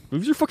movies.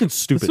 Movies are fucking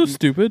stupid. So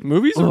stupid.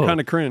 Movies are Ugh. kind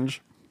of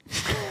cringe.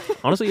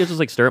 Honestly, you just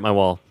like stare at my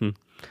wall.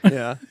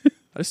 Yeah.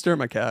 I just stare at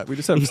my cat. We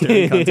just have a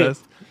staring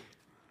contest.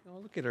 Oh,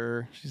 look at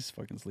her. She's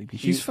fucking sleepy.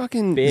 She's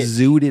fucking bitch.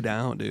 zooted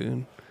out,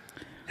 dude.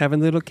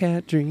 Having little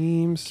cat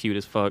dreams. Cute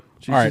as fuck.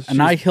 All right,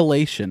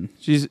 Annihilation.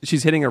 She's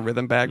hitting a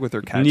rhythm bag with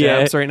her cat Yeah.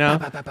 jabs right now.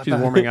 She's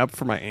warming up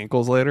for my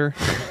ankles later.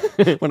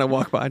 When I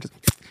walk by, just...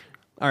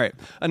 All right.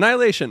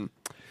 Annihilation.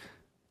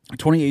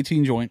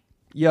 2018 joint.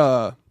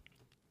 Yeah.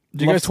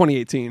 Did you Love guys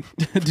 2018.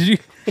 did you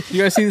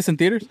guys see this in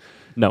theaters?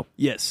 No.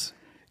 Yes.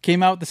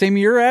 Came out the same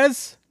year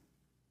as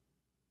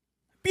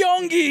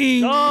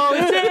Byonging. Oh,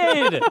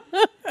 it did!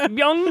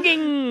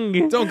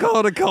 Byonging! Don't call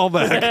it a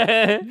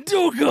callback.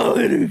 Don't call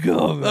it a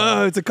callback.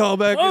 Oh, it's a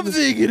callback. I'm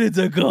thinking it's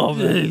a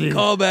callback.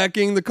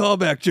 Callbacking the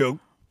callback joke.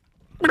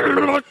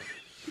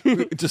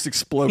 It just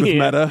explode with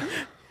Yeah. meta.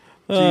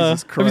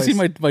 Jesus Christ. Have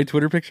you seen my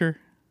Twitter picture?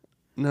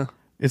 No.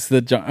 It's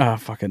the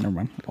fuck it, never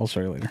mind. I'll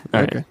show you later. All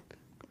right. Okay.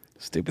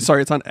 Stupid.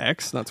 Sorry, it's on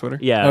X, not Twitter.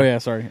 Yeah. Oh yeah,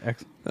 sorry.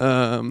 X.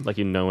 Like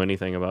you know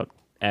anything about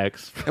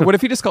X. And what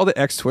if he just called it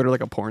X Twitter, like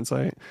a porn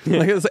site?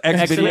 Like it's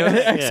X video,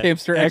 X Yeah.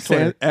 hamster. X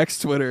Twitter. X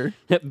Twitter.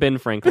 Ben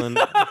Franklin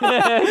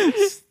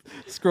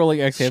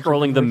Scrolling X hamster.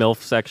 scrolling the MILF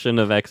section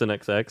of X and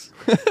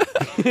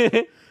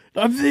XX.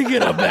 I'm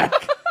thinking I'm back.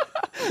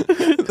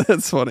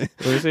 That's funny.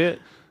 Let me see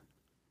it.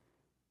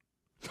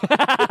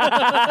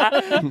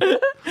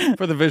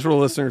 For the visual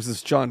listeners,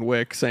 it's John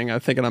Wick saying, "I'm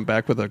thinking I'm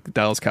back with a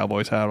Dallas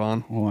Cowboys hat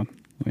on." Hold on.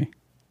 Let me.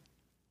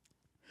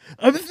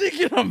 I'm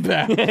thinking I'm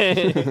back.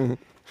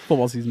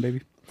 Football season,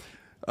 baby.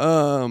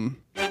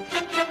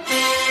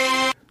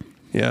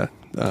 Yeah.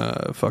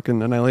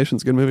 Fucking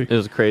Annihilation's a good movie. It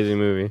was a crazy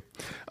movie.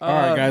 All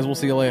right, guys. We'll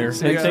see you later.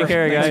 Take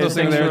care, guys. Thanks for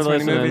listening Thanks to for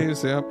 20 listening.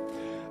 movies.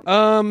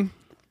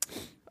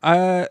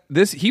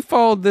 Yep. He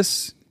followed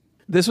this.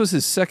 This was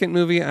his second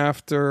movie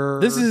after.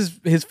 This is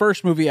his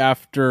first movie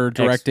after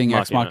directing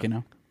Ex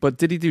Machina. But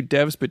did he do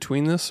devs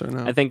between this or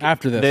no? I think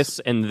After this.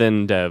 and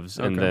then Devs,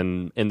 and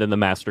Okay. then the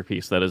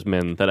masterpiece that is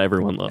Men that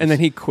everyone loves. And then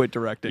he quit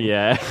directing.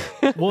 yeah,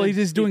 Well,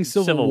 he's doing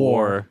Civil War.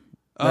 War.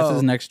 That's Oh.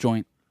 his next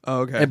joint.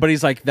 Oh, okay. But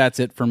he's like, that's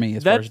it for me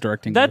as far as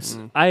directing That's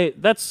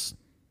goes.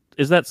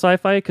 is that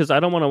sci-fi? Because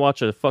I don't want to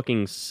watch a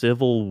fucking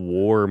Civil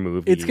War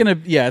movie. It's gonna,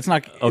 it's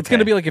not. It's Okay.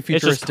 gonna be like a It's just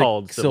futuristic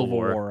called Civil Civil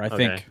War. War. I Okay.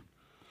 think.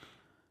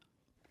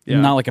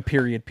 Yeah. Not like a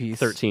period piece.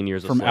 13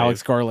 Years a from Slave.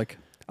 Alex Garlic.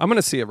 I'm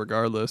gonna see it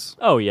regardless.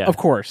 Oh yeah, Of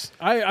course.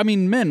 I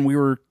mean, Men. We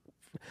were.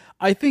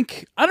 I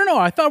think I don't know.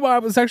 I thought I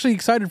was actually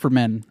excited for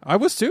Men. I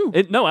was too.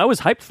 No, I was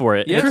hyped for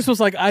it. Yeah. Chris was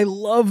like, "I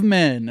love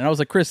Men," and I was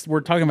like, "Chris,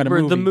 we're talking about a For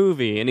movie." the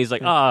movie, and he's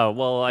like,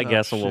 well, I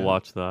guess we'll shit.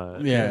 watch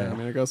that. Yeah. I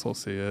mean, I guess we'll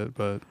see it,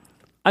 but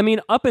I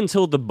mean, up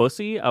until the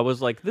Bussy, I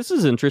was like, this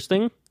is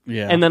interesting.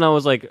 Yeah. And then I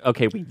was like,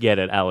 okay, we get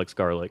it, Alex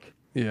Garlic.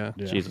 Yeah.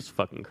 Jesus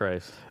fucking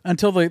Christ.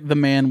 Until the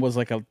man was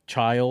like a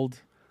child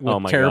with Oh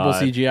my terrible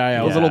God. CGI. I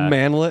A was little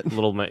manlet.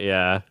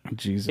 Yeah.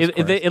 Jesus It,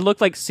 Christ. it looked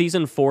like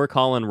season 4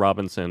 Colin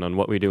Robinson on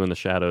What We Do in the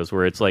Shadows,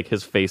 where it's like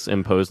his face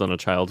imposed on a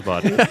child's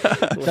body.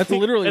 That's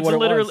literally It's what it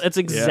literally, was. it's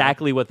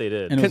exactly what they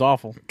did. And it was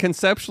awful.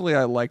 Conceptually,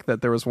 I like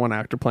that there was one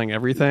actor playing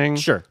everything.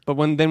 Sure. But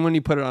when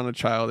you put it on a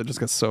child, it just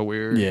gets so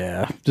weird.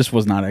 Yeah, just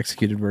was not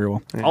executed very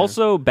well.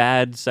 Also,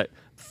 bad.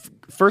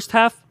 First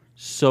half,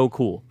 so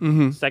cool.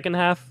 Mm-hmm. Second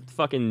half,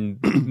 fucking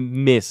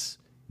miss.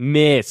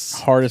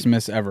 Hardest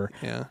miss ever.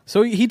 Yeah.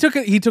 So he took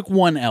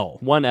one L.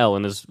 1 L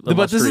in his. But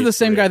this is the illustrious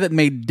same career. guy that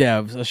made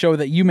Devs, a show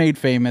that you made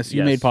famous, you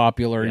Yes. made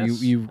popular,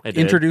 Yes, you I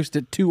did. introduced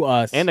it to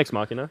us, And Ex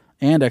Machina.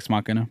 and Ex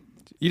Machina.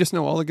 You just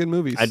know all the good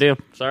movies. I do.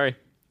 Sorry.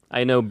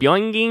 I know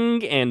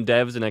Byoinging and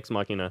Devs and Ex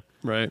Machina.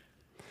 Right.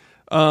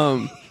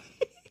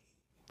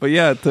 But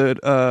yeah,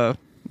 the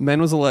Men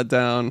was a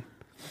letdown.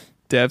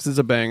 Devs is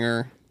a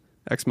banger.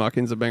 Ex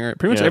Machina's a banger.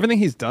 Pretty much Yeah. everything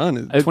he's done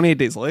is 28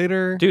 Days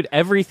Later. Dude,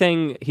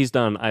 everything he's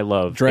done, I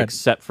love, Dread.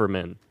 except for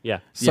Men. Yeah.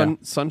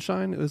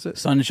 Sunshine, is it?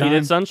 Sunshine, He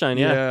did Sunshine,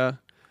 yeah.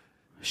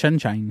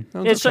 Sunshine.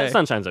 That one's okay.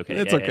 Sunshine's okay.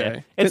 It's Yeah,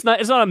 okay. yeah. It's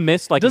not a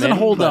miss like Doesn't Men,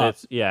 hold but up.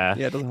 It's, yeah.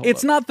 Yeah, it doesn't hold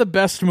It's up. not the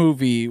best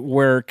movie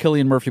where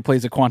Cillian Murphy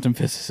plays a quantum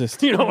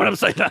physicist. You know what I'm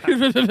saying? The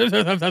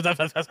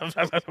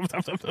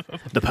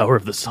power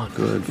of the sun.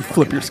 Good.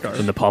 Flip your scarf.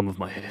 In the palm of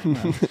my hand.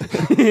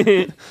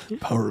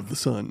 Power of the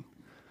sun.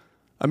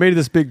 I made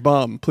this big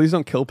bomb. Please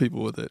don't kill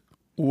people with it.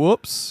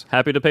 Whoops.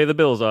 Happy to pay the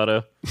bills,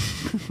 Otto.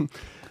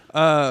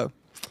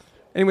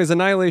 Anyways,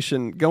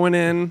 Annihilation going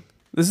in.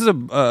 This is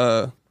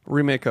a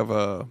remake of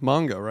a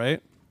manga,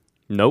 right?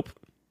 Nope.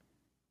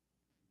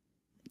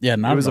 Yeah,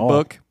 not It was at a all.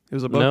 book. It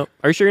was a book. No.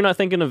 Are you sure you're not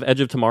thinking of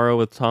Edge of Tomorrow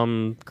with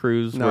Tom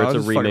Cruise, No, where I it's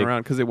was a just fucking remake?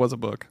 around because it was a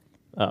book.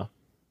 Oh.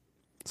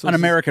 So An this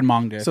is- American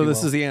manga. So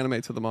this is the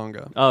anime to the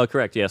manga. Oh,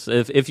 correct. Yes.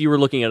 If you were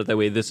looking at it that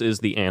way, this is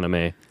the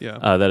anime. Yeah.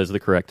 That is the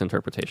correct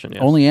interpretation.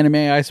 Yes. only anime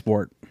I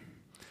sport.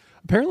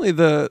 Apparently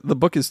the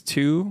book is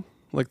 2.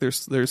 Like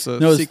there's a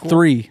No, it's sequel.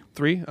 3.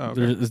 3? Oh,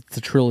 okay. It's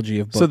a trilogy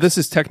of books. So this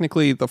is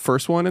technically the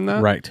first one in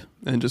that? right.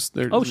 And just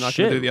they're Oh, not going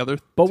shit. to do the other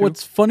But 2?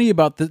 what's funny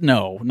about this?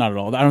 No, not at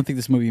all. I don't think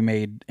this movie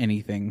made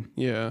anything.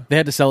 Yeah. They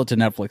had to sell it to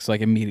Netflix like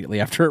immediately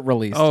after it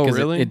released. Oh, 'cause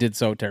really? It did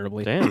so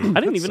terribly. Damn.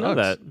 I didn't even know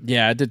sucks. that.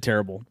 Yeah, it did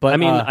terrible. But I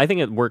mean, I think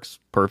it works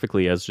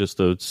perfectly as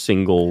just a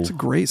single. It's a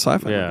great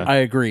sci-fi Yeah. movie. I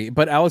agree.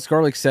 But Alex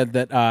Garlick said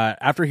that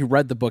after he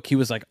read the book, he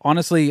was like,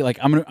 honestly, like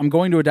I'm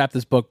going to adapt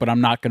this book, but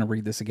I'm not going to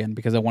read this again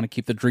because I want to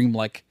keep the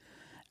dreamlike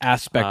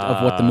aspect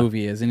of what the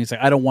movie is. And he's like,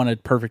 I don't want a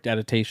perfect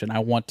adaptation. I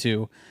want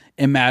to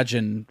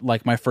imagine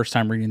like my first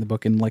time reading the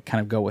book and like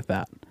kind of go with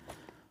that.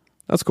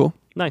 That's cool.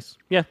 Nice.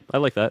 Yeah, I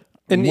like that.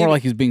 And More even-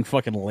 like he's being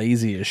fucking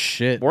lazy as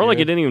shit. More like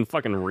you dude. didn't even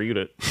fucking read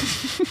it.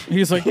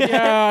 He's like,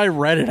 yeah, I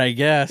read it, I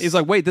guess. He's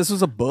like, wait, this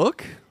was a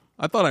book?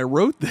 I thought I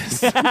wrote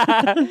this.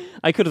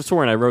 I could have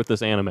sworn I wrote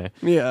this anime.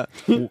 Yeah.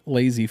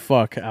 lazy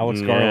fuck, Alex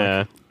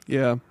Garlick. Yeah.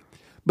 Yeah.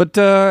 But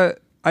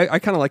I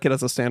kind of like it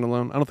as a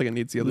standalone. I don't think it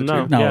needs the other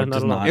No, two. No, yeah, it not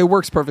does at all. not. It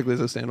works perfectly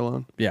as a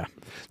standalone. Yeah.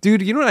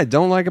 Dude, you know what I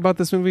don't like about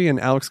this movie and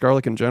Alex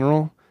Garlick in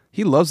general?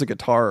 He loves a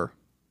guitar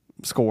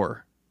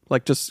score.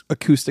 Like just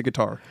acoustic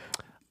guitar.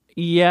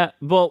 Yeah,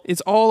 well,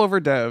 It's all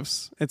over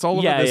Devs. It's all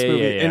over Yeah, this yeah,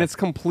 movie. yeah, yeah. And it's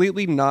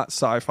completely not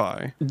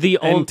sci-fi. the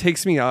And only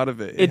takes me out of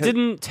it. it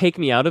didn't take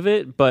me out of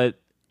it, but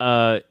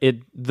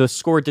the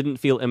score didn't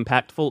feel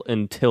impactful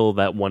until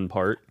that one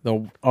part.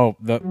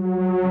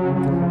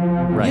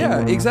 Right.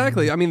 Yeah,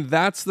 exactly. I mean,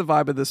 that's the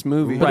vibe of this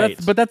movie. Right.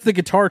 But that's the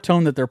guitar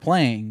tone that they're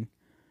playing,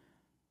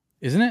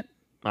 isn't it?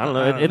 I don't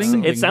know.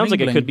 Bling, It sounds like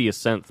it bling. could be a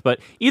synth,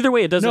 but either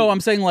way, it doesn't. No, I'm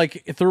saying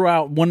like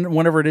throughout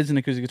whenever it is an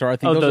acoustic guitar, I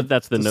think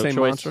that's the the note same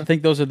choice, mantra? I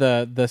think those are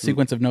the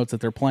sequence of notes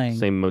that they're playing.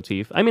 same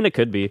motif. I mean, it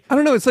could be. I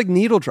don't know. It's like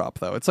needle drop,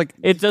 though. It's like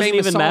It doesn't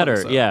famous even songs,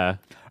 matter. though. Yeah.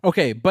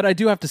 Okay, but I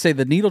do have to say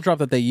the needle drop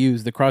that they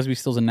used, the Crosby,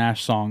 Stills and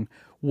Nash song,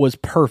 was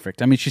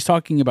perfect. I mean, she's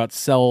talking about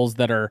cells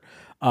that are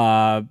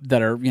going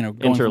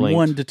from Interlinked.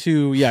 1 to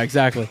 2. Yeah,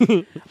 exactly.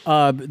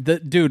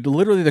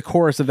 Literally the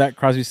chorus of that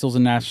Crosby, Stills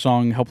and Nash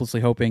song,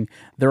 "Helplessly Hoping."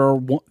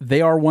 They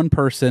are one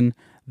person.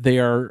 They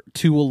are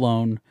 2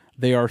 alone.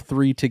 They are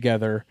 3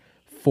 together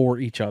for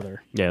each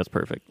other. Yeah, it's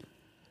perfect.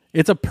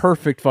 It's a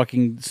perfect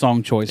fucking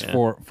song choice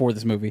for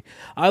this movie.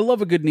 I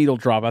love a good needle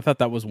drop. I thought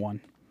that was one.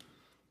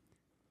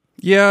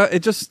 Yeah,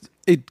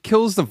 it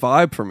kills the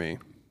vibe for me.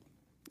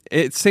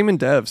 It's same in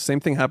Devs. Same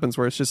thing happens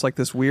where it's just like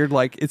this weird,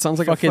 like it sounds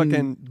like a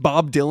fucking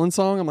Bob Dylan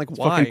song. I'm like,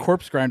 why? Fucking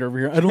corpse grinder over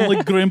here. I don't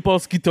like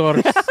grandpa's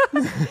guitars.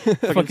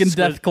 fucking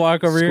death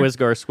clock over here.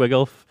 Squizgar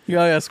Squiggle.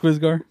 Yeah,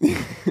 Squizgar.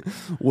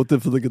 What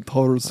if the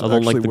guitars? I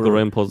don't like actually the were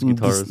grandpa's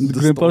guitars.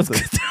 Grandpa's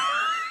distorted?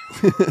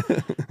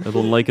 I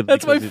don't like it.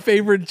 That's my because it's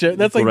favorite joke.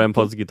 That's like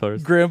grandpa's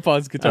guitars.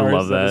 grandpa's guitars. I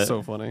love that. It's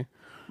so funny,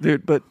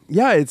 dude. But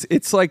yeah,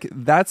 it's like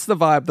that's the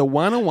vibe. The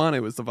Wanna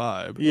was the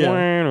vibe.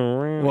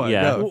 Yeah. What?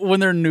 Yeah. No. When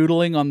they're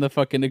noodling on the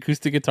fucking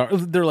acoustic guitar,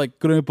 they're like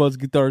grandpa's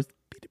guitars.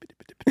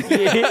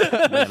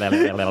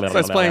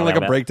 Starts playing like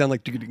a breakdown,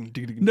 like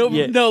No,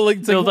 Yeah. no, like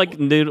it's They'll like,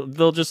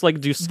 they'll just like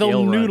do scale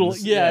they'll noodle.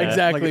 runs. Yeah,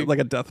 exactly. like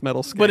a death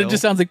metal scale. But it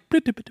just sounds like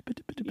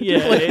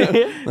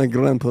Yeah. like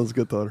grandpa's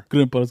guitar.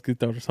 Grandpa's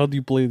guitars. How do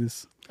you play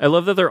this? I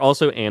love that they're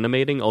also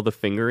animating all the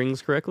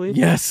fingerings correctly.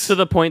 Yes. To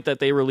the point that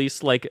they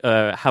released like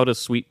how to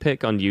sweet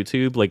pick on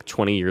YouTube like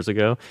 20 years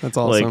ago. That's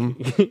awesome.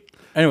 Like,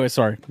 Anyway,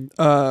 sorry.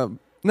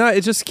 No,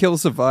 it just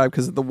kills the vibe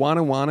because the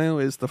Wanu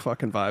Wanu is the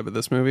fucking vibe of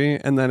this movie,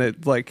 and then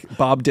it like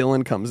Bob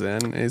Dylan comes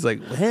in and he's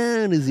like,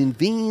 "How does it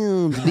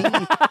feel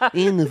to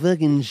be in the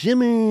fucking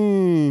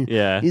shimmer?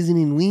 Yeah. Isn't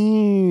it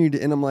weird?"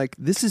 And I'm like,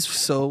 "This is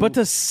so." But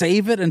to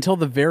save it until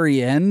the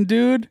very end,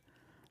 dude,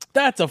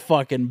 that's a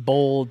fucking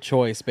bold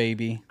choice,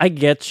 baby. I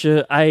get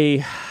you.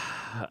 You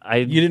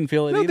didn't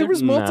feel it no, either? there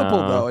was multiple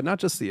No. though, not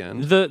just the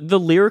end. the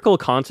lyrical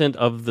content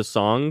of the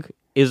song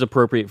is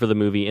appropriate for the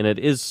movie, and it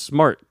is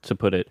smart to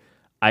put it.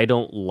 I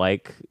don't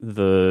like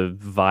the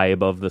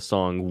vibe of the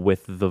song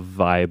with the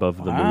vibe of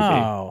the movie.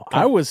 Wow.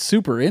 I was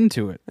super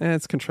into it.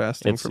 It's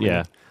contrasting It's for me.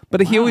 yeah.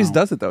 But he always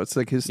does it though. It's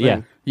like his thing.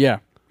 Yeah. Yeah.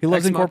 He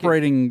loves Ex Machina.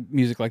 incorporating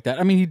music like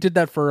that. I mean, he did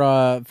that for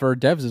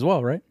Devs as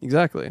well, right?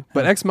 Exactly.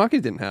 But Ex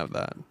Machina didn't have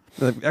that.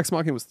 Ex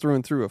Machina was through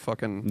and through a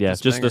fucking Yeah,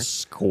 just banger. the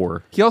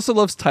score. He also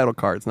loves title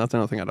cards, and that's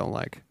another thing I don't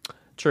like.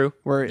 True.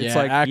 Where it's Yeah,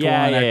 like Act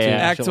yeah, 1, yeah, Act 2. yeah.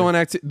 Act actually. 1,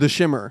 Act 2, The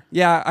Shimmer.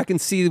 Yeah, I can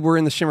see we're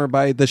in The Shimmer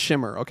by The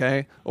Shimmer,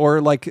 okay?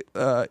 Or like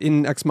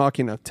in Ex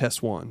Machina,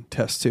 Test 1,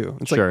 Test 2.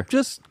 It's Sure. like,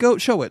 just go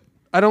show it.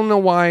 I don't know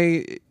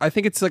why. I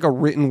think it's like a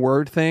written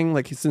word thing.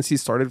 Like since he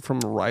started from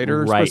a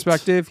writer's Right.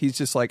 perspective, he's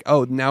just like,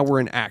 oh, now we're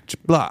in act,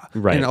 blah.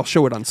 Right. And I'll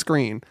show it on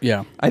screen.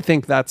 Yeah. I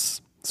think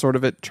that's sort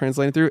of it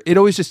translating through. It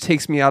always just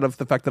takes me out of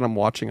the fact that I'm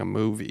watching a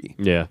movie.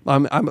 Yeah.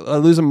 I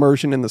lose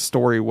immersion in the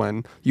story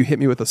when you hit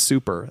me with a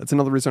super. That's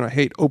another reason I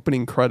hate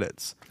opening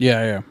credits.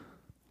 Yeah, yeah.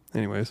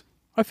 Anyways.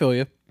 I feel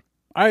you.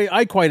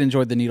 I quite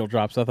enjoyed the needle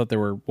drops. I thought they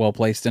were well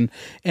placed, and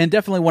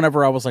definitely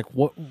whenever I was like,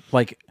 what,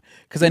 like,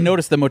 because I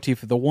noticed the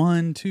motif of the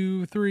 1,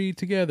 2, 3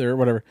 together or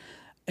whatever,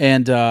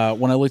 and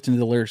when I looked into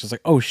the lyrics, I was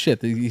like, oh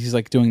shit, he's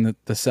like doing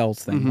the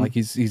cells thing, like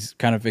he's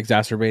kind of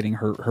exacerbating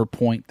her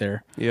point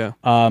there. Yeah.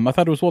 I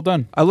thought it was well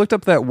done. I looked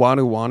up that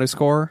Wanu Wanu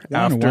score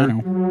after,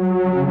 Wow.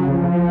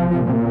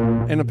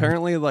 and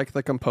apparently, like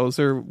the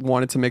composer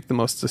wanted to make the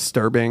most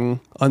disturbing,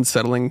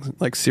 unsettling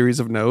like series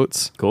of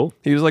notes. Cool.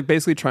 He was like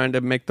basically trying to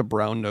make the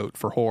brown note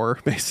for horror,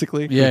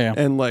 basically. Yeah.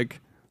 And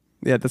like,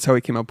 yeah, that's how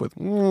he came up with.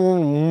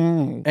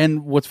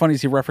 And what's funny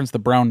is he referenced the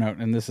brown note,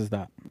 and this is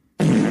that.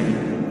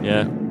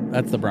 Yeah.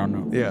 That's the brown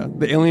note. Yeah,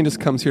 the alien just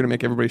comes here to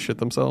make everybody shit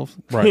themselves.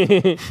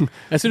 Right.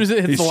 As soon as it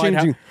hits He's the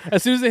lighthouse. changing-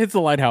 As soon as it hits the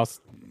lighthouse.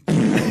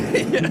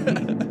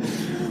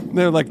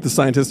 They're like the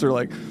scientists are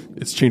like,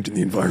 it's changing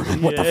the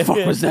environment. What the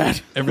fuck was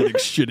that?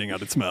 Everything's shitting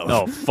out its mouth.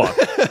 Oh fuck.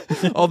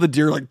 All the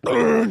deer are like,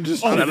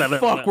 just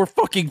Fuck, we're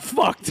fucking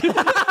fucked.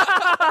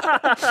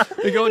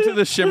 they go into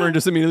the shimmer and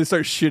just immediately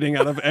start shitting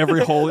out of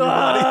every hole in your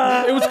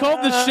body. It was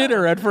called the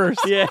shitter at first.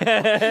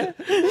 Yeah.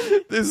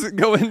 Just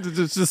go into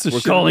just a We're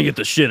shitter. calling it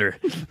the shitter.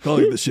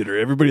 Calling it the shitter.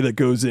 Everybody that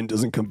goes in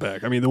doesn't come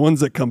back. I mean, the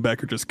ones that come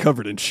back are just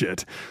covered in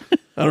shit.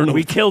 I don't know.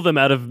 We kill them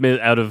out of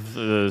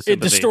sympathy. It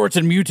distorts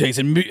and mutates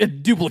and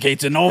it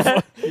duplicates and all.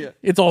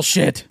 It's all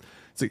shit.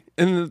 It's like,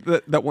 and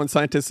that one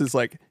scientist is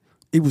like,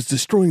 it was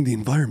destroying the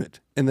environment.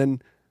 And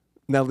then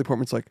Natalie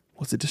Portman's like,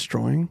 was it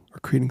destroying or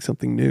creating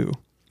something new?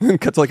 And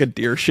cuts like a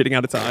deer shitting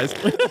out its eyes.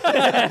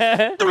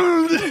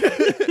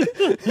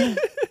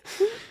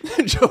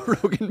 Joe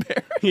Rogan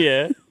bear.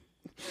 Yeah.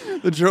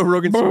 The Joe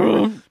Rogan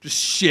story, just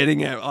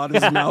shitting out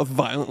of his mouth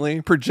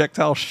violently.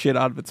 Projectile shit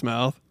out of its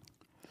mouth.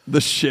 The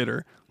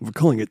shitter. We're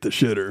calling it the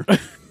shitter.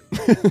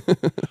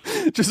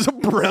 Just a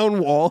brown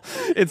wall.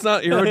 It's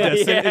not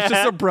iridescent. Yeah. It's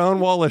just a brown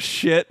wall of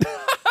shit.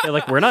 They're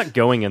like, we're not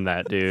going in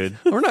that, dude.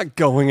 We're not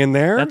going in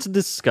there. That's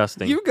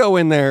disgusting. You go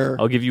in there.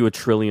 I'll give you $1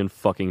 trillion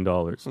fucking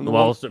dollars.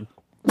 Well,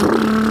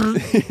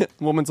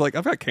 Woman's like,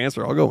 I've got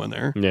cancer. I'll go in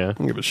there. yeah. I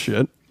don't give a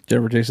shit.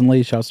 Jennifer Jason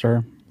Leigh, shouts to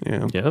her.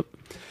 Yeah. Yep.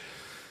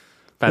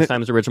 Fast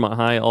Times at Ridgemont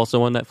High,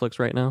 also on Netflix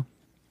right now.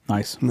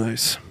 Nice.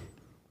 Nice.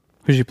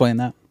 Who's she playing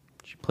that?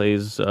 She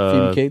plays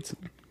Phoebe Cates?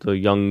 the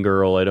young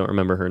girl. I don't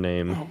remember her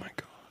name. Oh my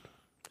god.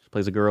 She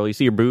plays a girl. You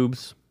see her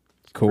boobs.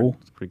 Cool.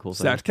 It's a pretty cool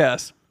thing.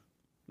 Statcast.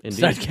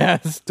 Indeed.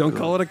 Statcast. Don't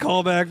call it a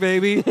callback,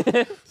 baby.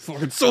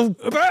 Fucking so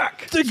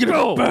back. Take it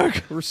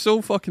back. We're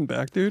so fucking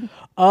back, dude.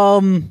 Yeah.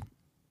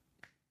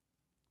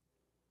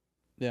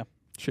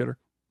 Shitter.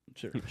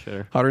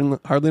 Sure.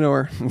 Hardly know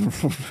her. I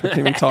can't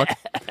even talk.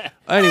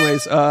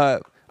 Anyways,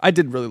 I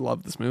did really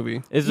love this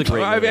movie. It's a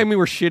great movie. I mean,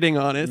 we're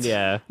shitting on it.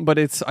 Yeah. But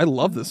I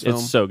love this film.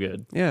 It's so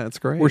good. Yeah, it's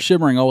great. We're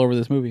shimmering all over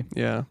this movie.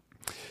 Yeah.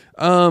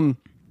 The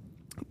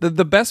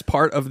best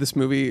part of this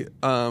movie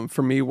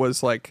for me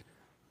was like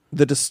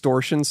the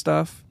distortion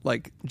stuff,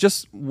 like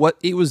just what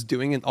it was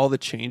doing and all the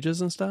changes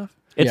and stuff.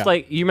 It's Yeah.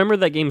 like, you remember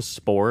that game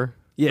Spore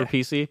Yeah. for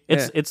PC?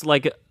 Yeah. It's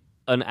like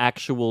an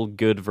actual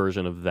good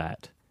version of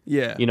that.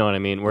 Yeah. You know what I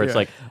mean? Where it's Yeah.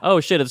 like, oh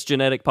shit, it's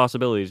genetic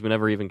possibilities we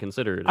never even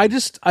considered.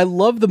 I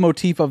love the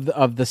motif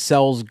of the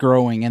cells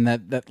growing, and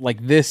that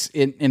like this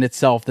in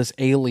itself, this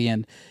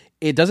alien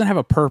it doesn't have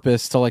a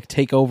purpose to like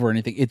take over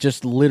anything. It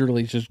just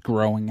literally is just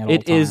growing at all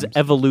times. It is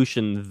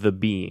evolution, the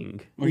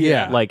being.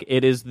 Yeah. Like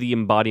it is the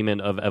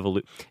embodiment of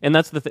evolution, and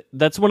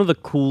that's one of the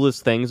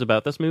coolest things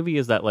about this movie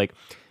is that like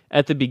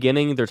at the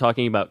beginning they're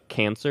talking about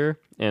cancer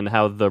and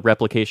how the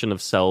replication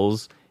of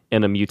cells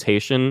in a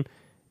mutation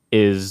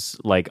is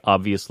like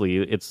obviously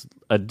it's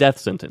a death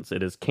sentence.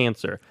 It is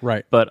cancer,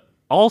 Right. But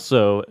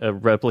also a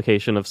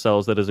replication of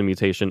cells that is a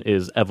mutation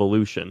is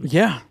evolution.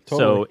 Yeah,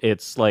 totally. So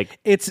it's like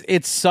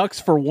it sucks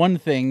for one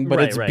thing, but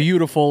Right, it's right.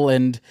 beautiful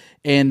and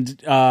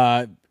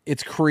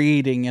it's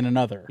creating in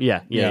another.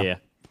 yeah.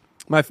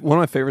 One of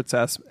my favorite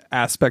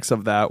aspects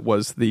of that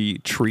was the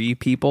tree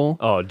people.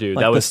 Oh, dude,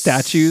 like that the was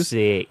statues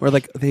sick. where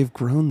like they've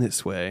grown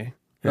this way.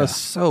 That was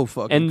so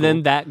fucking And cool.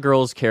 then that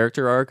girl's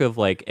character arc of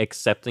like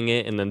accepting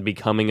it and then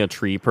becoming a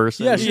tree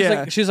person.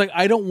 Yeah, she's like,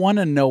 I don't want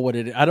to know what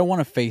it is. I don't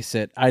want to face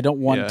it. I don't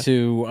want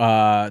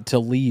to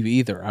leave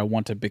either. I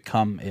want to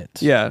become it.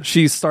 Yeah,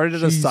 she started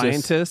as a Jesus.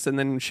 scientist, and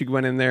then she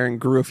went in there and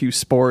grew a few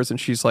spores, and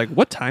she's like,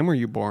 "What time were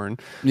you born?"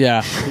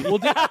 Yeah.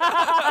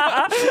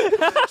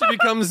 She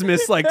becomes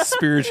Miss like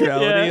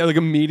spirituality Yeah. like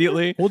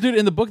immediately. Well, dude,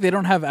 in the book they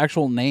don't have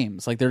actual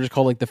names. Like they're just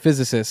called like the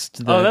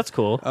physicist. Oh, that's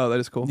cool. Oh, that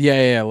is cool.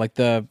 yeah. Like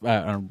the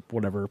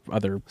whatever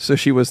other. So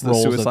she was the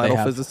roles that they suicidal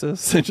have.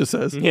 physicist. It just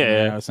says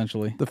Yeah.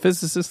 Essentially. the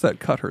physicist that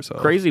cut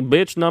herself. Crazy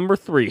bitch number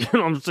 3. You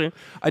know what I'm saying?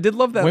 I did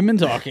love that. Women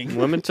talking.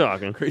 Women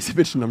talking. Crazy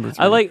bitch number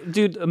 3. I like,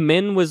 dude,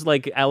 Men was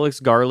like Alex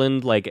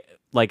Garland, like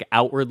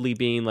outwardly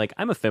being like,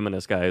 I'm a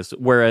feminist, guys.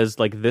 Whereas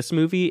like this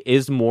movie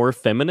is more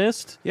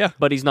feminist. Yeah.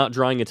 But he's not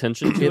drawing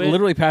attention to It it.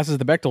 literally passes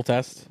the Bechdel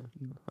test.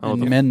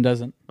 And men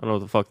doesn't. I don't know what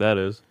the fuck that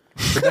is.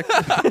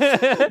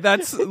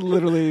 That's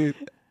literally.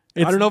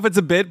 I don't know if it's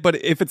a bit, but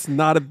if it's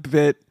not a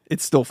bit,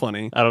 it's still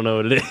funny. I don't know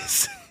what it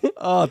is.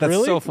 Oh, that's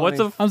Really? so funny.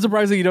 What's a I'm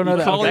surprised that you don't know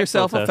that. Call Bechdel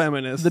yourself a test.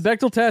 feminist. The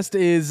Bechdel test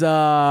is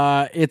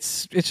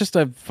it's just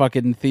a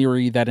fucking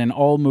theory that in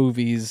all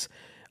movies,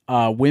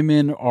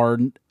 women are.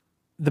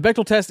 The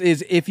Bechdel test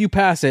is if you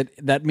pass it,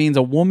 that means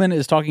a woman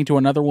is talking to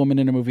another woman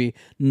in a movie,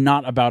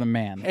 not about a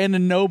man.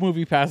 And no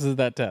movie passes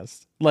that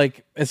test.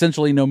 Like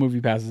essentially, no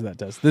movie passes that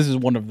test. This is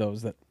one of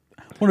those that.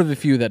 One of the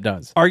few that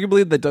does.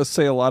 Arguably, that does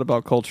say a lot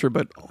about culture,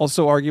 but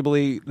also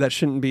arguably that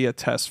shouldn't be a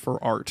test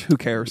for art. Who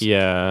cares?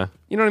 Yeah.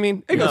 You know what I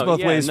mean? It goes No, both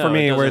yeah, ways no, for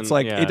me, it where it's doesn't-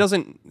 like yeah. it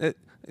doesn't.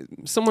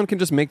 Someone can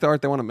just make the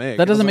art they want to make.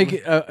 That doesn't make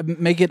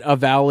it a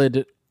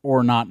valid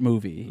or not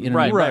movie. You know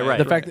what I Right, mean? right.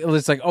 The fact that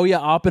it's like, oh yeah,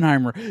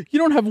 Oppenheimer. You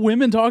don't have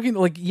women talking.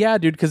 Like, yeah,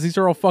 dude, because these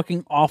are all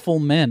fucking awful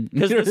men.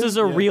 Because this is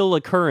a real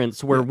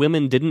occurrence where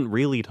women didn't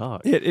really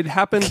talk. It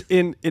happened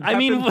in. It I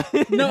mean,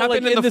 happened, No, it happened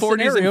like, in in the this 40s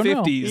scenario, and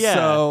no. 50s. Yeah.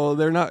 So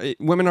they're not.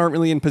 Women aren't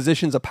really in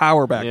positions of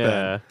power back Yeah.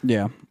 then.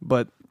 Yeah.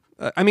 But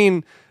I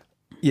mean,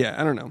 yeah,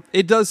 I don't know.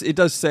 It does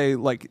say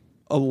like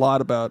a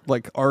lot about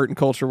like art and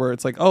culture, where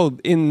it's like, oh,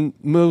 in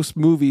most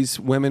movies,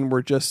 women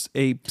were just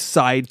a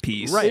side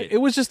piece.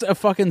 It was just a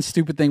fucking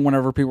stupid thing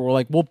whenever people were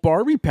like, well,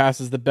 Barbie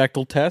passes the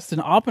Bechdel test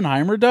and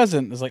Oppenheimer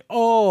doesn't. It's like,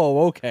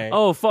 oh, okay.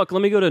 Oh, fuck.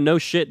 Let me go to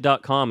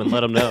noshit.com and let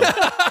them know.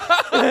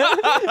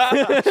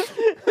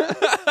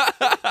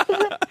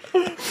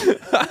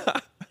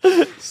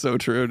 So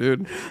true,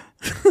 dude.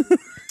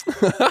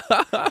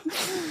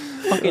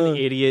 Fucking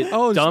idiot.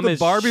 Oh, dumb the as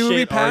Barbie shit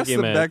movie passed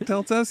argument. the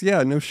Bechdel test?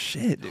 Yeah, no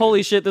shit. Dude.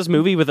 Holy shit, this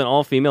movie with an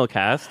all-female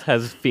cast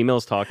has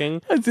females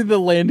talking. I see the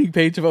landing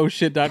page of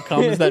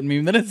ohshit.com is that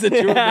meme that I sent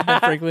you over the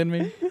Franklin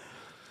meme.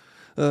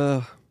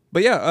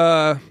 But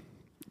yeah,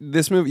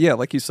 this movie, yeah,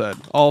 like you said,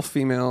 all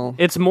female.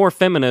 It's more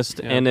feminist,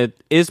 and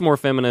it is more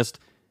feminist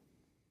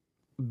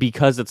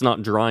because it's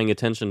not drawing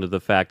attention to the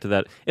fact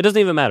that it doesn't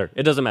even matter.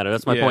 It doesn't matter.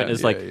 That's my point.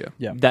 Is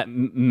Yeah. that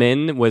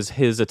Men was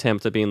his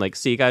attempt at being like,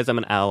 see, guys, I'm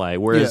an ally.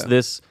 Whereas Yeah.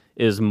 this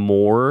is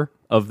more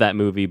of that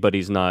movie, but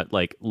he's not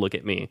like, look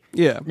at me.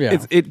 Yeah. Yeah.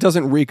 It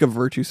doesn't reek of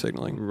virtue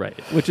signaling. Right.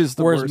 Which is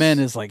the Whereas worst. men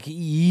is like,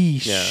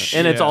 yeesh. Yeah.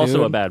 And it's Yeah, also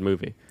dude. a bad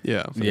movie.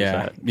 Yeah. Yeah.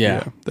 that.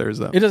 Yeah. There's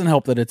that. It doesn't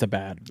help that it's a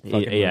bad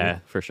fucking Yeah,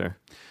 movie. for sure.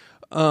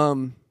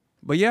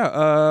 But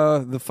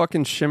yeah, the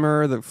fucking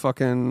shimmer,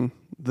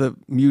 the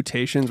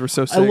mutations were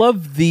so sick. I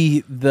love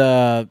the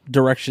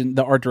direction,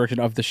 the art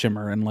direction of the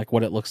shimmer and like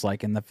what it looks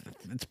like, and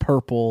it's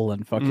purple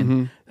and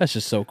fucking. That's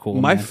just so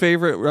cool. my man.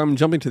 favorite. I'm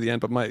jumping to the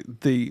end, but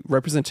the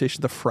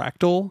representation, the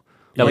fractal.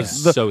 That like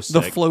was the, so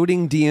the sick.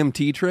 floating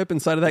DMT trip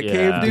inside of that Yeah.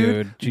 cave,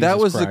 dude. Dude, that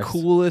Jesus was the Christ.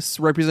 coolest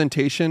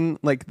representation.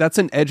 Like that's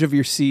an edge of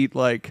your seat.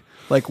 Like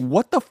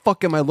what the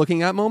fuck am I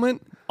looking at?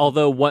 Moment.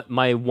 Although what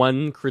my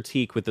one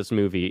critique with this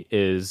movie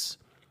is,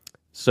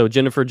 so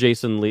Jennifer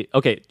Jason Leigh,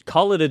 okay,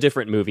 call it a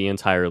different movie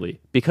entirely,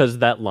 because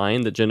that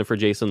line that Jennifer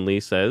Jason Leigh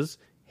says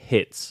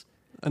hits.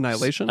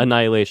 Annihilation.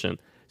 Annihilation.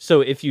 So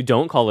if you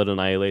don't call it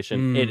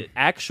Annihilation, it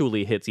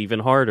actually hits even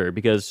harder,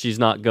 because she's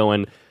not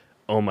going,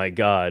 oh my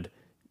god,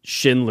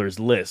 Schindler's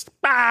List.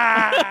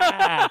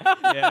 Bah!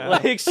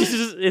 Like she's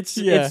just,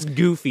 it's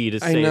goofy to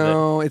say I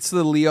know it's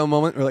the Leo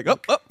moment. We're like,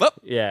 up. that.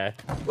 Yeah.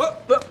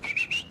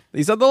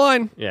 He said the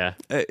line. Yeah.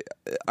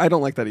 I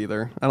don't like that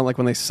either. I don't like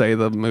when they say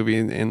the movie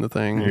in the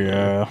thing.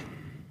 Yeah.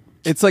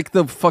 It's like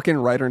the fucking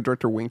writer and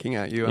director winking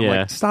at you. I'm Yeah.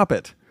 like, stop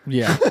it.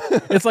 Yeah,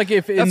 it's like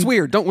if That's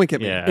weird. Don't wink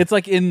at me. Yeah. It's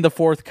like in The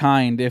Fourth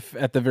Kind. If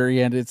at the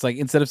very end, it's like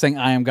instead of saying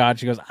 "I am God,"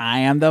 she goes, "I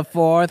am the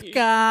fourth kind."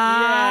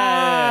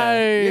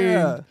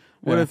 Yeah.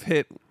 Would have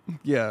hit.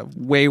 Yeah,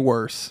 way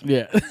worse.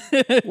 Yeah,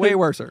 Way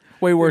worser.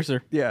 way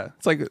worser. Yeah,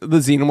 it's like the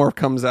xenomorph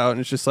comes out and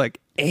it's just like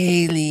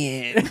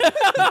alien.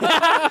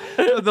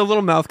 The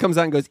little mouth comes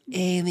out and goes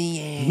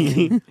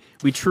alien.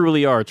 We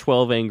truly are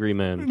 12 angry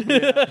men. We've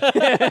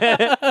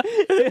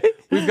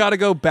got to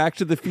go back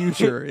to the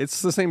future.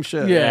 It's the same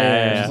shit.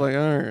 Yeah. It's just like,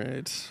 all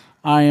right.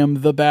 I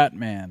am the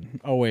Batman.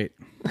 Oh wait,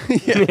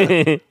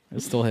 it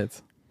still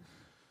hits.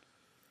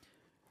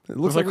 It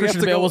looks Like like we have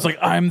Christian to Bale go. was like,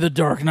 "I'm the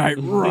Dark Knight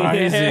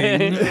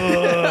Rising."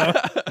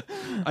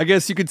 I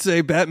guess you could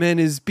say Batman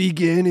is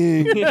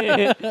beginning.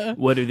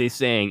 What are they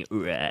saying?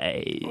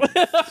 Right.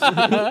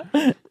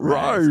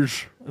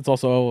 Raj. It's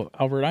also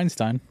Albert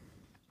Einstein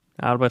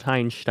Albert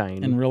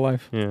Einstein. in real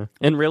life. Yeah.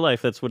 In real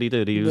life, that's what he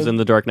did. He was in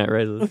The Dark Knight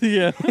Rises.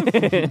 Yeah,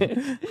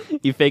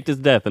 He faked his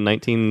death in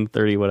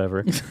 1930,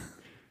 whatever.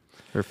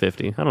 Or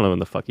 50. I don't know when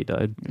the fuck he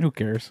died. who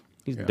cares?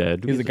 He's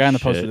dead. He's the guy in the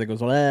poster that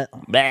goes, "Bleh."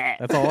 Bah.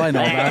 That's all I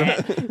know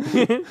about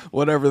him.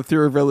 Whatever the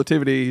theory of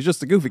relativity, he's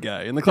just a goofy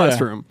guy in the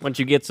classroom. Once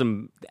you get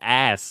some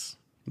ass,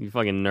 you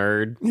fucking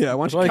nerd. Yeah,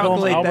 why don't That's why you they call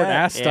him calculate Albert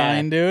that?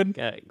 Einstein, dude.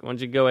 Yeah, why don't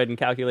you go ahead and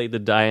calculate the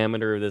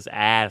diameter of this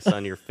ass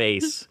on your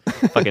face?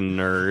 Fucking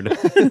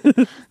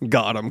nerd.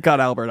 Got him. Got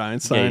Albert Yeah,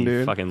 Einstein, you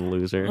dude. fucking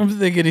loser. I'm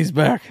thinking he's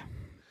back.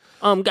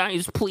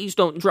 Guys, please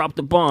don't drop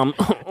the bomb.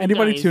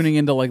 Anybody Guys. tuning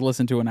in to like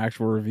listen to an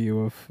actual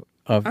review of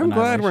I'm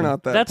glad we're Annihilation?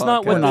 not that. That's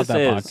not what We're not this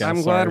that is. podcast. I'm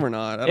sorry. glad we're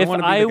not. I don't If want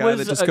to be I the guy was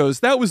that just a- goes,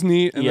 "That was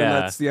neat," and Yeah.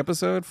 then that's the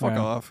episode. Fuck Yeah.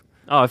 off.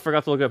 Oh, I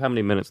forgot to look up how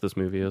many minutes this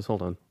movie is.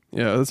 Hold on.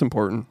 Yeah, that's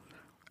important.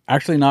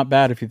 Actually, not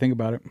bad if you think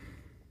about it.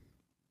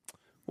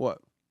 What?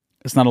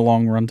 It's not a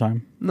long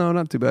runtime. No,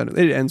 not too bad.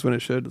 It ends when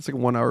it should. It's like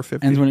 1 hour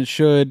 50. Ends when it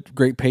should.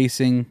 Great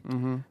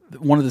pacing.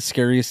 One of the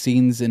scariest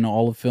scenes in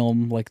all of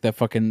film, like that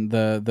fucking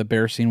the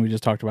bear scene. We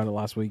just talked about it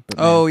last week. But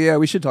Oh man, yeah,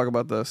 we should talk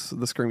about this.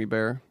 The Screamy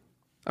Bear.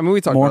 I mean,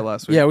 we talked more. about it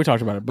last week. Yeah, we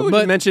talked about it. but we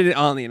But mentioned it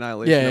on the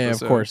Annihilation yeah, of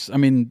episode. course. I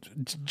mean,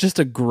 just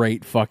a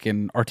great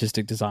fucking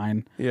artistic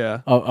design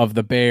Yeah. of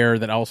the bear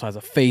that also has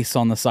a face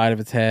on the side of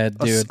its head,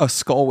 dude. A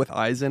skull with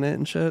eyes in it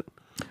and shit.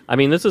 I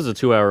mean, this is a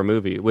 2-hour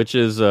movie, which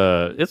is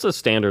it's a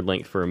standard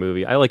length for a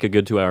movie. I like a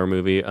good 2-hour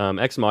movie.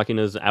 Ex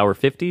Machina is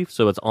 1:50,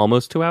 so it's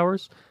almost 2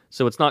 hours.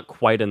 So it's not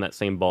quite in that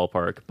same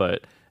ballpark.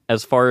 But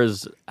as far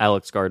as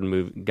Alex Garland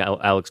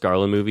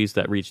movies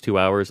that reach 2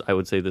 hours, I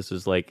would say this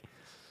is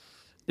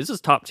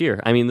top tier.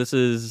 I mean, this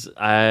is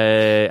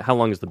how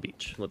long is The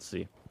Beach? Let's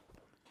see.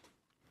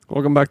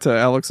 Welcome back to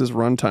Alex's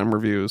runtime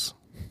reviews.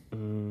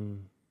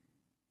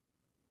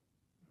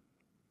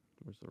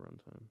 Where's the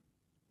runtime?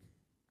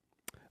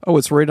 Oh,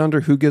 it's right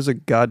under Who Gives a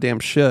Goddamn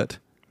Shit.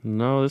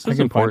 No, this I is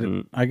can find it.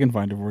 important. I can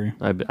find it for you.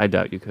 I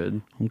doubt you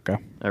could. Okay.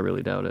 I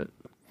really doubt it.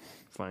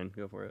 Fine,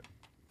 go for it.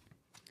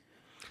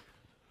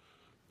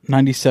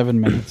 97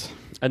 minutes.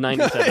 A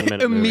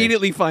 97-minute movie.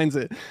 Immediately finds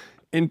it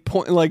in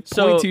So-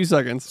 0.2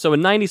 seconds. So a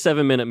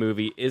 97-minute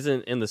movie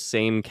isn't in the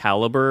same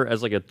caliber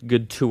as like a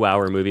good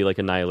 2-hour movie like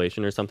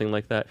Annihilation or something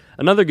like that.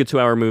 Another good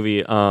 2-hour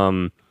movie,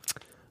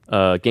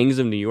 Gangs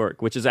of New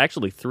York, which is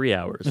actually 3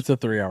 hours. It's a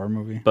 3-hour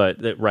movie. But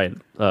right,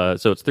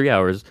 so it's 3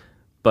 hours,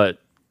 but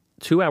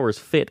 2 hours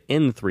fit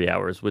in 3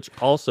 hours, which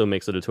also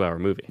makes it a 2-hour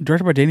movie.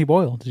 Directed by Danny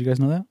Boyle. Did you guys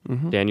know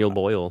that? Daniel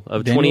Boyle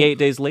of Daniel- 28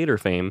 Days Later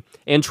fame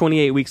and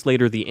 28 Weeks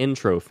Later the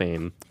intro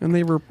fame. And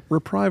they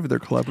reprived their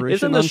collaboration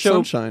Isn't the on show-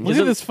 Sunshine. Look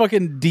at this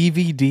fucking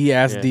DVD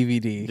ass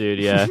DVD. Dude,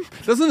 yeah.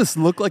 Doesn't this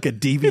look like a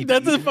DVD?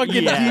 That's a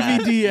fucking Yeah.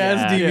 DVD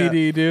ass Yeah.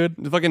 DVD, dude.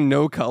 The fucking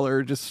no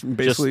color, just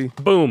basically.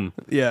 Just boom.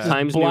 Yeah.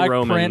 Times Black New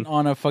Roman. print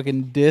on a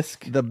fucking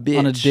disc. The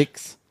On a bitch.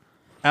 Dix.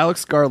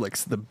 Alex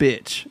Garlick's the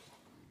bitch.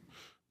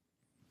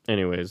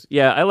 Anyways,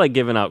 yeah, I like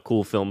giving out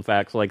cool film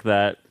facts like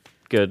that.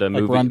 Good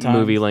runtimes.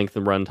 movie length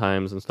and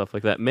runtimes and stuff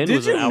like that. Min Did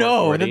was an you hour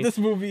know 40. that this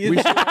movie is...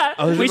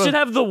 We should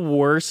have the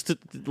worst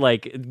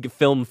like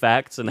film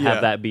facts and have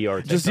Yeah. that be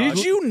our TikTok.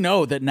 Did you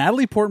know that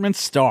Natalie Portman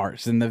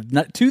stars in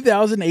the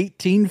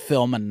 2018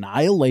 film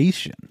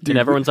Annihilation? And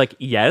everyone's like,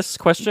 yes?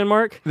 Question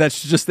mark.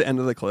 That's just the end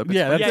of the clip. It's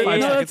Yeah, fine. that's, Yeah,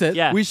 yeah, that's it.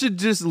 Yeah. We should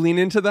just lean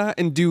into that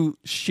and do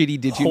shitty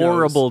did you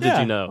Horrible. knows. Did Yeah.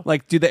 you know?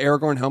 Like do the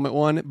Aragorn helmet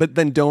one, but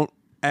then don't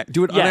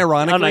do it Yeah,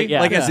 unironically, yeah.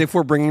 like as Yeah. if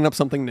we're bringing up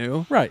something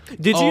new. Right.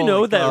 Did you Oh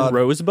know my that God.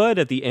 Rosebud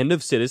at the end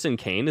of Citizen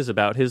Kane is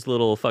about his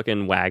little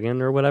fucking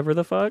wagon or whatever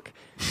the fuck?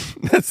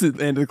 That's the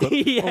end of the clip.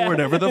 Yeah. Or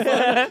whatever the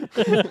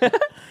fuck.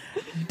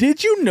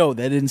 Did you know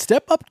that in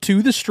Step Up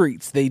to the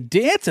Streets, they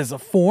dance as a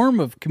form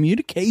of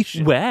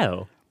communication?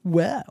 Wow.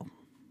 Wow.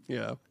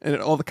 Yeah.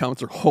 And all the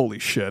comments are holy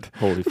shit.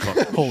 Holy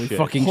fuck. Holy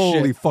fucking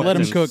Holy shit. fuck. Let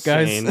him That's cook,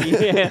 guys. Insane.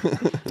 Yeah.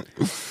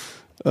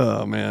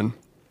 Oh man.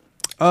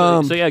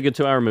 So yeah, good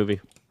 2-hour movie.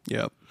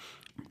 Yep.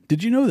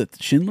 Did you know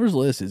that Schindler's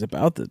List is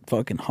about the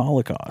fucking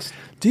Holocaust?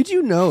 Did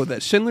you know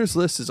that Schindler's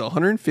List is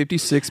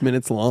 156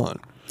 minutes long?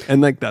 And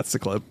like that's the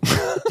clip.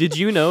 Did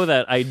you know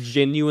that I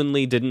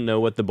genuinely didn't know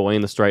what The Boy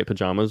in the Striped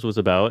Pajamas was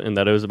about and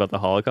that it was about the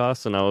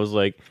Holocaust? And I was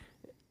like,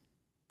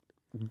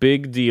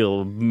 Big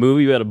deal.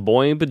 Movie about a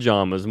boy in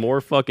pajamas. More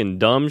fucking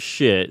dumb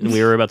shit. And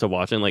we were about to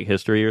watch it in like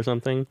history or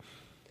something.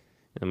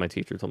 And my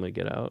teacher told me to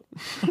get out.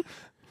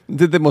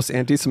 Did the most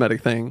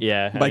anti-Semitic thing.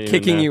 Yeah. By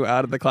kicking you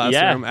out of the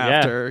classroom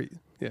after.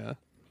 Yeah.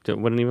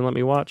 Wouldn't even let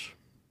me watch.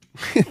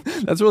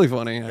 That's really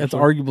funny. Actually. It's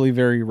arguably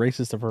very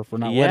racist of her for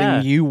not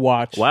letting you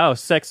watch. Wow,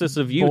 sexist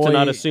of you to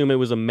not assume it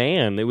was a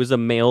man. It was a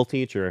male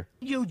teacher.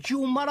 You Jew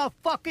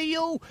motherfucker,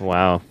 you!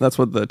 Wow. That's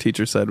what the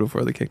teacher said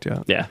before they kicked you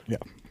out. Yeah.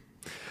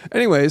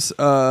 Anyways,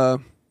 I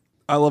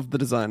love the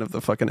design of the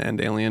fucking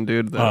end alien,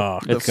 dude.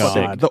 it's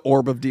sick. The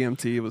orb of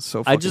DMT was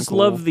so fucking I just cool.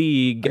 love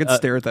the... I could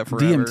stare at that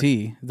forever.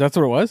 DMT. That's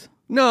what it was?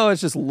 No, it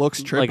just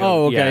looks trippy.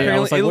 Oh, okay. Yeah. I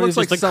was like, it what looks is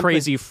like It's like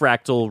crazy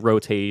fractal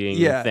rotating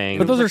thing.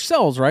 But those are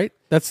cells, right?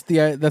 That's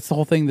the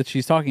whole thing that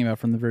she's talking about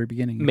from the very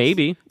beginning.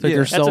 Maybe. It's like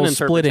their That's an cells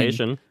splitting.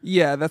 interpretation.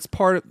 Yeah, that's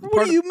part of...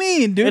 What do you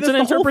mean, dude? It's an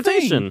That's the whole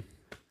interpretation. thing.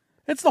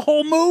 It's the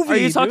whole movie. Are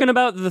you talking dude.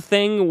 about the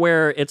thing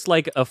where it's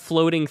like a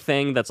floating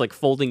thing that's like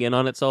folding in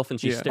on itself and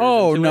she stares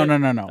Oh, into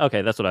no, it? no.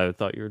 Okay, that's what I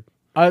thought you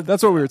were...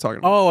 That's what we were talking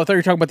about. Oh, I thought you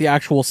were talking about the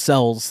actual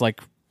cells,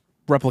 like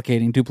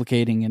replicating,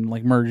 duplicating, and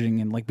like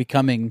merging and like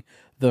becoming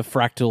the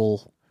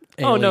fractal.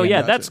 Oh, no, alien.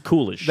 yeah, that's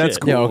cool as shit. That's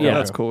cool. Yeah, okay.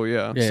 That's cool,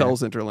 yeah. Yeah,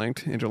 Cells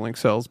interlinked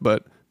cells,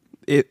 but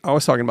I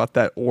was talking about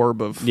that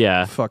orb of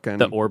fucking...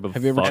 the orb of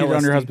Have you ever fuck. cheated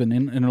on your LSD. husband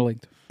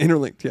interlinked?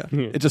 Interlinked, yeah.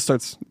 It just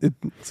starts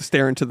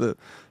staring to the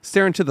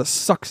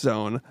suck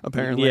zone,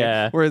 apparently.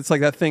 Yeah. Where it's like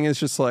that thing is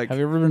just like Have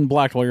you ever been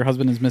blacked while your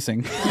husband is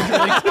missing?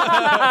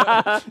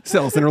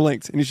 cells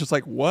interlinked. And he's just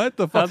like, what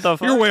the fuck? What the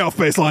fuck? You're way off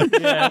baseline.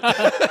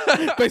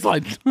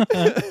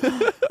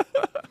 Baseline.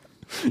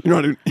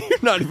 You're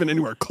not even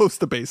anywhere close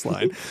to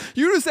baseline.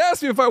 You just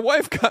asked me if I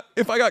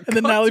got And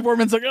then Natalie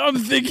Portman's like, I'm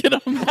thinking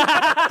I'm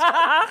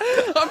black.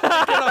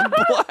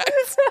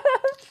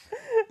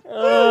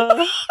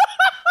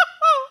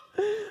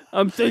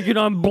 I'm thinking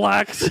I'm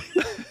blacks.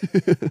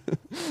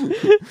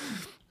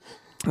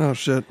 Oh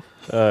shit.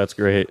 That's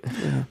great.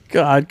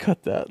 God,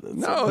 cut that.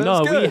 No, No,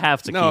 that's good. we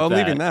have to No, keep I'm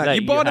leaving that. that.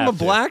 You You bought him a have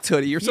to. black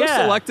hoodie. You're so Yeah.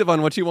 selective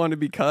on what you want to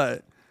be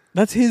cut.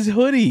 That's his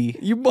hoodie.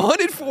 You bought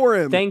it for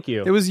him. Thank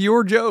you. It was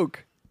your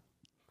joke.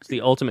 It's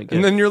the ultimate gift.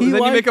 And then He you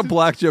make liked a it.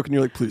 black joke and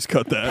you're like, please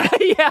cut that.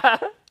 yeah.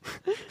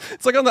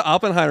 It's like on the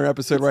Oppenheimer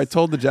episode where I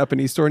told the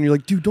Japanese story and you're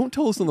like, dude, don't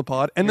tell us on the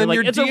pod. And You're then like,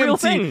 your "It's a DMT real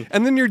thing."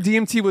 And then your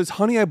DMT was,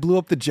 honey, I blew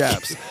up the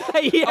Japs.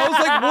 yeah. I was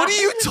like, what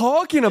are you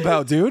talking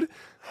about, dude?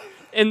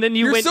 And then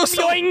you You're went so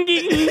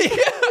yoinging.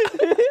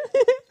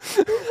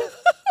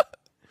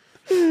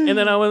 And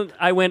then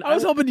I went. I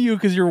was helping you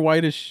because you're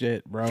white as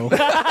shit, bro.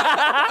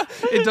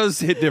 It does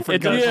hit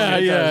different. It does.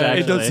 coming- It does,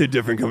 It does actually. hit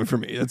different coming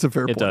from me. That's a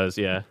fair It point. does.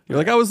 Yeah. You're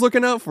like, I was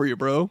looking out for you,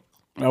 bro.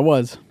 I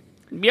was.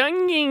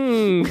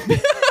 Yoinging.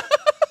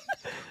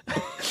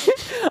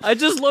 I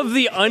just love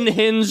the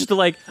unhinged,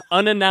 like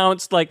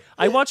unannounced. Like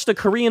I watched a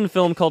Korean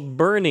film called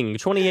Burning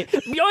 28.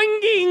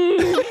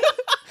 Yoinging.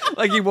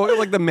 Like you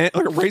like the like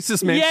a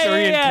racist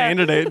Manchurian yeah.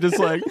 candidate, just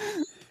like,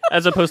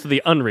 As opposed to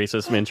the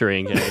unracist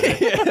Manchurian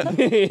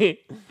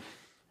candidate.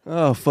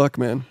 oh fuck,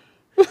 man.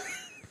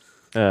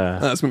 Yeah,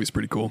 This movie's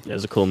pretty cool.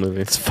 it's a cool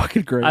movie. It's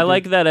fucking great. I dude.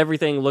 like that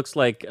everything looks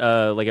like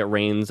it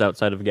rains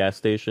outside of a gas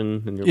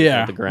station and you're looking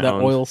Yeah, at the ground. that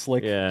oil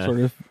slick Yeah. sort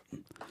of.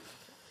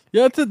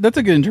 Yeah, that's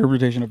a good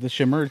interpretation of the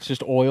shimmer. It's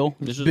just oil.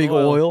 This is big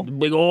oil.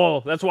 Big oil.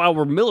 That's why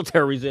we're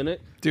military's in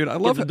it. Dude, I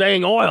Love love the it.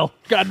 dang oil.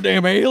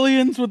 Goddamn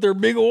aliens with their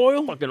big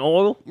oil. Fucking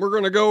oil. We're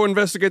gonna go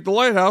investigate the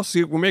lighthouse,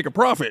 see if we make a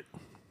profit.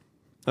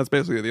 That's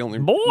basically the only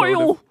Boil.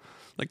 motive.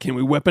 Like, can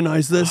we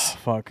weaponize this?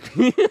 Fuck.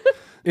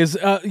 Is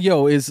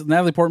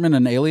Natalie Portman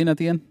an alien at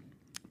the end?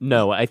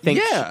 No, I think.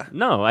 Yeah.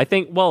 No, I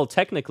think. Well,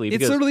 technically, It's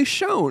because literally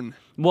shown.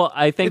 well,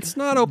 I think It's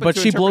not open But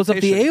to she blows up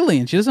the interpretation.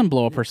 alien. She doesn't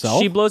blow up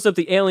herself. she blows up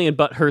the alien,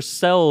 but her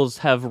cells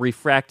have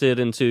refracted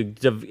into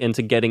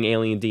getting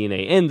alien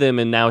DNA in them,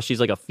 and now she's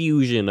like a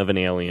fusion of an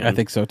alien. I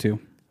think so too.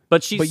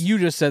 but she's But you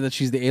just said that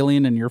she's the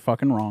alien, and you're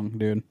fucking wrong,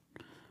 dude.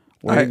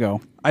 Where you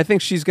go? I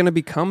think she's gonna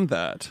become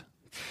that.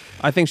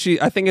 I think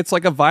it's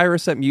like a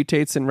virus that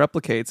mutates and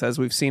replicates, as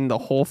we've seen the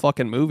whole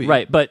fucking movie.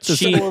 right. But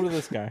she. Hello to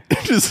this guy.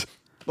 Just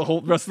the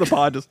whole rest of the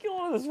pod just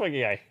Oh, this fucking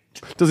guy.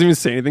 doesn't even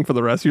say anything for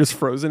the rest. You're just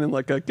frozen in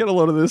like a get a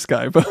load of this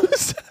guy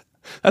pose.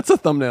 That's a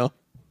thumbnail.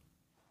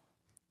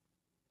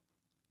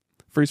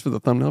 Freeze for the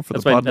thumbnail for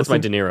That's the my pod. that's my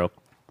listener. De Niro.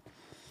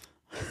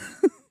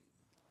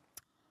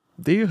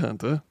 Deer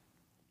hunter.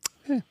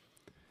 Hey.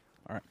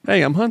 All right.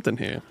 Hey, I'm hunting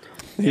here.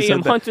 He Hey, said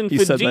I'm that- hunting he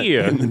for said that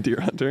deer. in the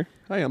Deer Hunter.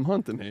 Hey, I'm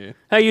hunting here.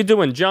 How you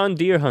doing, John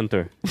Deer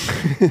Hunter?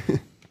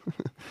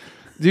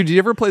 Dude, did you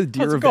ever play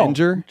Deer Let's go.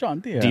 Avenger? John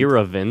Deere. Deer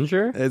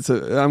Avenger?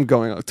 I'm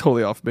going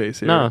totally off base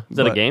here. No, is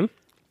that a but- game?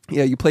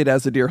 Yeah, you played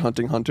as the deer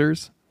hunting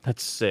hunters.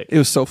 That's sick. It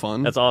was so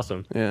fun. That's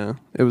awesome. Yeah,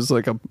 it was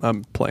like a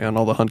play on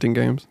all the hunting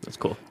games. That's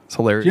cool. It's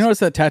hilarious. Do you notice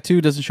that tattoo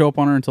doesn't show up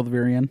on her until the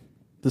very end?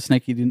 The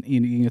snake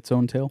eating its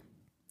own tail.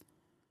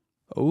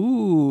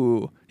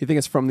 Ooh, you think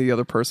it's from the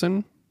other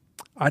person?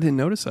 I didn't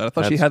notice that. I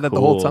thought she That's had that the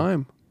whole cool.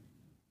 time.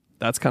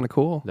 That's kind of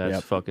cool.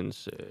 That's fucking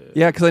sick.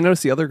 Yeah, because I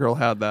noticed the other girl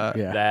had that.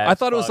 Yeah. That's I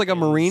thought it was like a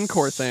fucking Marine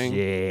Corps thing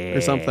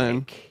or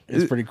something.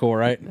 It's pretty cool,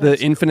 right? The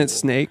infinite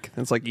snake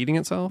that's like eating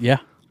itself. Yeah.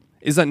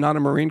 Is that not a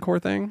Marine Corps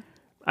thing?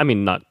 I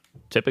mean, not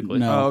typically.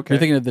 No. Oh, okay. You're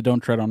thinking of the "Don't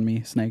Tread on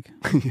Me" snake.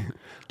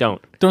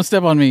 Don't. Don't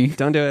step on me.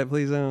 Don't do it,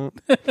 please don't.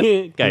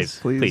 Guys,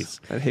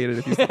 Please. I'd hate it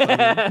if you stepped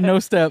on me. No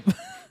step.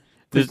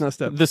 Please no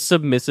step. The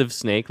submissive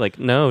snake, like,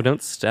 no,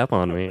 don't step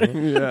on me.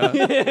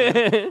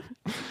 Yeah.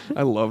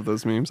 I love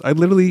those memes. I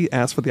literally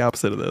asked for the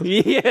opposite of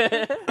this.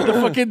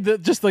 Yeah.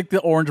 Just like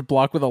the orange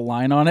block with a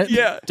line on it.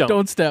 Yeah.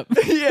 Don't step.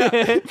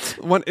 Yeah.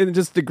 And it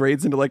just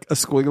degrades into like a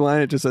squiggly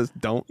line. It just says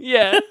don't.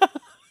 Yeah.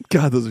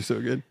 God, those are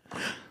so good.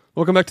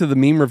 Welcome back to the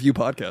Meme Review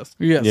Podcast.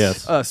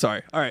 Yes.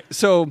 Sorry. All right.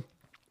 So,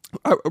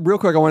 real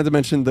quick, I wanted to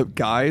mention the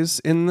guys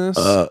in this,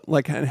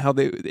 like and how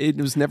it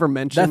was never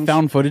mentioned. That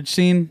found footage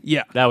scene,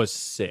 Yeah. That was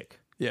sick.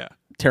 Yeah.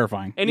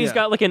 terrifying. And he's Yeah.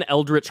 got like an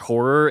eldritch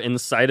horror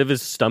inside of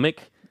his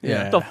stomach.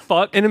 Yeah. What the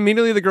fuck? And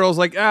immediately the girl's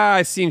like,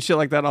 I've seen shit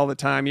like that all the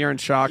time. You're in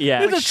shock.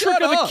 Yeah. It's Like, a trick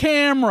shut of the up.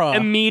 camera.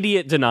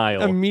 Immediate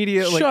denial.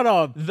 Immediate, like, Shut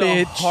up, The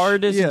bitch.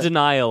 hardest Yeah.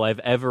 denial I've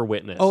ever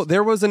witnessed. oh,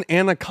 there was an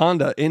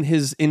anaconda in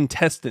his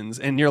intestines.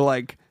 And you're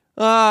like,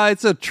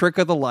 it's a trick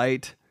of the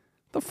light.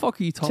 The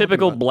fuck are you talking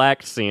Typical about?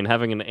 black scene,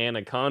 having an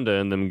anaconda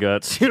in them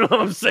guts. You know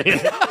what I'm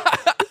saying?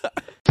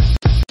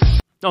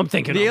 I'm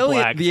thinking The of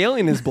alien, black. the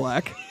alien is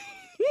black.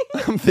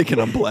 I'm thinking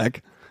I'm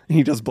black. And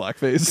he does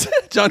blackface.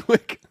 John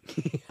Wick.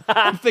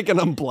 I'm thinking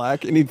I'm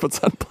black, and he puts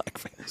on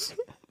blackface.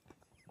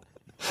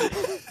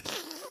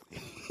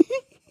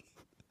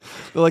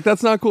 They're like,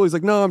 that's not cool. He's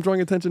like, no, I'm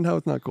drawing attention to how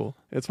it's not cool.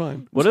 It's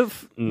fine. What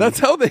if... That's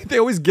how they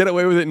always get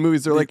away with it in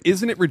movies. They're like,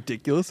 isn't it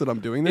ridiculous that I'm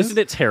doing this? Isn't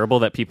it terrible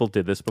that people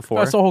did this before?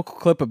 I saw a whole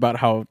clip about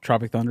how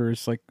Tropic Thunder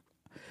is like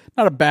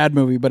not a bad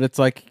movie, but it's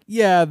like,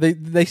 yeah,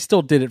 they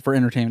still did it for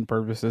entertainment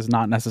purposes,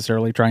 not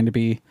necessarily trying to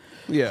be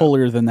Yeah.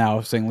 holier than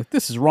thou, saying like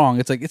this is wrong.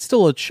 It's like it's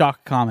still a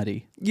shock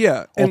comedy.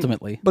 Yeah. and-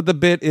 Ultimately. But the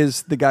bit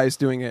is the guy's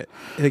doing it.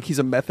 Like, he's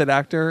a method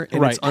actor,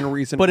 and it's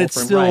unreasonable but it's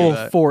for him still to do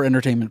that. for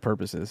entertainment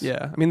purposes.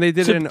 Yeah. I mean, they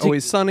did it in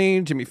Always Sunny.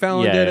 Jimmy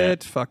Fallon Yeah. did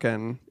it.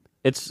 Fucking...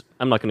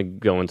 I'm not going to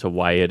go into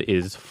why it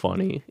is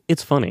funny.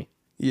 It's funny.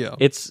 Yeah.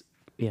 It's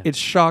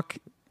shock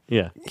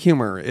yeah.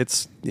 humor.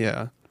 It's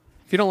yeah.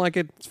 If you don't like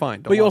it, it's fine.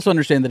 Don't But you watch also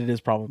understand that it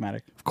is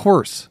problematic. it. Of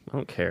course. I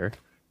don't care.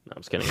 No,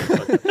 I'm just kidding.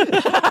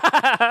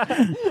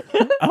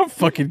 I don't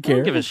fucking I care.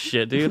 don't give a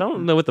shit, dude. I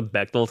don't know what the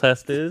Bechdel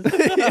test is.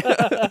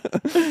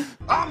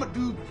 I'm a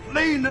dude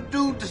playing a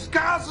dude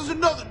disguised as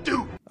another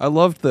dude. I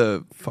loved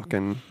the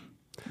fucking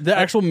The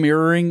actual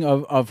mirroring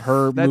of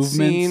her that movements,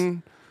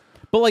 scene.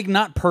 but like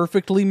not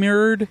perfectly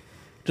mirrored.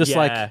 Just Yeah.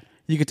 like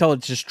you could tell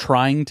it's just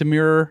trying to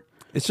mirror.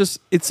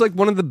 It's like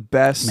one of the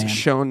best Man.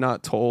 shown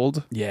not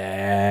told.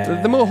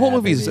 Yeah, The whole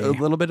movie is a baby.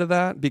 little bit of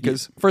that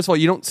because first of all,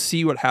 you don't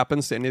see what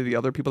happens to any of the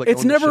other people. That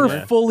It's go into never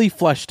shit. fully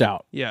fleshed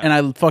out. Yeah. and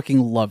I fucking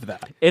love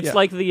that. It's Yeah.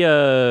 like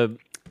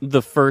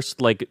the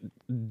first like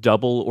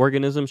double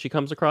organism she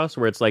comes across,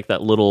 where it's like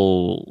that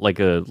little like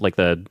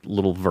the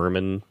little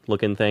vermin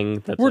looking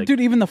thing. That's Or like, dude,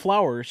 even the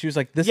flowers. She was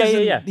like, "This Yeah, yeah,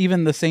 isn't yeah.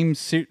 even the same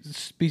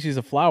species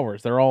of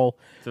flowers. They're all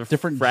they're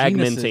different fragmenting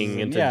genuses and-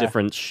 into yeah.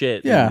 different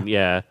shit. Yeah. and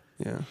yeah.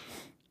 Yeah.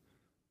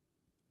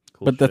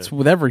 Cool But that's shit.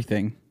 with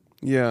everything,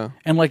 Yeah.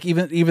 and like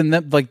even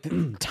that like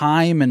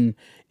time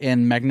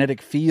and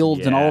magnetic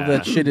fields and all of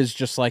that Yeah. shit is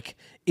just like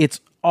it's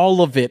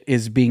all of it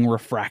is being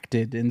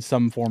refracted in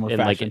some form or In,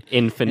 like, fashion, an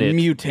infinite- and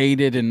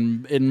mutated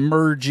and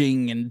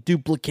merging and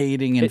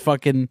duplicating and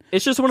fucking.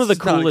 It's just one of the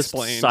It's not coolest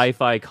explained.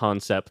 sci-fi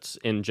concepts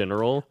in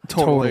general.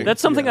 Totally.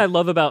 That's something Yeah. I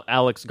love about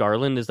Alex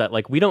Garland is that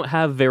like we don't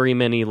have very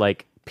many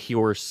like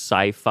pure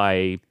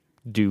sci-fi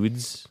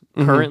dudes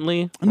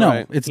currently. No,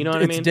 Right. it's You know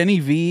what I it's mean? Denny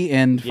V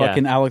and Yeah.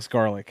 fucking Alex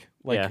Garlic.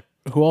 Like Yeah.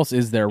 who else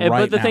is there And,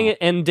 right but the now? thing,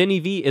 and Denny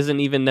V isn't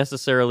even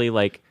necessarily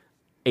like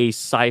a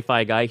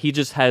sci-fi guy. He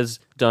just has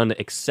done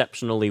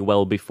exceptionally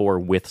well before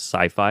with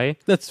sci-fi.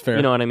 That's fair.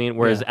 You know what I mean?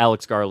 Whereas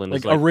Alex Garland like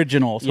is like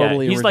original, yeah,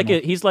 totally. he's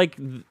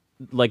original.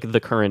 like the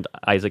current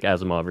Isaac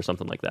Asimov or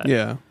something like that.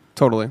 Yeah.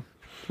 Totally.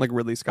 Like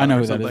Ridley Scott. I know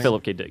or who that is. something.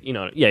 Philip K. Dick. You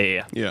know?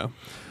 Yeah. Yeah.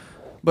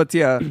 But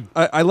yeah,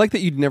 I like that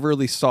you never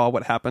really saw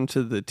what happened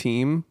to the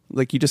team.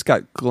 Like you just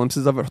got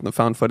glimpses of it from the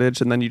found footage,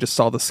 and then you just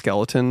saw the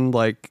skeleton,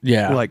 like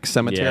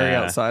cemetery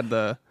Yeah. outside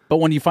the. But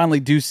when you finally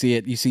do see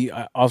it, you see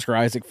Oscar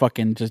Isaac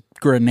fucking just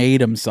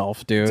grenade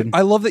himself, dude.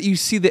 I love that you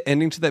see the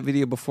ending to that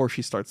video before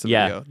she starts the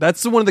Yeah. video.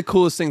 That's one of the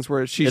coolest things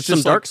where she's It's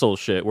just some Dark like, Souls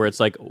shit where it's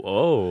like,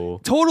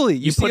 whoa. Totally.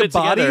 You see put a it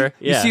body, together,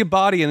 you yeah. see a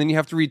body, and then you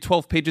have to read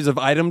 12 pages of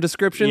item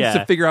descriptions Yeah.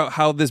 to figure out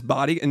how this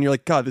body, and you're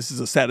like, God, this is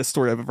the saddest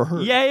story I've ever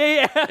heard.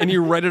 Yeah. And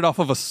you read it off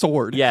of a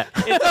sword. Yeah.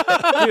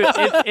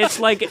 It's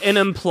like an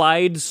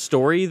implied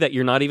story that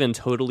you're not even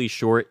totally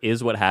sure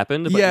is what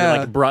happened, but Yeah. you're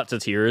like brought to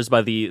tears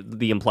by the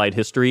implied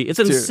history. It's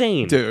insane.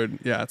 Dude,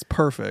 yeah, it's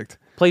perfect.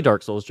 Play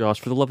Dark Souls,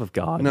 Josh, for the love of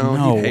God.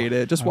 No, you hate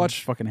it. Just I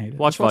watch fucking hate it.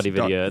 Watch watch Body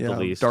Video at yeah, the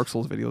least. Dark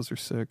Souls videos are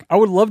sick. I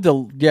would love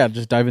to,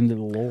 just dive into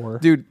the lore.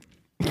 Dude,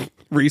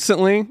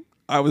 recently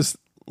I was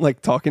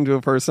like talking to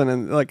a person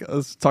and like I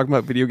was talking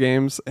about video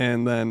games,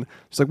 and then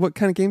she's like, "What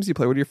kind of games do you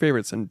play? What are your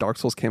favorites?" And Dark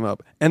Souls came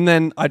up, and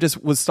then I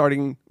just was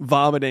starting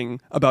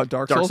vomiting about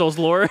Dark Souls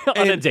lore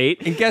on a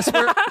date. And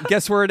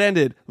guess where it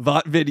ended?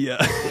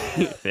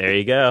 Vodvidya. There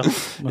you go.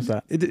 What's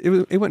that?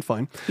 It went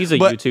fine. He's a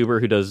YouTuber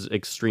who does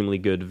extremely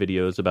good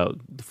videos about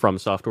From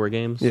Software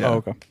games. Yeah. Oh,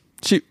 okay.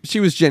 She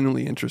was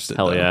genuinely interested.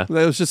 Hell though. yeah. It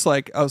was just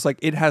like I was like,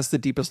 it has the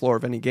deepest lore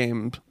of any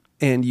game,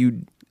 and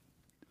you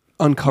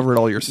uncover it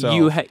all yourself.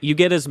 You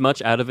get as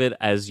much out of it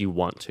as you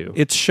want to.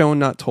 It's shown,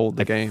 not told.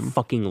 The I game.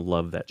 fucking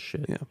love that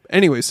shit. Yeah.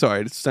 Anyway,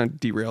 sorry, it's time to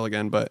derail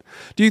again. But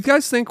do you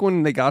guys think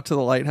when they got to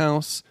the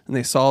lighthouse and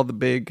they saw the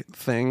big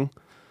thing,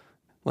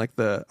 like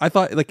I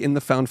thought like in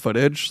the found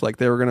footage, like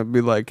they were gonna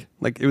be like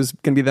it was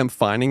gonna be them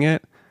finding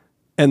it,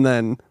 and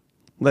then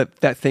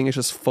that thing is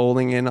just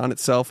folding in on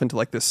itself into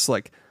like this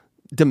like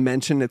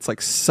dimension. It's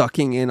like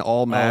sucking in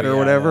all matter or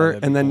whatever,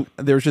 and then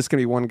there's just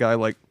gonna be one guy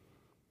like,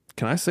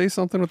 can I say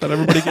something without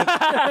everybody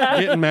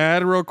getting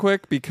mad real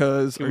quick?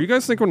 Because are you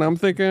guys thinking what I'm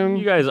thinking?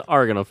 You guys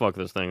are gonna fuck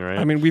this thing, right?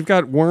 I mean, we've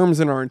got worms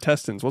in our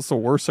intestines. What's the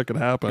worst that could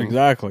happen?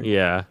 Exactly.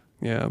 yeah.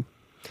 Yeah.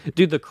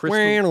 Dude, the crystal...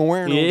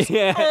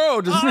 Yeah.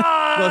 Oh, just the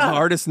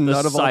hardest The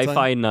nut of all time.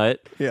 sci-fi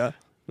nut. Yeah.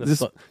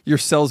 Your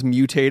cells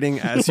mutating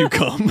as you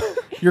come.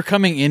 You're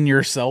coming in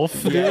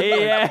yourself.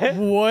 Yeah.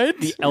 What?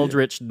 The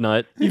eldritch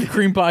nut. You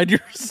cream pied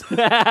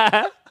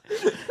yourself.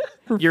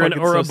 You're an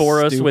fucking so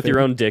Ouroboros with stupid. your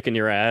own dick in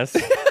your ass.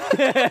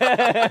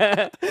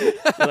 You're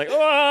like,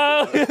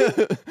 whoa!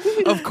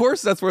 Of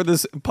course, that's where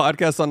this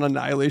podcast on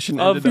Annihilation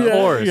Of ended up.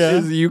 course. Yeah.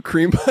 Is you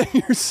cream pie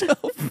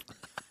yourself.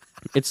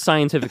 It's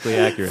scientifically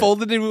accurate.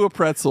 Folded into a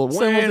pretzel.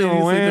 Simultaneously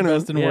the Whana.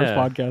 best and worst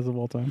Yeah. podcast of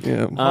all time.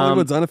 Yeah.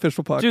 Hollywood's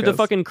unofficial podcast. Dude, the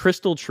fucking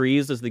crystal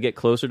trees as they get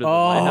closer to the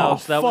Oh,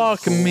 lighthouse. That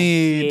fuck was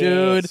me, sick.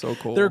 dude. So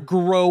cool. They're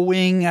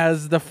growing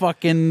as the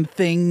fucking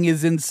thing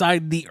is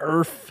inside the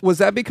earth. Was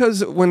that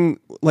because when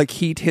like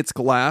heat hits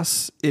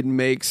glass, it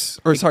makes,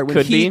 or sorry, when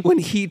could be. when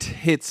heat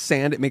hits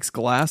sand, it makes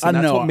glass, and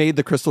I that's know. what made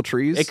the crystal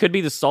trees? It could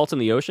be the salt in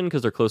the ocean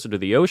because they're closer to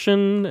the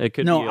ocean. It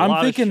could No, be a I'm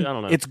lot thinking of I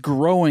don't know. it's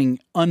growing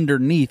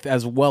underneath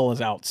as well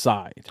as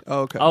outside.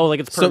 Oh, okay. Oh, like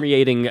it's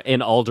permeating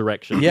in all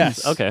directions.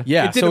 Yes. Okay.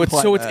 Yeah. It did So it's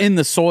imply it's that. in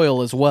the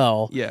soil as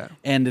well. Yeah.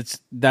 And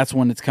that's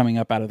when it's coming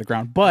up out of the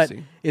ground. But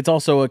see. it's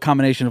also a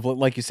combination of,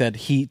 like you said,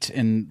 heat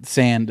and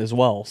sand as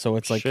well. So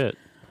it's like, Shit.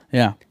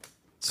 yeah,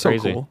 so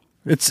crazy. cool.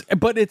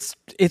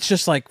 it's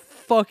just like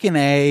fucking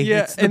A.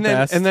 Yeah, It's the and then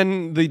best. and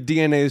then the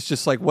DNA is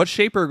just like, what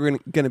shape are we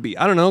going to be?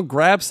 I don't know.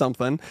 Grab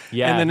something.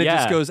 Yeah, and then it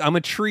just yeah. goes, I'm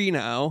a tree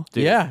now.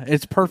 Dude. yeah,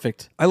 it's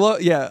perfect. I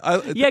love. Yeah,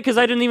 Yeah, because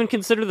I didn't even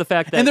consider the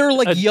fact that And they're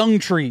like young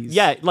trees.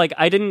 Yeah, like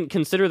I didn't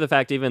consider the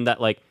fact even that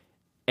like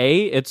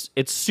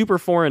it's super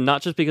foreign,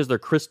 not just because they're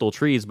crystal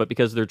trees, but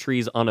because they're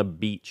trees on a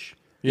beach.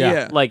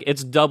 Yeah. Like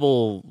it's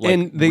double like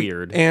and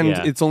weird. and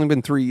yeah. it's only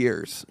been 3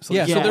 years. So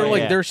Yeah, so Yeah, they're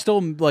like yeah. they're still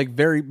like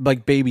very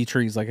like baby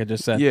trees, like I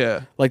just said.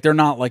 Yeah. like they're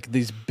not like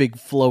these big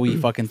flowy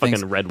fucking things.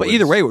 fucking redwoods. but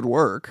either way, it would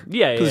work.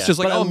 Yeah, yeah, because it's just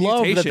like, But I oh, love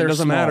that mutation they're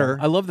doesn't small. matter.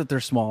 I love that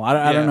they're small. I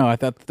don't Yeah. know. I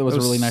thought that was It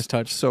a really nice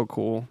touch. So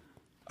cool.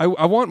 I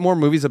want more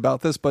movies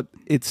about this, but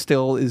it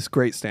still is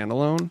great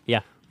standalone. Yeah.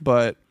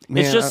 But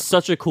man, It's just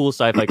such a cool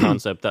sci-fi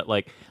concept that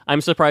like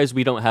I'm surprised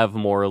we don't have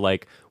more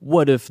like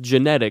what if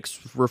genetics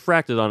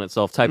refracted on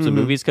itself types of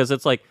movies, because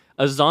it's like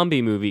a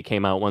zombie movie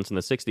came out once in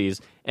the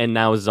 60s and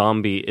now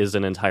zombie is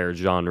an entire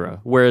genre,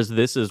 whereas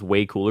this is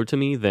way cooler to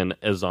me than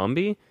a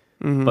zombie.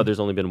 But there's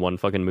only been one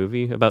fucking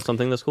movie about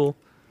something that's cool.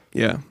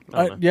 yeah.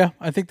 Yeah,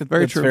 I think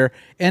Very that's true. fair.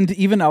 And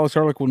even Alex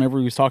Garlick, whenever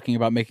he was talking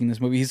about making this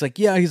movie, he's like,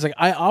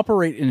 I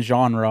operate in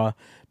genre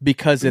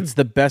because it's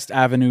the best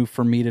avenue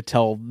for me to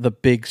tell the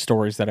big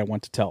stories that I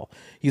want to tell.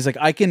 He's like,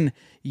 I can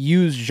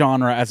use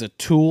genre as a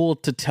tool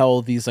to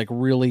tell these like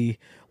really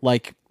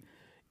like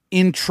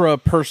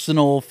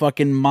intrapersonal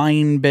fucking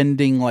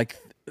mind-bending like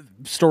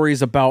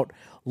stories about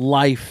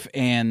life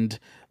and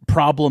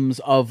problems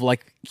of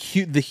like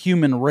the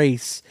human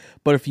race,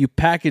 but if you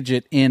package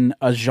it in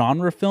a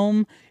genre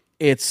film,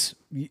 it's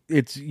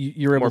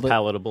you're able More to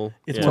palatable.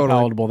 it's Yeah. more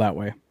palatable that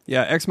way.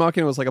 Yeah, Ex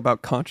Machina was like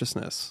about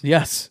consciousness.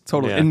 Yes,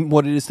 Totally. Yeah. And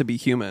what it is to be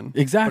human.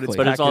 Exactly.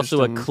 But it's also a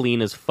packaged in-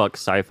 clean as fuck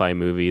sci-fi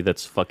movie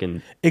that's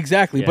fucking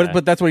exactly. Yeah.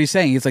 But that's what he's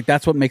saying. It's like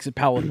that's what makes it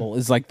palatable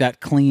is like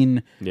that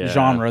clean Yeah.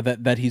 genre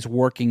that he's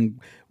working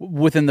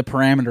within the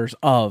parameters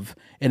of,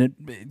 and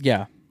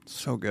it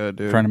So good,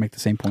 dude. trying to make the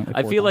same point.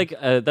 I feel like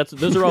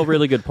those are all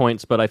really good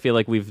points, but I feel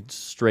like we've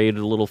strayed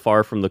a little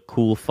far from the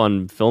cool,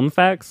 fun film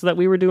facts that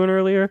we were doing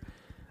earlier.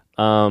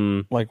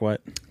 like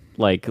what?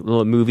 Like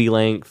little movie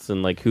lengths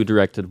and like who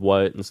directed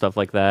what and stuff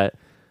like that.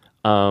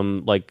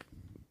 Like,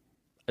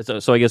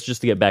 so I guess just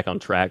to get back on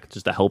track,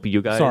 just to help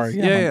you guys. Sorry.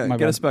 Yeah, my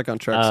get bad. us back on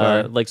track.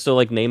 Sorry.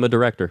 Like name a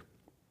director.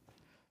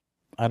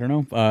 I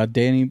don't know.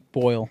 Danny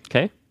Boyle.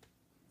 Okay,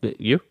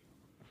 you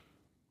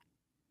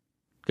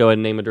go ahead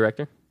and name a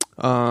director.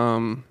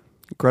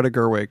 Greta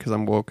Gerwig, because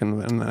I'm woke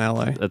and an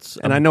ally. That's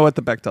And I know what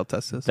the Bechdel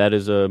test is. that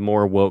is a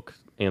more woke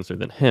answer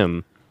than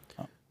him.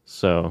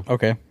 So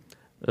Okay.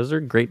 those are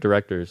great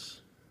directors.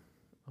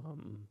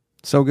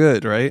 So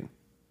good, right?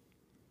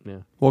 Yeah.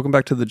 Welcome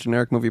back to the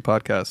Generic Movie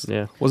Podcast.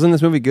 Yeah. Wasn't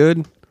this movie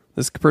good?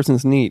 This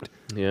person's neat.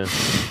 Yeah.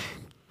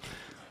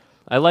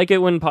 I like it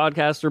when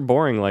podcasts are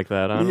boring like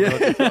that. I don't know what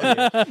to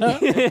tell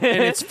you.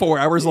 And it's 4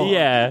 hours long.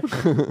 Yeah.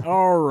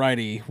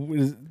 Alrighty.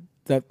 Is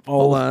that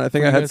all? Hold on. I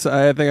think for I you had. guys?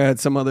 I think I had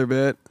some other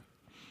bit.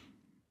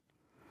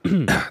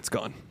 It's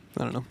gone.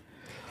 I don't know.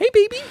 Hey,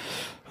 baby.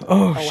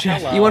 Oh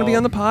shit! You want to be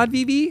on the pod,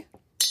 VV?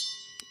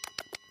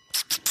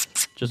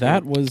 Just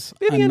That was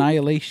Vivian,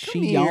 Annihilation.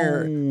 Come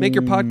here. Make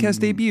your podcast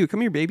debut.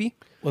 Come here, baby.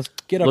 Let's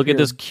get up. look here, at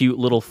this cute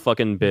little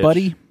fucking bitch.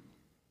 buddy.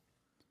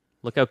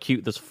 Look how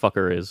cute this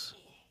fucker is.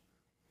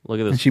 Look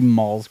at this And she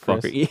mauls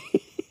Chris. fucker.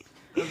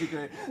 That'd be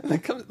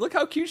great. Look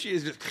how cute she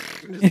is.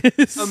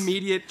 Just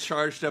immediate,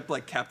 charged up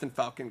like Captain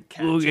Falcon.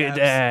 Cat Look at jabs.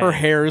 that. Her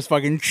hair is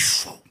fucking.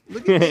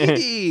 Look at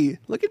baby.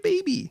 Look at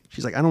baby.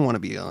 She's like, I don't want to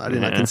be on. I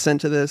did not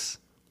consent to this.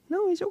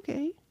 No, he's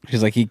okay.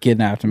 She's like, he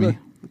kidnapped me. Look,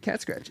 the cat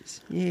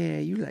scratches. Yeah,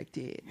 you liked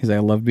it. He's like,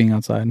 I love being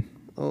outside.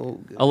 Oh,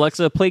 good.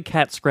 Alexa, play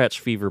Cat Scratch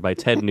Fever by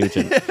Ted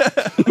Nugent.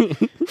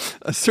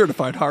 A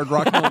certified hard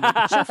rock moment.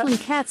 Shuffling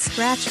Cat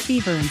Scratch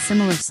Fever and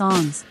similar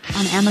songs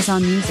on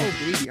Amazon Music.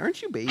 Oh, baby,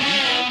 aren't you baby?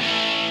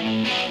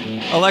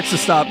 Alexa,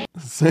 stop.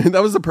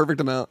 That was the perfect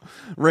amount.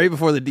 Right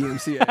before the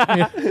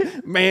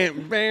DMCA.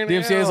 Man,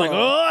 DMCA is like,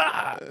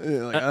 oh,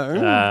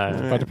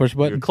 about to push a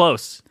You're button.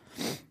 close.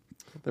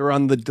 They were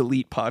on the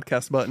delete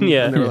podcast button.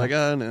 Yeah. And they were like,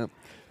 oh, no.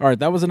 All right,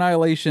 that was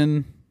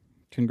Annihilation.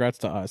 Congrats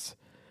to us.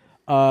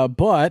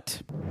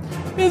 But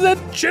is it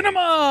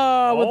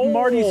cinema with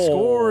Marty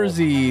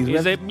Scorsese? We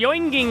Is have it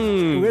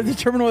yoinging? to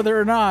determine whether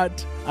or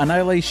not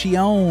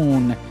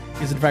Annihilation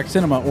is in fact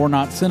cinema or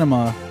not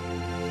cinema.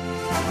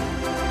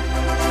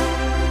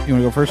 You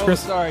want to go first, Chris?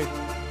 Sorry.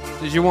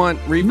 Did you want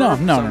reverb?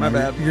 No, Sorry, my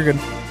bad. You're good.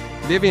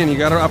 Vivian, you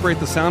got to operate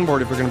the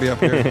soundboard if we're going to be up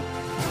here.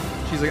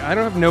 She's like, I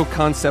don't have no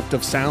concept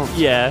of sound.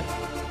 Yeah.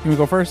 You want to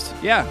go first?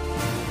 Yeah.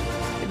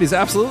 It is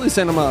absolutely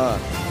cinema.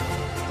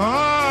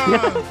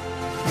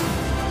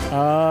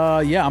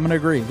 Yeah, I'm gonna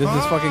agree. This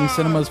is fucking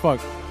cinema as fuck.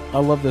 I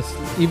love this.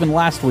 Even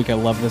last week, I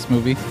loved this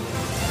movie.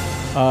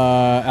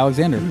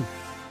 Alexander.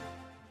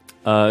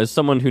 As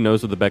someone who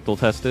knows what the Bechdel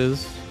test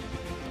is,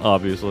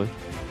 obviously,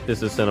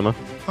 this is cinema.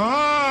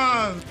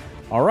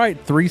 All right,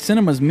 3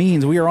 cinemas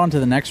means we are on to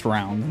the next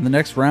round. And the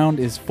next round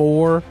is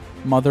 4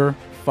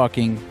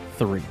 motherfucking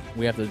 3.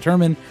 We have to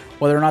determine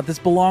whether or not this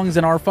belongs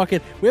in our fucking.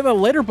 We have a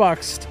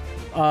letterboxed.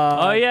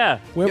 Oh, yeah.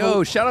 We have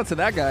Yo, a, shout out to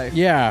that guy.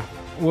 yeah.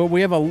 Well,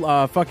 we have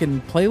a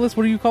fucking playlist.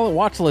 What do you call it?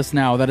 Watch list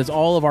now. That is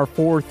all of our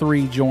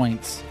 4-3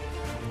 joints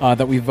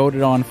that we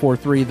voted on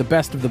 4-3. The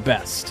best of the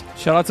best.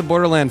 Shout out to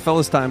Borderland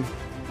Fellas Time.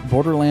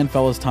 Borderland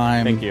Fellas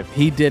Time. Thank you.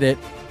 He did it.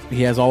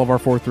 He has all of our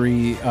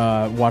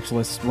 4-3 watch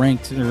lists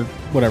ranked or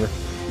whatever.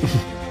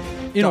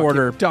 In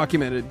order.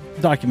 Documented.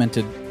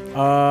 Documented.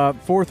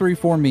 4-3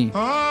 for me.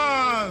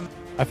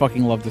 I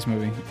fucking love this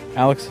movie.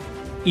 Alex?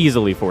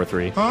 Easily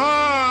 4-3.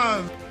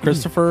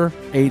 Christopher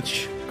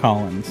H.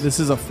 Collins. This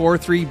is a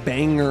 4-3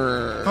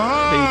 banger,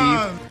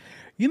 baby.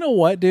 You know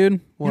what, dude? You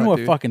What, know what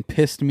dude? fucking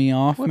pissed me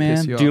off, What man?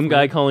 pissed you off? Doom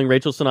guy calling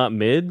Rachel Sennott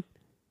mid?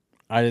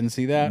 I didn't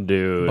see that.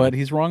 Dude. But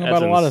he's wrong about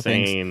That's a lot of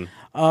things. insane.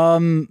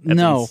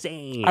 No.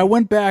 insane. I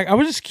went back. I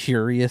was just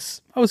curious.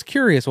 I was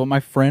curious what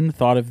my friend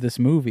thought of this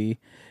movie.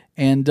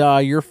 And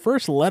your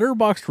first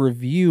Letterboxd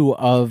review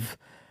of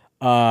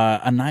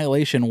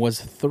Annihilation was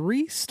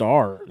 3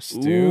 stars,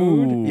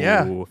 dude. Ooh.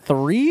 Yeah.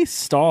 3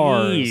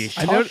 stars.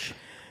 Yeesh.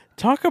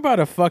 Talk about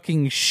a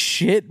fucking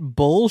shit,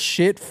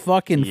 bullshit,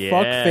 fucking Yeah.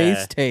 fuck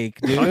face take,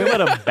 Talk dude.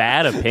 about a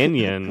bad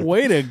opinion.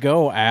 Way to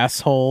go,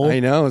 asshole. I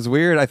know, it's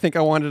weird. I think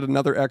I wanted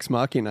another Ex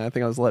Machina. I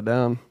think I was let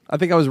down. I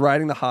think I was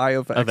riding the high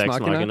of Ex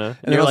Machina.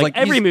 And you're I was like,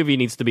 every he's- movie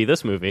needs to be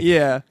this movie.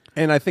 Yeah.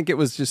 And I think it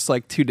was just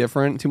like too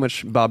different, too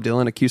much Bob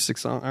Dylan acoustic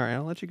song. All right,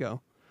 I'll let you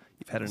go.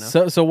 You've had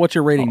enough. So what's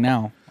your rating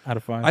now out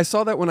of 5? I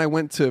saw that when I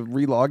went to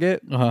relog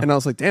it, and I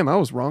was like, damn, I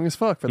was wrong as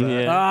fuck for that.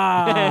 Yeah.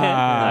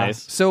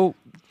 Nice. So,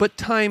 but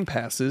time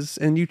passes,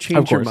 and you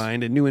change your course.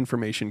 mind, and new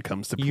information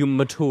comes to You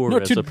mature No,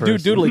 as a person.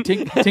 dude, Doodly,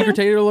 Tinker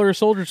Tailor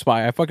Soldier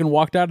Spy. I fucking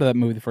walked out of that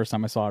movie the first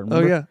time I saw it. Oh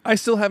Remember? yeah, I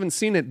still haven't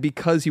seen it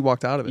because you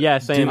walked out of it. Yeah,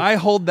 same. I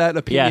hold that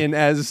opinion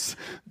as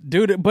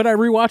dude. But I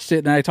rewatched it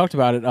and I talked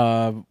about it.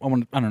 I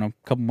don't know,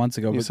 a couple months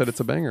ago. you but said. It's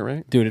a banger,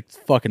 right? dude, it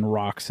fucking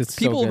rocks. It's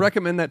People so good.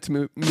 recommend that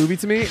movie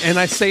to me, and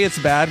I say it's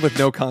bad with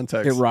no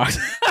context. It rocks.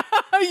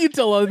 You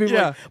tell other people.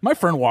 Yeah. Like, my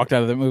friend walked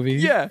out of that movie.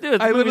 Yeah, Dude,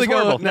 the I literally movie's go,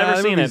 horrible. Nah,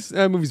 Never seen it."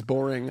 That movie's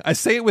boring. I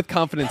say it with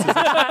confidence.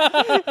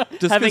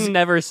 Just Having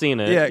never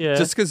seen it. yeah,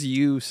 just because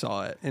you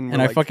saw it, and,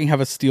 And I fucking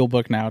have a steel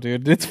book now,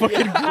 dude. It's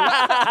fucking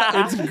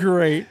it's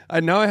great.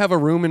 I now I have a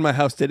room in my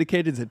house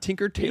dedicated to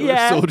Tinker Tailor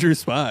Yeah. Soldier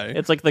Spy.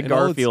 It's like the And all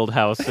its- Garfield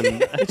house.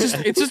 And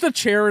It's just a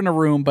chair in a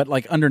room, but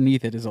like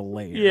underneath it is a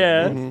layer.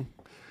 yeah. Mm-hmm.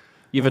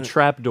 You have a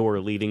trap door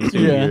leading to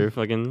Yeah. your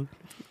fucking...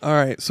 All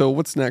right, so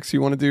what's next?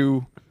 You want to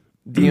do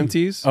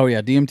DMTs? Oh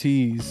yeah,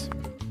 DMTs.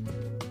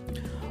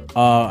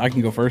 I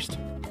can go first,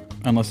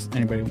 unless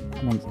anybody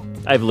wants.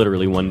 I have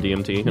literally one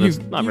DMT, and it's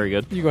not very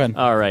good. You go ahead.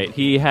 All right.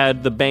 He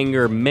had the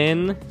banger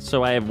men,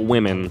 so I have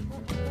women.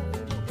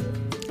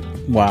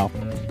 Wow.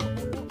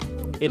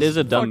 It is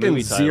a dumb Fucking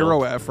movie title.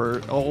 zero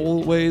effort.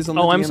 Always on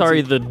the Oh, I'm DMT.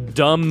 sorry. The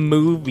dumb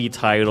movie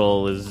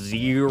title is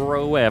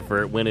zero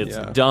effort when it's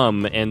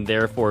dumb and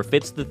therefore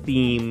fits the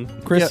theme.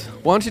 Chris,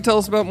 Why don't you tell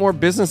us about more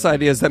business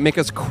ideas that make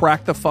us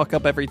crack the fuck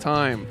up every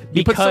time?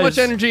 You put so much Because-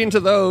 energy into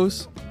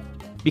those.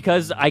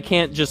 Because I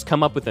can't just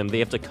come up with them. They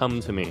have to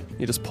come to me.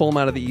 You just pull them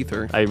out of the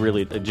ether. I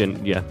really,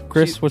 yeah.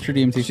 Chris, what's your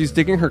DMT? She's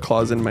digging her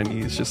claws in my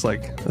knees, just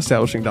like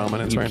establishing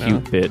dominance You right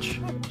cute now.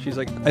 bitch. She's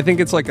like, I think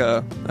it's like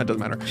a. It doesn't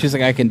matter. She's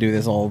like, I can do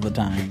this all the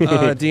time.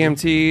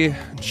 DMT,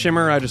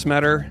 Shimmer, I just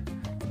met her.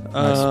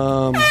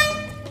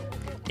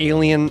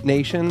 Alien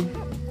Nation,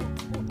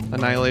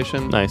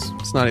 Annihilation. Nice.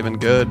 It's not even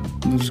good.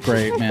 This is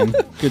great, man.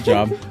 Good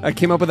job. I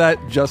came up with that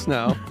just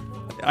now.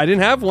 I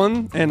didn't have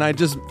one, and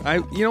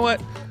you know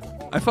what?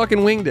 I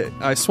fucking winged it.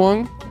 I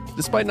swung,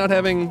 despite not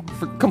having,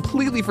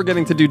 completely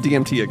forgetting to do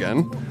DMT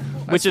again.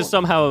 Which is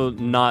somehow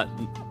not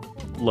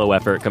low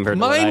effort compared to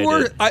Mine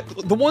what were I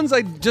did. the ones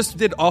I just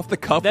did off the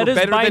cuff That were is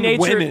better by than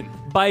nature. women.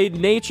 By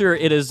nature,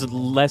 it is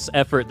less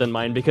effort than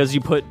mine because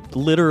you put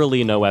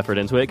literally no effort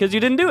into it because you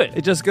didn't do it.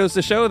 It just goes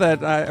to show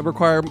that I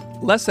require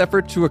less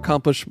effort to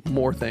accomplish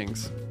more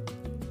things.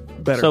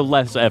 Better. So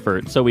less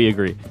effort. So we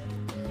agree.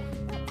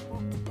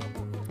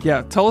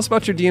 Yeah, tell us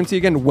about your DMT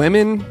again.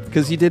 Women,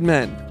 because you did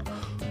men.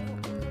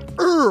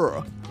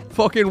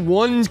 Fucking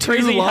 1, 2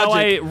 Crazy logic. how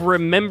I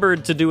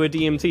remembered to do a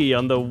DMT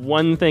on the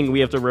one thing we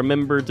have to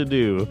remember to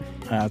do.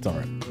 That's all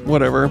right.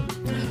 Whatever.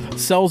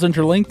 Cells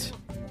interlinked.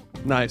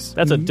 Nice.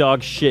 That's a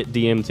dog shit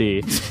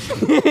DMT.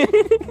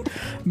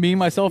 Me,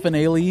 myself, and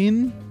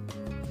Alien.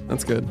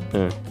 That's good.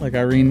 Like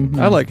Irene.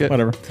 I like it.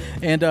 Whatever.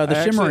 And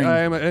the shimmering.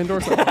 I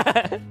endorse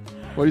that.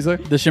 What do you say?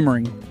 The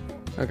shimmering.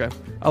 Okay.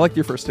 I like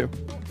your first two.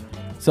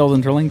 Cells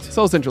interlinked.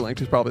 Cells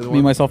Interlinked is probably the one.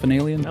 Me, myself, and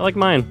Alien. I like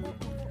mine.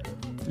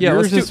 Yeah,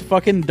 yours let's is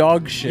fucking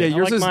dog shit. Yeah,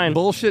 yours like is mine.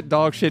 bullshit,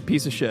 dog shit,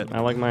 piece of shit. I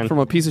like mine. From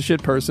a piece of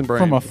shit person brain.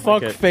 From a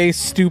fuck it. face,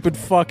 stupid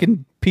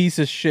fucking piece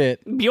of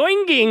shit.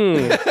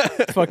 Boinging!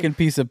 Fucking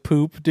piece of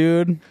poop,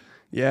 dude.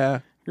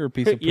 Yeah. You're a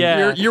piece of poop.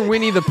 Yeah. You're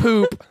Winnie the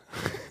Poop.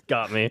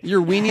 Got me.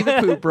 You're Weenie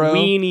the Poop, bro.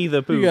 Weenie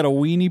the poop. You got a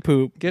weenie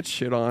poop. Get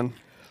shit on.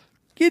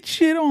 Get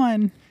shit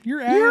on. Your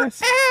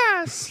ass.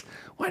 Ass.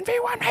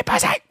 1v1 my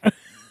pussy.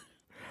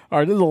 All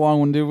right, this is a long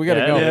one, dude. We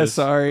gotta Yeah, go. it Yeah, is.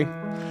 sorry.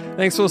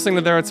 Thanks for listening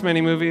to There Are Too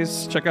Many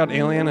Movies. Check out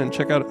Alien and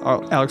check out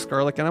Alex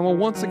Garlic. And I will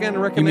once again You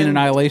recommend... mean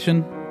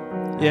Annihilation?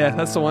 Yeah,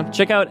 that's the one.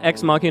 Check out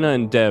Ex Machina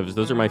and Devs.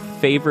 Those are my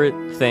favorite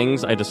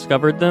things. I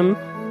discovered them.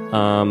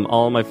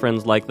 All my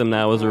friends like them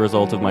now as a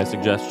result of my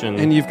suggestion.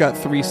 And you've got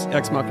 3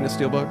 Ex Machina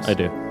Steelbooks. I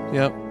do.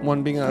 Yep.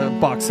 One being a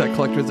box set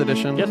collector's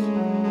edition. Yes.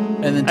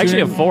 And then I actually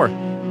tune have 4.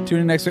 Tune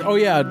in next week. Oh,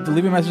 yeah.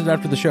 Leave a message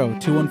after the show.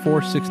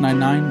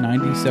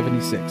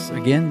 214-699-9076.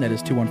 Again, that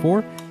is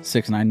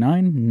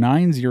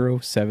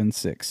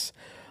 214-699-9076.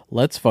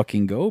 Let's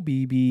fucking go,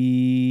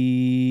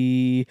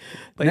 BB.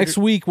 Next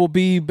week, we'll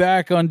be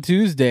back on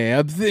Tuesday.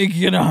 I'm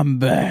thinking I'm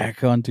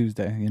back on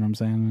Tuesday. You know what I'm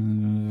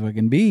saying?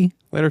 Fucking B.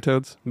 Later,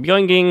 Toads.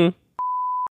 Boinging.